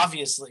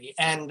 obviously,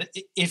 and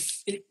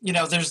if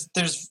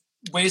there's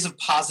ways of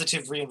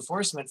positive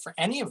reinforcement for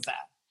any of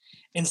that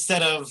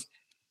instead of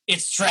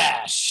it's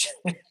trash.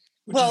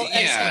 Well,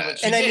 Yeah.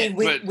 and I mean,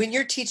 but- when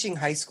you're teaching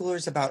high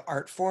schoolers about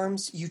art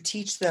forms, you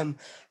teach them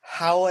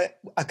how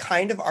a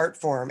kind of art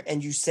form,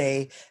 and you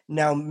say,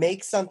 now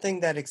make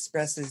something that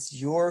expresses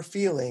your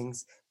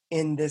feelings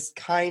in this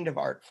kind of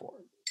art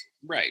form,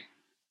 Right.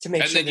 to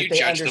make And sure then that you they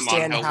judge them on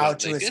understand how how well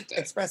to they did that.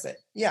 express it.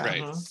 Yeah.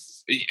 Right. Uh-huh.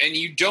 And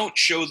you don't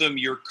show them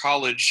your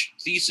college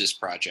thesis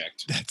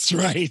project, that's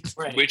right.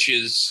 Right. which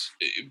is,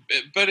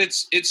 but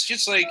it's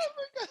just like,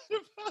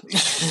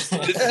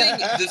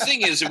 the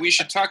thing is that we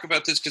should talk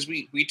about this, because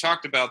we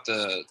talked about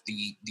the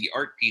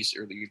art piece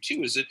earlier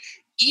too, is that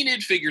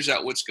Enid figures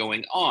out what's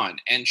going on,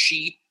 and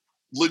she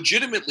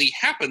legitimately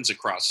happens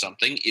across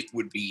something. It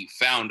would be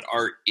found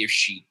art if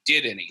she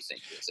did anything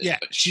with it. Yeah,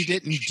 but she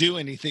didn't do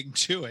anything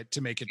to it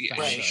to make it Yeah,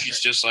 found Right. art. she's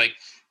just like,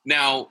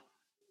 now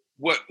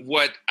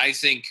what I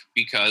think,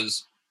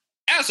 because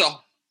as a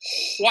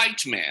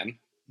white man,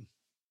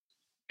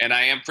 and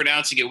I am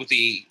pronouncing it with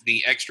the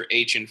extra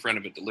H in front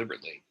of it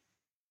deliberately,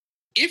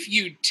 if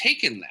you'd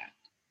taken that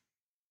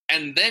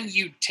and then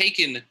you'd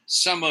taken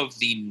some of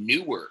the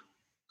newer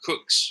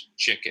Cook's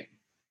chicken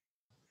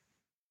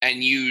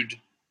and you'd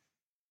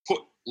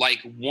put like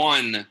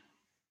one,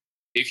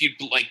 if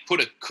you'd like put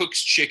a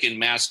Cook's chicken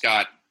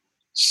mascot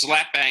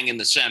slap bang in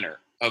the center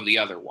of the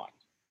other one,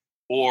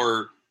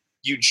 or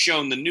you'd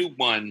shown the new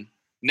one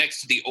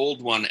next to the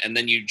old one, and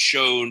then you'd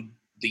shown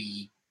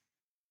the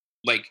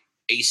like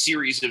a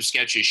series of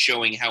sketches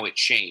showing how it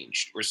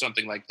changed or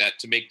something like that,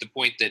 to make the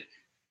point that,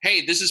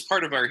 hey, this is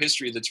part of our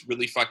history that's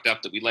really fucked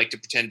up that we like to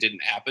pretend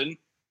didn't happen,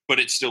 but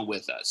it's still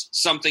with us.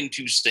 Something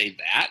to say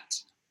that,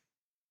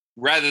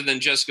 rather than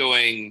just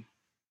going,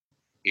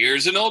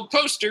 here's an old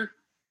poster.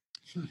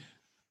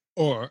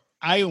 Or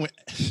I went,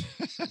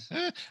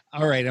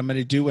 all right, I'm going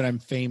to do what I'm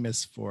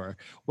famous for.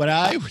 What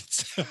I would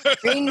say,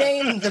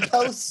 Rename the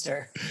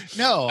poster.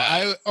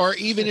 no, or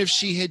even if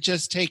she had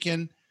just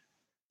taken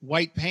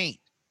white paint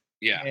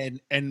Yeah.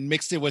 and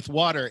mixed it with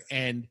water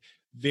and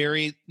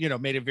made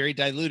it very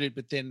diluted,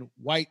 but then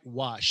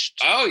whitewashed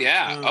Oh,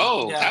 yeah. Mm,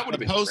 Oh, yeah. that would the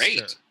have been poster.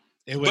 great.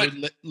 It would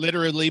have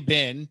literally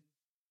been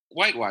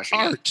Whitewashing.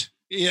 art.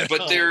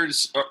 But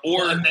there's,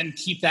 or And then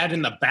keep that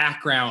in the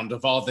background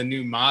of all the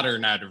new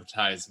modern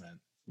advertisement.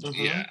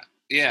 Mhm.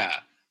 Yeah.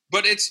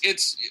 But it's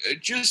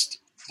just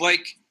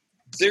like,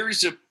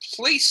 there's a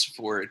place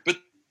for it. But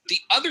the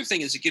other thing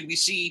is, again, we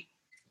see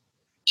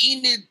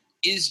Enid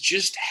is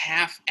just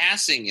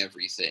half-assing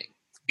everything,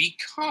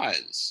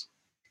 because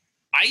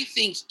I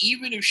think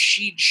even if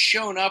she'd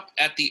shown up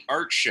at the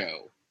art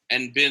show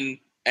and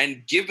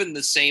given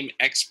the same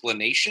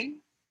explanation,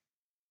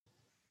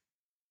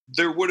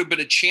 there would have been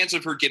a chance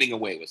of her getting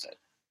away with it.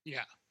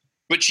 Yeah.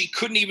 But she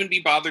couldn't even be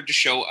bothered to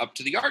show up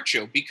to the art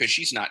show because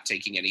she's not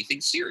taking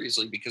anything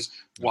seriously. Because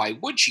why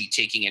would she?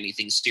 Taking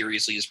anything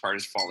seriously as part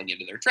of falling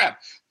into their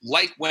trap.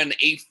 Like when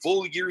a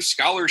full year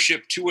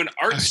scholarship to an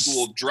art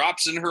school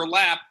drops in her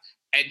lap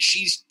and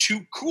she's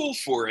too cool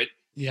for it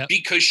Yeah.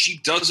 because she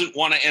doesn't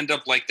want to end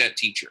up like that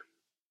teacher.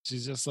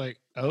 She's just like,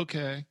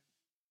 okay.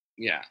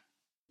 Yeah.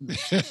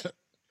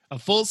 A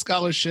full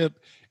scholarship,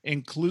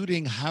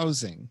 including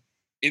housing.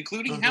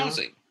 Including Mhm.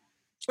 housing.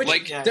 Which,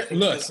 Like, Yeah, I think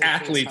look, this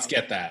athletes includes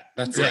get that.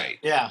 That's right.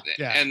 Yeah.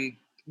 Yeah. And,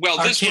 well,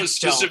 Our this was kids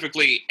don't.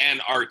 specifically an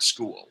art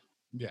school.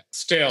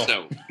 Still.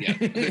 So, yeah.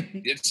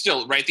 It's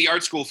still, right, the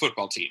art school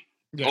football team.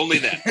 Yeah. Only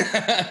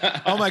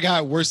that. Oh my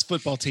God, worst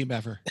football team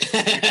ever.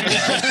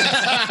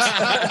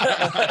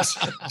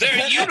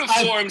 Their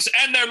uniforms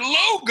and their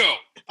logo.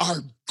 Are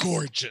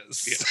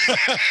gorgeous.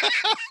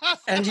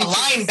 And you A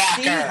can linebacker.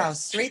 see how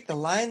straight the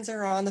lines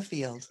are on the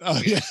field. Oh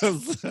yes.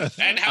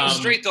 And how Um,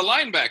 straight the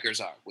linebackers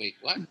are. Wait,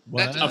 what?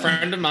 What? A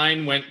friend of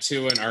mine went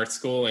to an art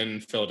school in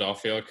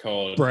Philadelphia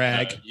called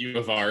Brag. U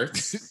of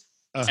Arts.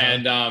 Uh-huh.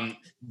 And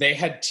they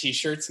had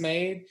T-shirts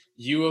made.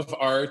 U of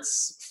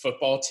Arts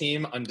football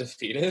team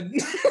undefeated.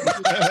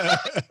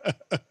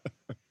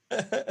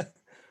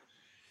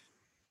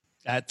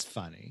 That's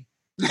funny.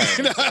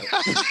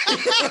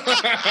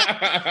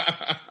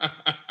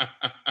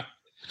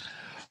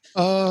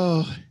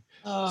 Oh,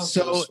 Oh,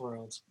 So- Ghost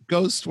World.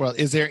 Ghost World.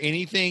 Is there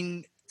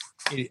anything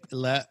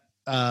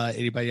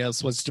Anybody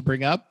else wants to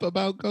bring up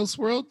about Ghost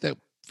World that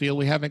feel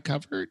we haven't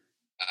covered?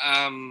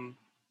 I'm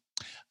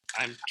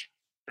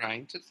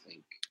trying to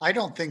think. I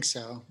don't think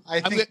so.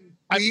 I think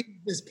we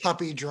this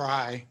puppy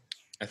dry.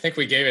 I think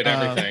we gave it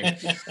everything.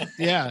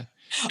 Yeah.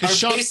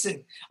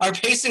 Our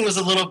pacing was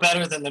a little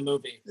better than the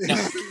movie. No.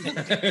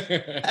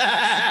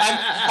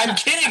 I'm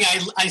kidding.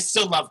 I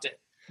still loved it.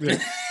 Yeah.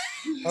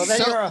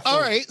 Well, all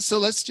right, so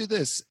let's do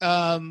this.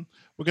 We're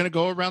going to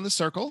go around the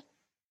circle.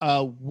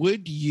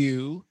 Would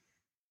you,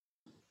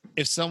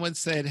 if someone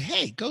said,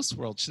 "Hey, Ghost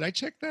World, should I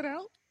check that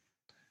out?"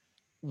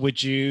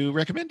 Would you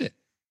recommend it?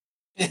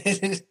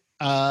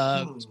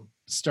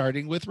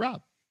 Starting with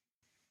Rob.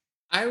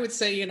 I would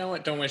say, you know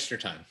what? Don't waste your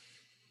time.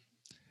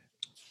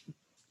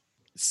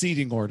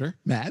 Seating order,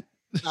 Matt.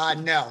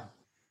 No.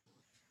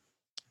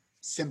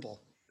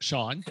 Simple.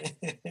 Sean.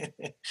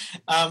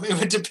 It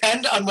would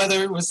depend on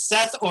whether it was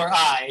Seth or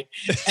I.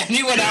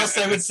 Anyone else,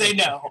 I would say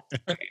no.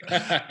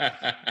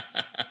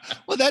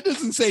 Well, that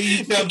doesn't say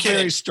you feel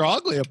very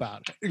strongly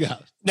about it. Yeah.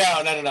 No.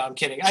 I'm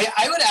kidding.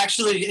 I would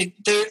actually.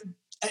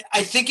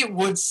 I think it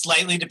would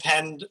slightly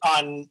depend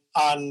on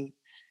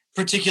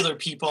particular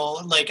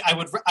people. Like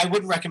I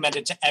wouldn't recommend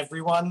it to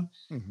everyone.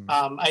 Mm-hmm.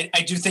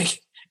 I do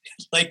think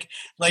like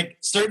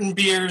certain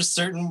beers,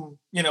 certain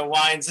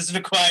wines is an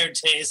acquired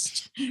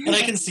taste, and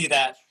I can see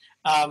that.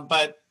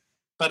 But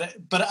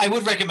I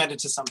would recommend it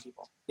to some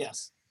people.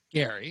 Yes.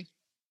 Gary,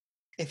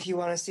 if you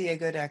want to see a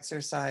good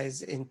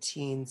exercise in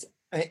teens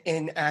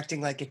in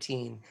acting like a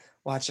teen,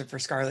 watch it for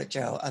Scarlett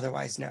Jo.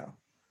 Otherwise, no.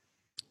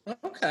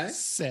 Okay.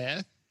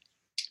 Seth.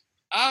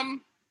 I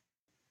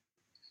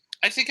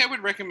think I would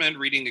recommend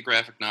reading the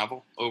graphic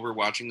novel over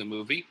watching the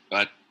movie,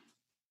 but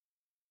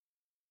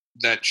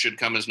that should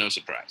come as no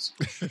surprise.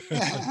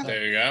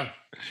 There you go.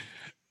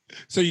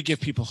 So you give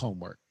people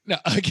homework. No,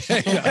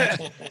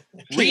 okay.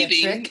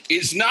 Reading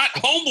is not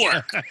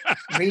homework.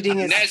 Reading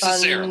is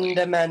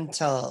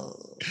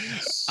fundamental.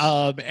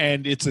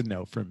 And it's a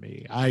no from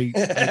me.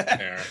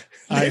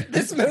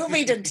 This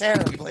movie did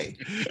terribly.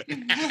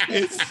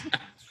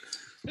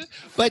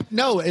 But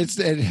no, it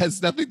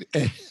has nothing.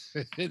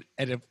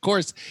 And of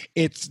course,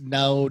 it's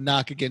no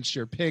knock against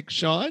your pick,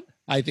 Sean.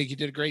 I think you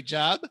did a great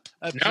job.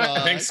 I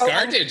think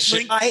Scar did.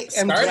 I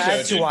am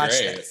glad to watch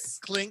this.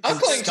 I'll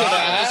clink to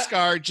that.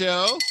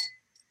 ScarJo.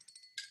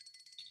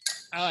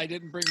 Oh, I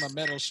didn't bring my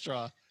metal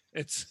straw.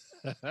 It's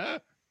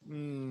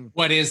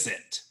What is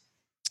it?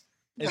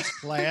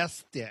 It's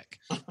plastic.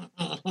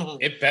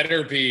 It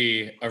better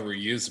be a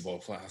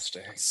reusable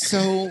plastic.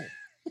 So,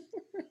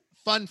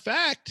 fun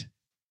fact.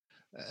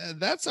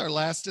 That's our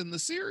last in the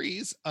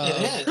series.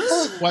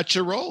 What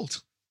You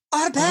Rolled.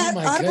 Oh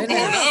my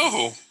goodness.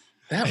 Oh, no.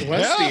 That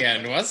was the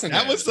end, wasn't it?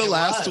 That was the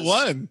last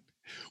one.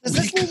 Does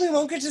this mean we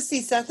won't get to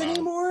see Seth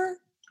anymore?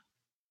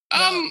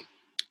 Oh,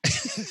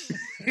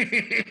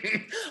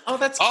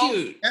 that's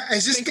cute. I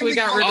think we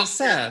got rid of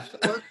Seth.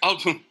 I'll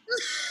be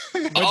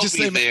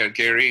there,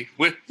 Gary.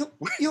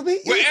 You'll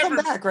come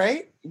back,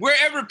 right?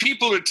 Wherever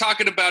people are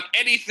talking about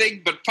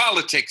anything but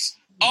politics,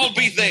 I'll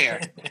be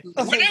there.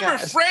 Whenever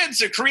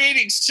friends are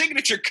creating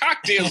signature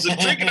cocktails and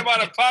drinking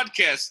about a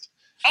podcast,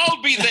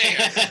 I'll be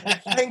there.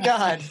 Thank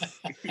God.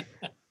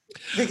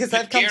 Because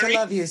I've come to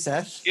love you,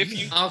 Seth.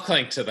 I'll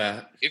cling to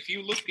that. If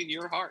you look in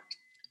your heart,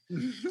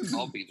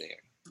 I'll be there.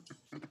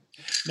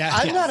 Now,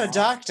 I'm not a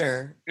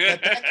doctor,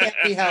 but that can't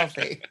be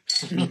healthy.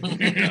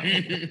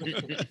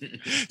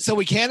 So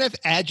we can't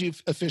add you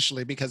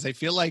officially because I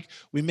feel like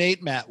we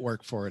made Matt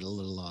work for it a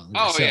little longer.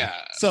 Oh, yeah.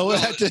 So we'll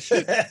have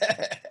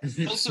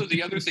to. Also,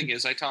 the other thing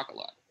is I talk a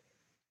lot.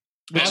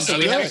 Also,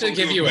 we have to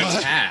give you a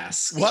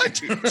task.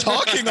 What?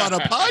 Talking on a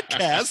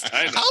podcast?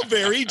 How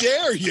very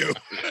dare you?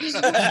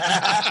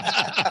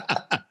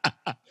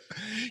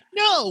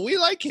 No, we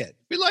like it.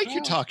 We like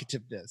your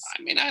talkativeness.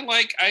 I mean,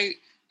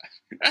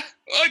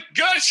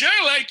 gosh,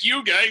 I like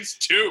you guys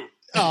too.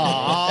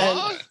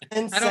 Aww.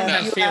 And I don't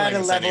have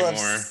feelings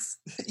anymore.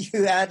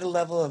 You add a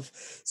level of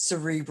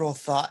cerebral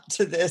thought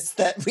to this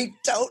that we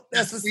don't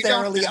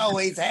necessarily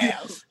always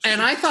have.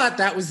 And I thought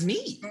that was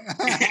neat.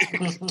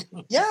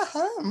 Yeah,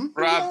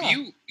 Rob,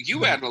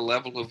 you add a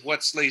level of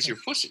what slays your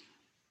pussy.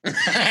 Which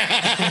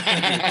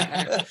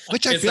I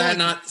is feel that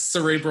not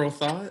cerebral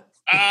thought?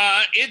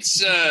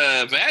 It's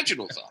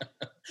vaginal thought.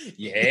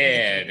 Yeah,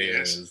 it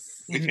is.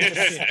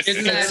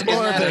 Isn't that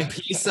a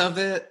piece of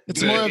it?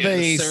 It's more of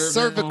a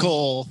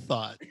cervical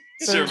thought.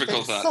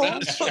 Cervical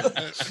thought.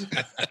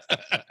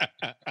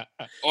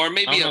 Or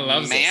maybe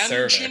a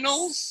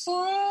vaginal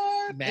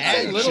thought?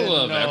 A little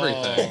of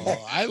everything.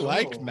 I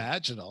like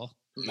vaginal.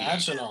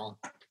 Vaginal.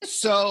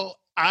 So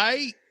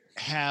I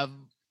have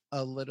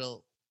a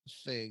little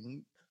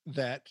thing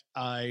that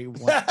I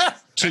want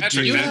to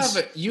do.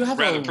 You have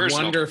a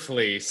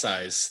wonderfully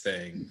sized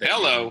thing that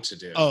you want to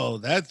do. Oh,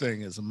 that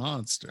thing is a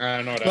monster.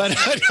 I know what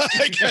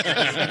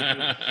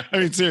I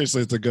mean,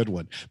 seriously, it's a good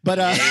one. But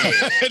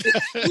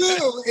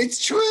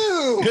it's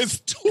true.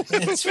 It's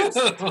true.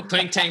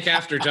 Clink Tank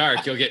After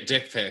Dark, you'll get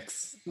dick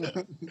pics. Just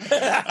go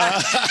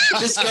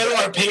to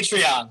our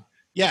Patreon.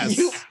 Yes.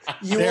 You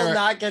There will are-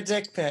 not get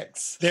dick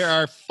pics. There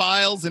are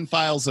files and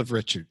files of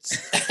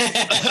Richards. I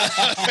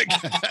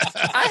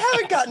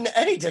haven't gotten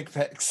any dick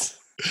pics.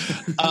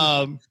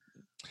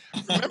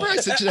 Remember I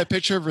sent you that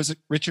picture of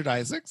Richard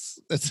Isaacs?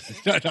 No.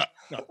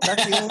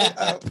 That's the only.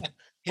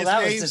 His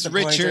that was name's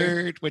disappointing.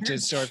 Richard, which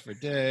is short for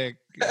Dick.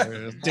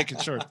 Or Dick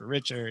is short for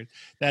Richard.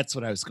 That's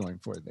what I was going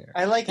for there.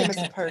 I like him as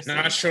a person.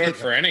 Not short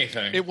for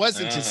anything. It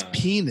wasn't his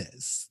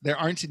penis. There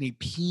aren't any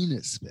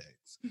penis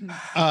pics.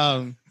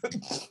 I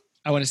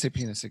want to say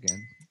penis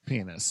again.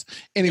 Penis.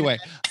 Anyway.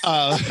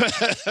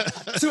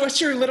 So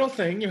what's your little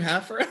thing you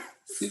have for us?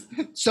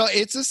 So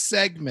it's a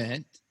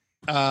segment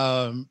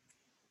called,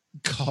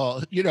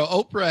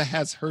 Oprah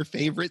has her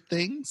favorite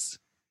things.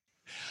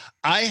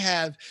 I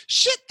have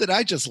shit that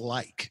I just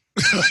like.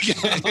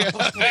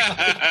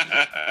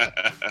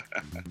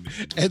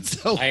 And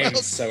so I am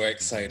so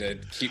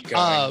excited. Keep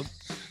going.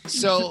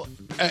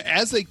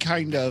 As a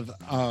kind of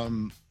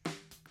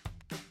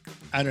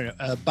I don't know,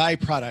 a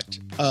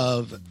byproduct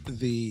of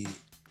the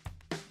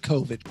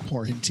COVID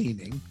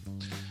quarantining,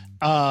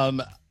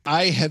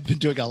 I have been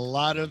doing a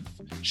lot of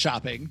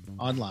shopping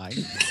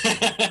online.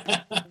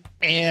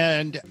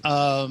 And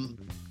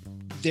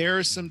there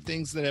are some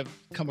things that have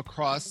come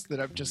across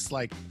that I'm just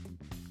like,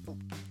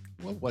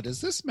 well, what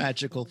is this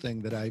magical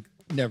thing that I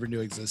never knew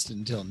existed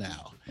until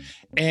now?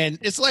 And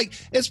it's like,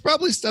 it's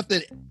probably stuff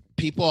that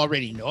people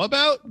already know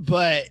about,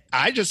 but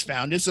I just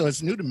found it, so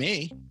it's new to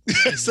me.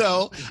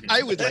 So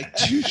I would like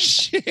to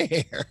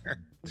share.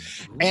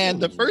 And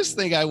the first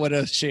thing I want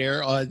to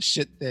share on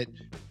shit that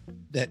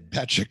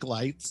Patrick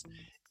likes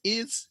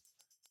is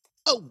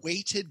a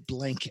weighted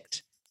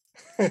blanket.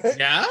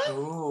 Yeah?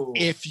 Ooh.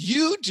 If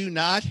you do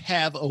not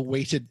have a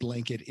weighted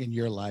blanket in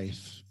your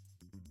life,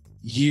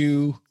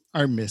 you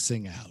are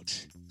missing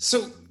out.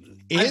 So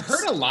I've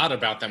heard a lot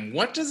about them.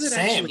 What does it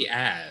actually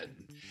add?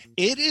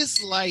 It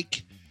is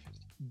like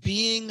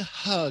being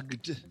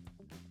hugged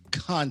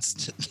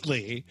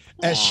constantly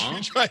as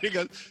you try to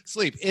go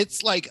sleep.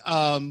 It's like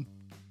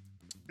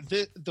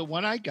the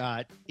one I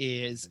got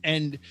is,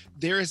 and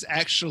there is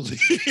actually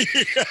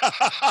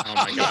oh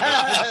my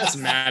god,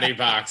 Maddie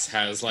Box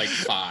has like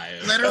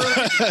 5.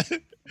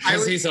 Literally,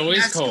 he's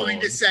always cold. Going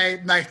to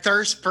say my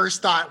first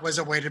thought was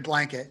a weighted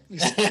blanket.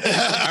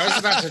 I was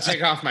about to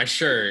take off my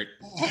shirt.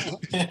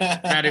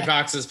 Maddie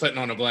Box is putting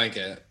on a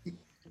blanket.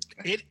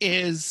 It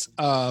is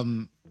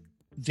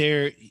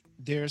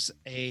there's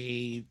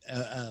an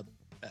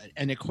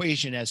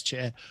equation as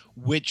to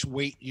which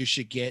weight you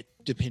should get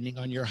depending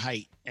on your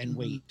height and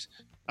weight.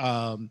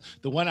 The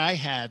one I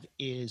have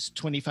is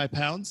 25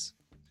 pounds,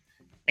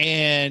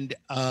 and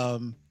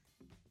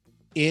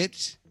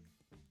it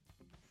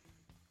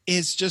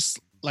is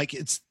just like,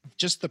 it's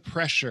just the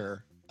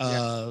pressure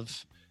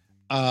of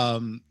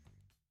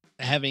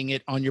having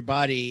it on your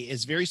body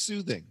is very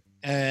soothing.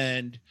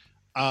 And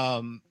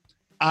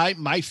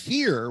my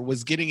fear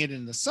was getting it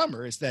in the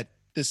summer is that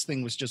this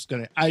thing was just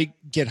I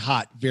get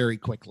hot very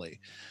quickly.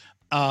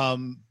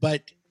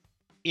 But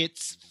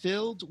it's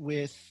filled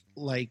with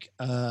like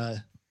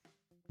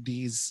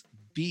these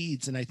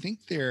beads, and I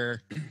think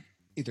they're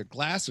either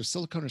glass or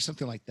silicone or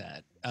something like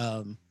that.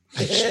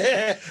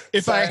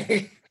 If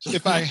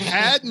I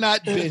had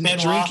not been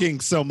drinking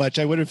so much,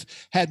 I would have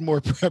had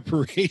more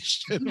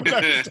preparation when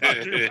I was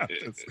talking about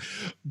this.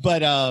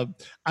 But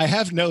I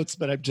have notes,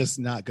 but I'm just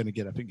not going to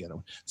get up and get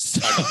them.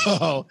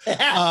 So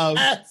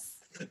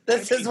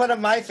this is one of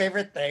my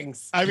favorite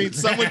things. I mean,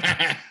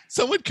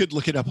 someone could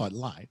look it up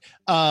online,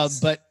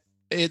 but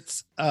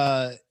it's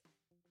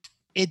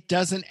it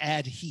doesn't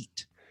add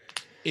heat.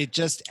 It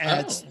just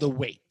adds the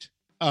weight,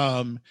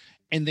 and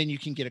then you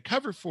can get a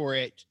cover for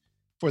it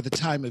for the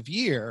time of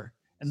year.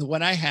 And the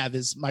one I have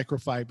is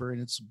microfiber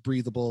and it's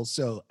breathable.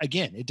 So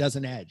again, it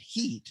doesn't add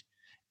heat.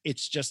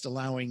 It's just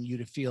allowing you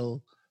to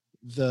feel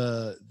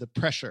the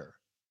pressure.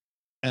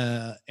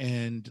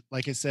 And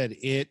like I said,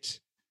 it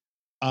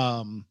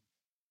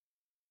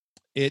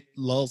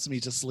lulls me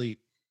to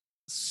sleep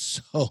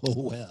so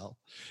well.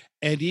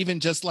 And even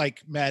just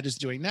like Matt is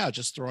doing now,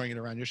 just throwing it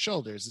around your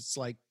shoulders, it's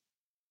like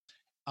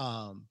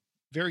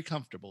very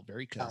comfortable,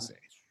 very cozy.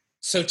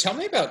 So tell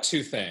me about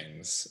 2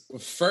 things.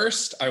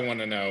 First, I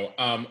want to know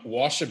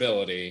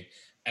washability.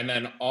 And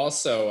then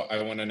also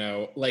I want to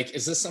know, like,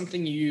 is this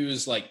something you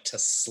use like to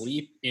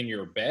sleep in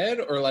your bed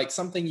or like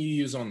something you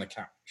use on the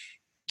couch?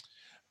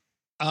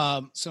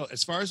 So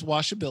as far as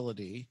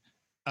washability,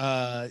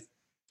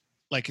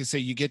 like I say,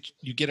 you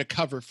get a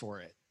cover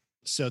for it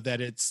so that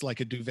it's like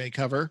a duvet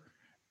cover.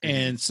 Mm-hmm.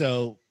 And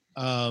so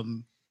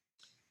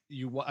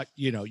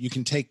you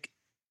can take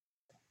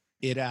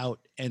it out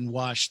and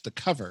wash the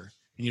cover.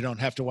 And you don't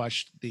have to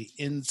wash the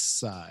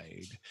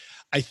inside.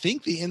 I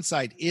think the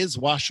inside is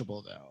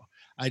washable though.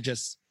 I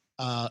just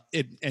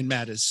and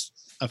Matt is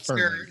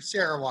affirming.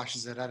 Sarah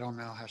washes it. I don't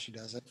know how she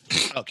does it.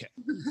 Okay.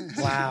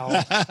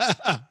 Wow.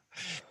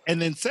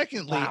 And then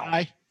secondly,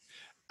 I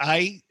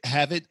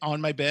have it on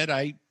my bed.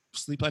 I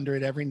sleep under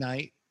it every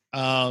night.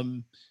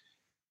 And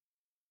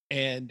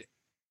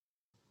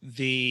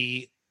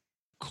the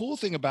cool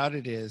thing about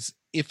it is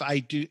if I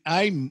do,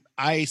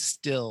 I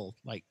still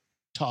like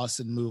toss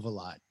and move a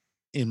lot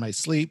in my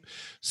sleep.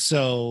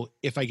 So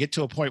if I get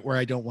to a point where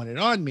I don't want it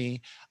on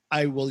me,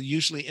 I will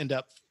usually end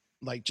up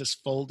like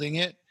just folding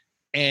it.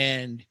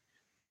 And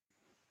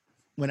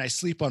when I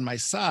sleep on my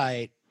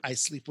side, I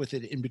sleep with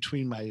it in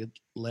between my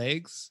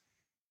legs,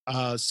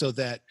 so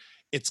that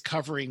it's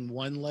covering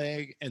one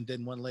leg and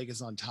then one leg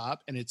is on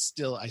top, and I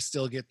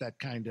still get that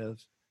kind of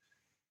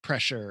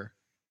pressure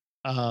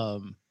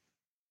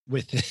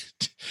with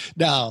it.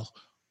 Now,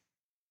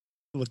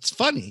 what's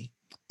funny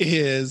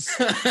is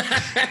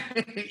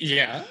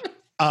yeah.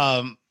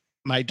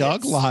 My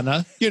dog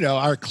Lana,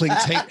 our cling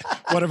tank,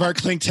 one of our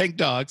cling tank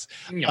dogs.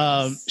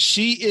 Yes.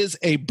 She is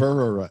a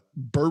burrower.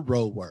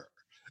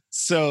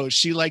 So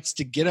she likes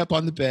to get up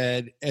on the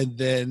bed and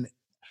then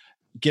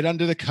get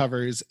under the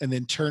covers and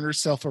then turn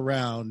herself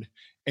around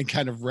and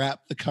kind of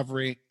wrap the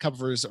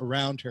covers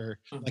around her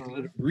like a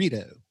little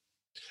burrito.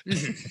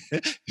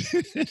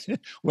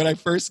 When I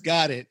first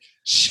got it,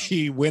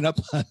 she went up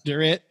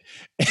under it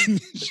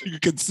and you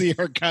could see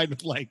her kind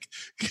of like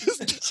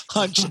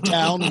hunched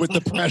down with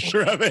the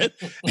pressure of it.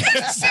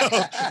 And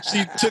so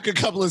she took a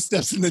couple of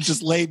steps and then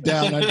just laid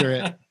down under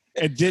it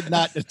and did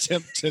not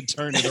attempt to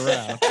turn it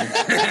around.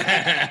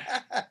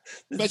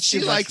 But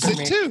she likes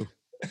it too.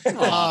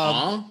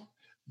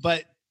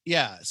 But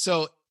yeah,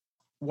 so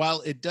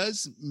while it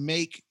does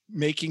make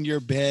making your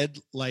bed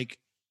like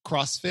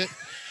CrossFit,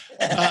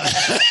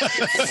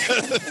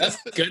 that's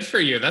good for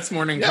you. That's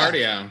morning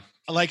cardio.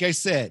 Like I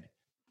said,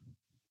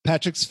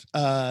 Patrick's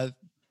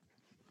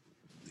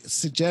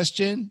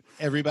suggestion,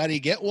 everybody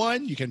get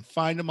one. You can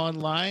find them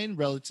online,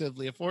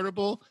 relatively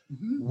affordable.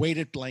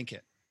 Weighted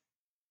blanket.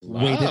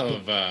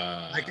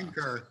 I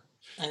concur.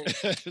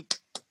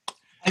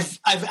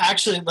 I've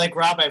actually, like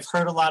Rob, I've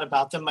heard a lot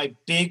about them. My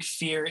big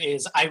fear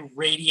is I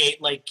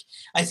radiate, like,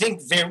 I think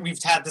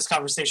we've had this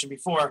conversation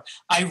before.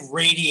 I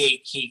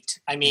radiate heat.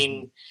 I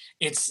mean,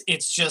 it's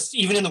just,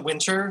 even in the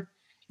winter,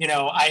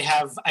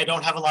 I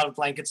don't have a lot of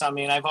blankets on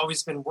me, and I've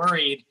always been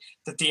worried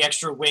that the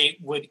extra weight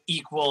would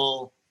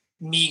equal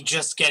me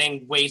just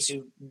getting way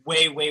too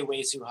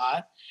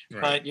hot.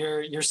 Right. But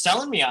you're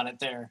selling me on it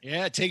there.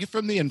 Yeah, take it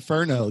from the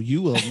Inferno.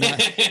 You will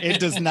not. It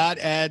does not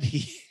add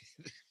heat.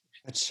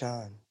 That's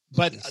Sean.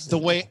 But the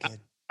way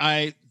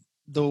I'm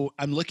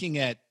looking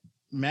at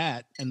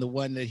Matt and the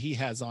one that he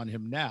has on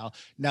him now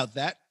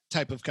that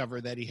type of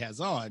cover that he has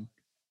on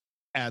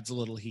adds a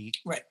little heat.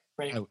 Right.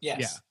 Yes.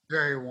 Yeah.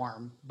 Very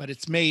warm. But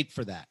it's made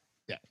for that.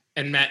 Yeah.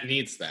 And Matt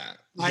needs that.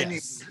 I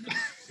need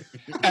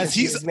as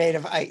he's made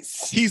of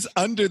ice. He's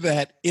under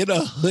that in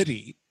a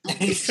hoodie.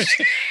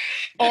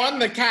 On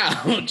the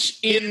couch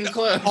in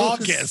clothes.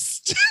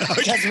 August.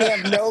 Because we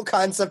have no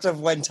concept of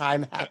when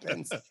time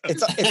happens.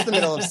 It's the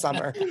middle of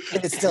summer.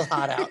 It's still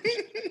hot out.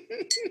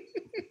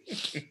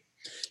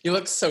 You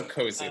look so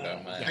cozy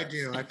though, man. I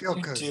do. I feel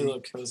cozy. You do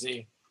look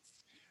cozy.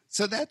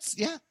 So that's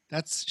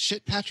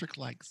shit Patrick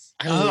likes.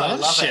 I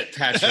love shit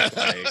Patrick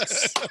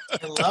likes.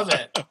 I love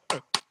it.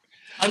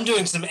 I'm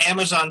doing some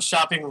Amazon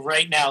shopping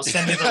right now.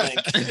 Send me the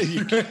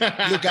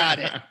link. You got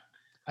it.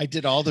 I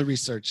did all the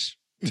research.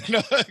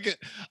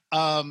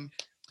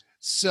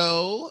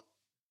 So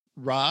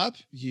Rob,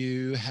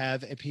 you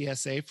have a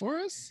PSA for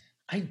us?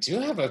 I do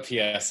have a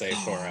PSA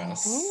for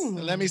us.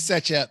 Let me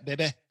set you up,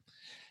 baby.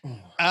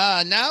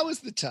 Now is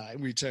the time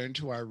we turn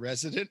to our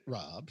resident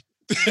Rob.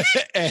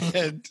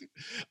 And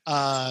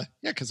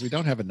because we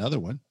don't have another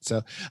one.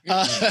 So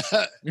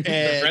and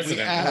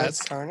we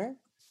asked Turner?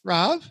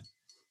 Rob,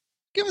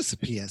 give us a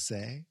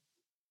PSA.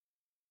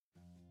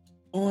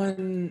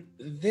 On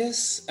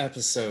this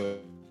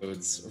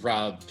episode's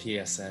Rob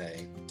PSA,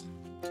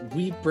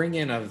 we bring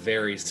in a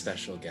very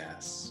special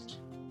guest.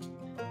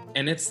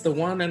 And it's the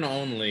one and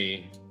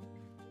only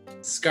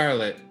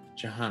Scarlett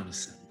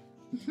Johansson.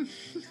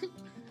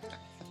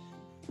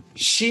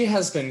 She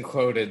has been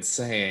quoted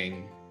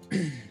saying,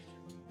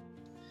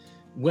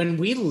 "When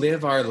we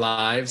live our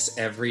lives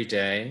every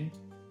day,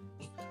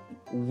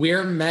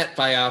 we're met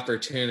by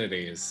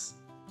opportunities,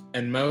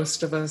 and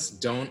most of us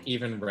don't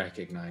even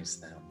recognize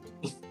them."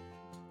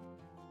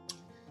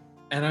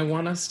 And I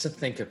want us to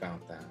think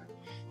about that.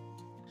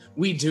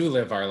 We do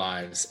live our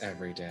lives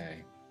every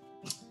day.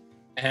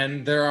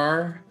 And there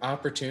are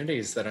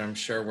opportunities that I'm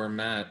sure we're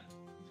met.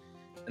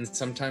 And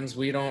sometimes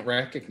we don't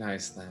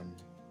recognize them.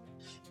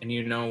 And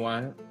you know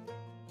what?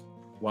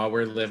 While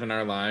we're living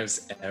our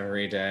lives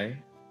every day,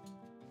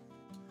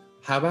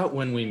 how about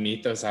when we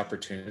meet those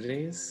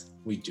opportunities,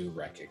 we do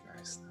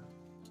recognize them?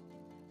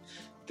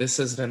 This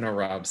has been a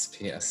Rob's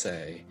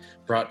PSA,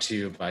 brought to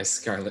you by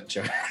Scarlett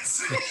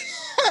Johansson.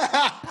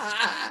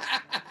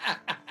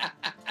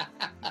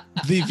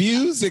 The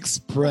views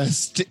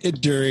expressed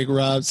during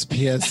Rob's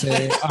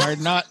PSA are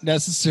not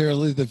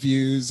necessarily the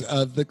views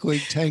of the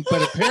Clink Tank,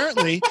 but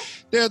apparently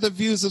they're the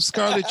views of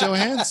Scarlett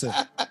Johansson.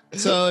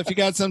 So if you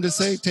got something to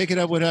say, take it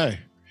up with her.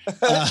 Come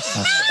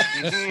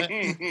at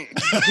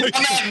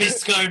me,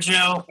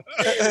 ScarJo.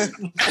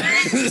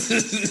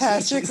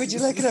 Patrick, would you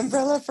like an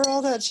umbrella for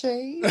all that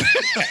shade?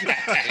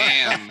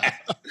 Damn.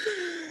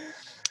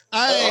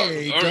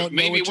 I Or don't know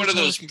maybe what one you're of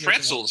those talking about.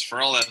 pretzels for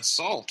all that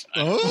salt.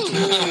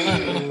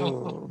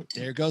 Oh,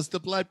 there goes the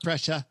blood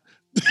pressure.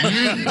 Through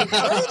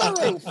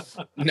the roof.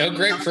 No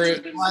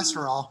grapefruit.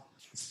 Cholesterol.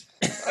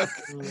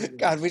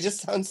 God, we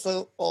just sound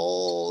so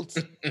old.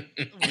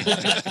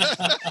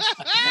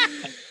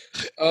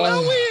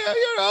 Well,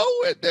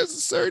 there's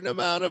a certain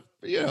amount of,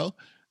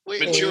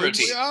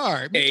 Maturity. We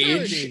are Age.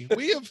 maturity.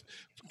 We have,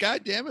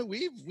 God damn it,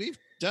 we've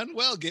done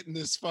well getting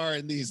this far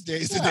in these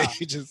days and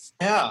ages.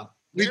 Yeah.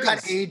 We've There got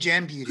is- age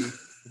and beauty.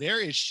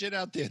 There is shit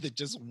out there that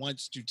just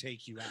wants to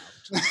take you out.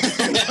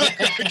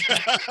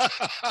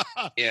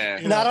 Yeah.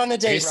 Not on a Are you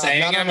date, Rob.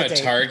 saying Not I'm on a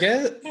date.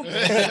 target?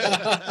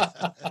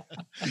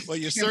 Well,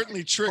 you're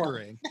certainly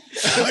triggering.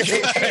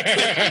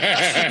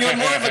 You're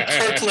more of a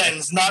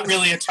Kirkland's, not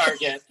really a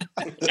Target.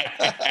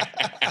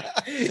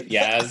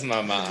 Yes,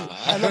 mama.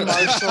 I'm a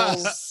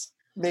Marshalls,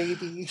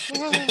 maybe.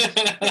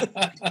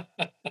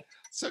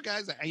 So,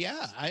 guys,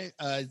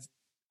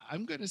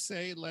 I'm going to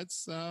say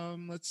let's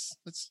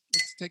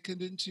take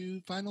it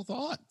into final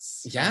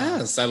thoughts.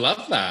 Yes, I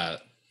love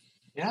that.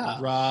 Yeah.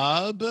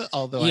 Rob,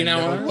 although You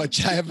know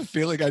what? I have a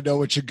feeling I know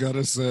what you're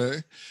gonna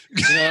say.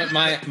 You know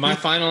what? My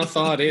final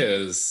thought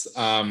is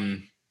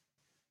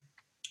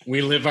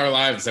we live our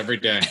lives every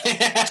day.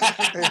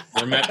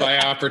 We're met by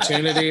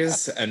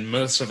opportunities, and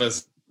most of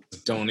us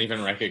don't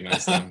even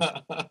recognize them.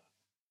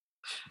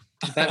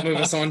 That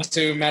moves us on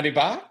to Maddie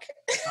Bach.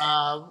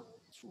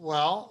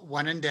 Well,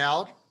 when in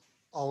doubt,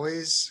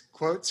 always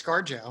quote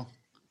ScarJo.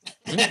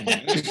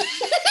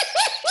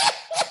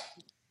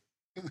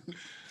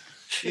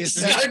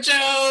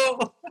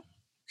 Joe.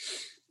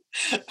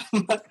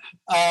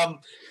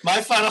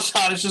 My final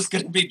thought is just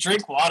going to be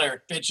drink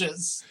water,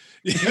 bitches.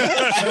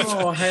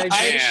 Oh,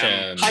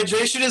 hydration.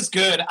 Hydration is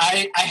good.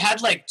 I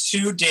had like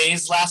 2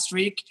 days last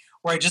week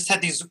where I just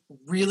had these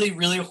really,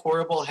 really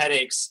horrible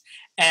headaches.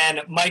 And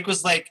Mike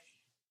was like,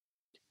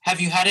 have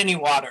you had any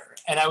water?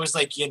 And I was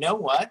like, you know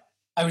what?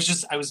 I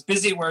was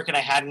busy at work and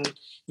I hadn't,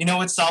 you know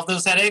what solved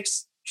those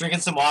headaches?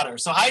 Drinking some water.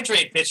 So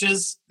hydrate,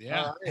 bitches.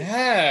 Yeah.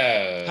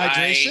 Yeah.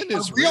 Hydration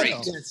is Real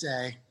real. did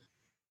say.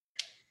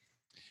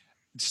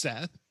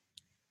 Seth.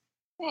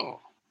 Oh,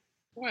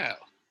 well.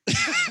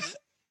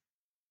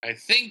 I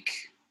think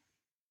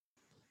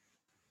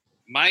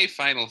my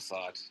final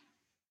thought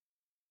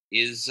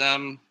is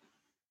I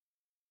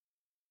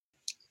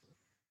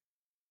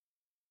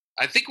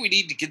think we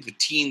need to give the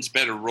teens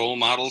better role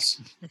models.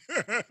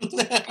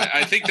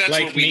 I think that's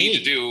Like what we me. need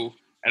to do.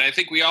 And I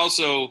think we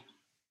also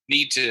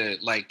need to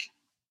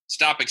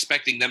stop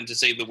expecting them to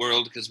save the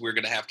world, because we're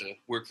going to have to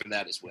work for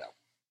that as well.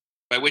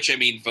 By which I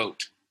mean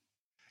vote.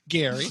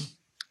 Gary.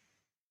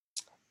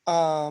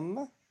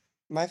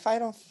 My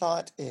final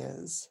thought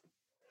is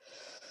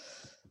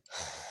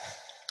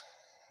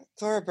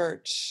Thora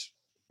Birch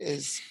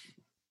is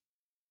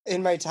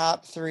in my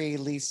top 3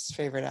 least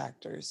favorite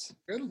actors.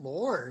 Good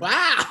Lord.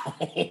 Wow.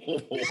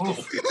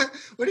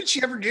 What did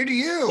she ever do to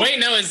you? Wait,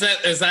 no, is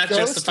that just the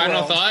Ghost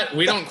final World. thought?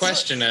 We don't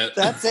question it.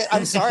 That's it.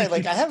 I'm sorry.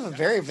 I have a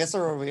very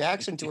visceral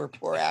reaction to her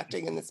poor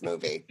acting in this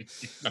movie.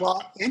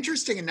 Well,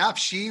 interesting enough,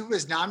 she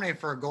was nominated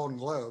for a Golden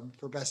Globe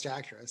for Best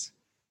Actress.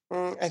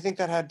 I think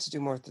that had to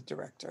do more with the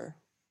director.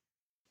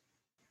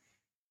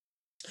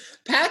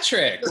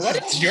 Patrick,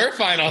 what is your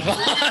final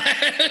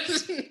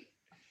thought?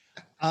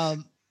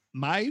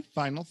 My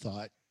final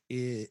thought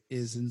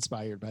is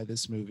inspired by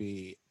this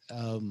movie.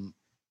 One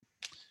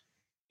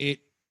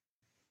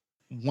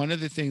of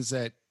the things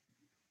that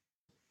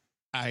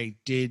I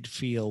did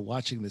feel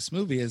watching this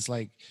movie is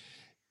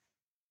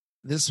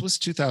this was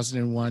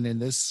 2001,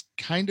 and this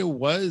kind of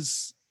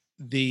was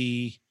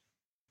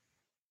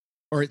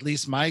or at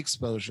least my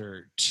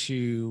exposure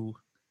to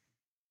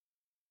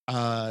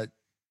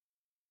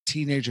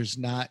teenagers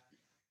not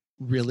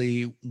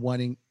really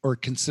wanting or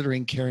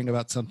considering caring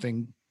about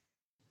something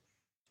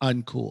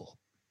uncool,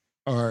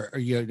 or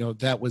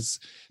that was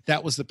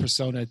the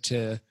persona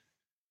that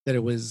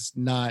it was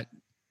not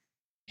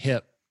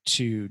hip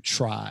to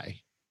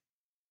try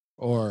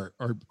or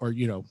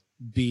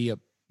be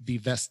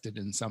vested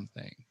in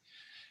something,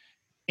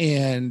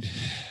 and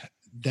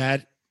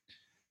that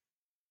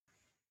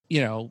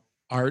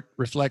art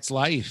reflects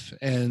life.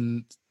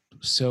 And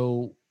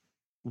so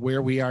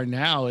where we are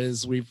now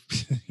is we've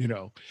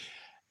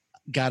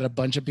got a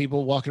bunch of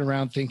people walking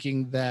around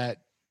thinking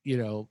that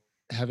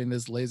having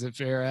this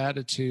laissez-faire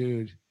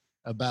attitude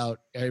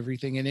about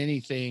everything and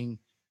anything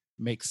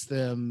makes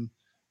them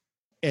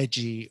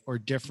edgy or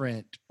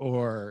different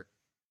or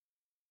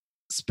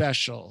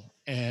special,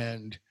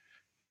 and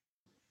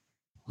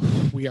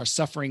we are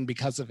suffering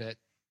because of it.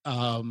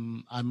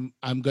 I'm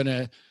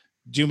gonna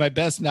do my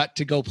best not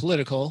to go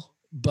political,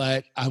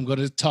 but I'm going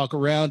to talk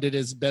around it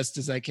as best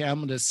as I can. I'm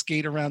going to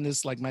skate around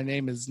this like my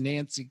name is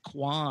Nancy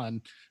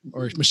Kwan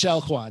or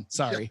Michelle Kwan.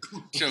 Sorry.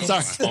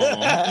 Sorry.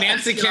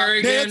 Nancy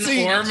Kerrigan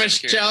or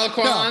Michelle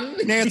Kwan?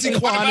 No, Nancy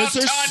Kwan is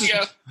her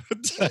Tanya?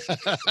 It's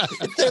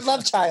their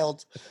love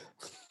child.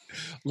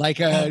 Like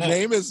her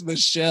name is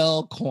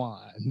Michelle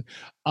Kwan.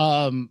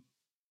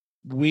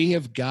 We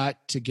have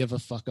got to give a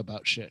fuck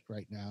about shit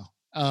right now.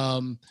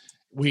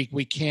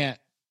 We can't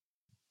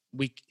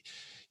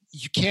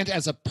you can't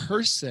as a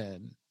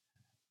person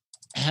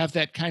have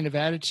that kind of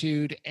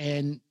attitude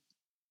and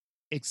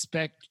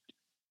expect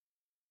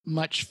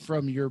much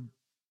from your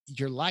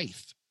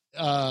life.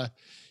 That's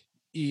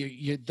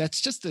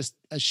just a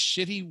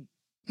shitty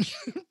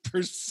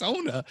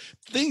persona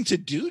thing to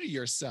do to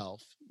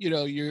yourself.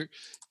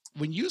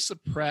 When you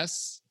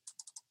suppress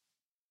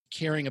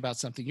caring about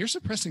something, you're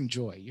suppressing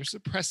joy, you're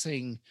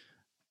suppressing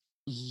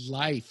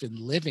life and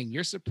living,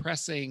 you're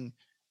suppressing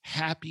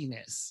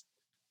happiness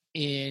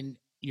in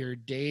your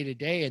day to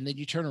day. And then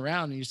you turn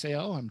around and you say,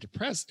 oh, I'm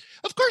depressed.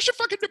 Of course you're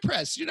fucking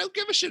depressed. You don't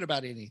give a shit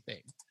about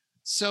anything.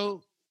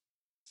 So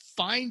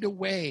find a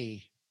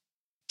way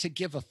to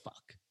give a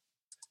fuck.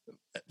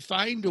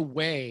 Find a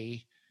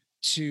way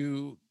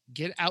to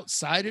get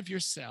outside of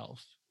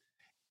yourself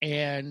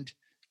and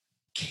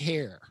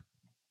care.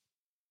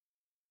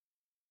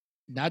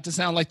 Not to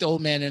sound like the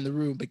old man in the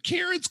room, but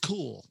caring's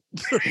cool.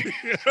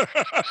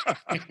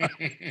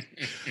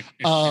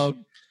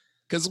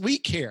 Because we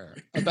care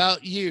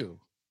about you.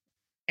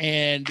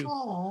 And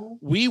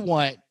we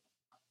want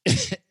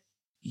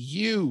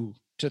you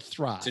to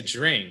thrive. To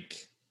drink.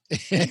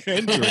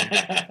 And drink.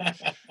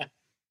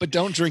 But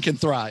don't drink and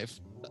thrive.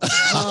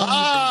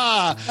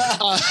 And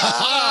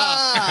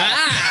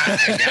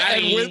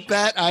with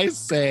that, I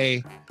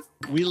say,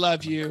 we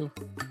love you.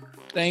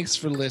 Thanks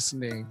for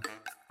listening.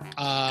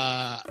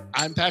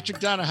 I'm Patrick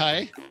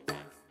Donahue.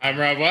 I'm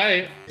Rob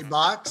White. Hey,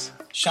 Box.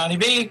 Shawnee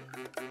B.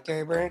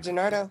 Gary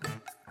Bernardinardo.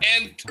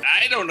 And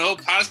I don't know,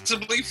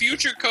 possibly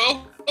future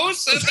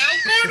co-host of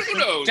Alford, who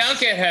knows? Don't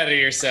get ahead of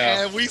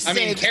yourself.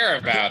 Care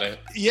about it.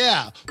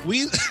 Yeah, no,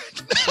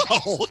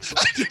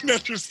 I didn't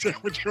understand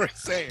what you were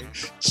saying.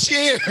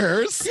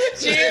 Cheers.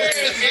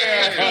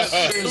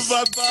 Cheers.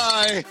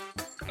 Bye-bye.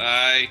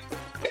 Bye.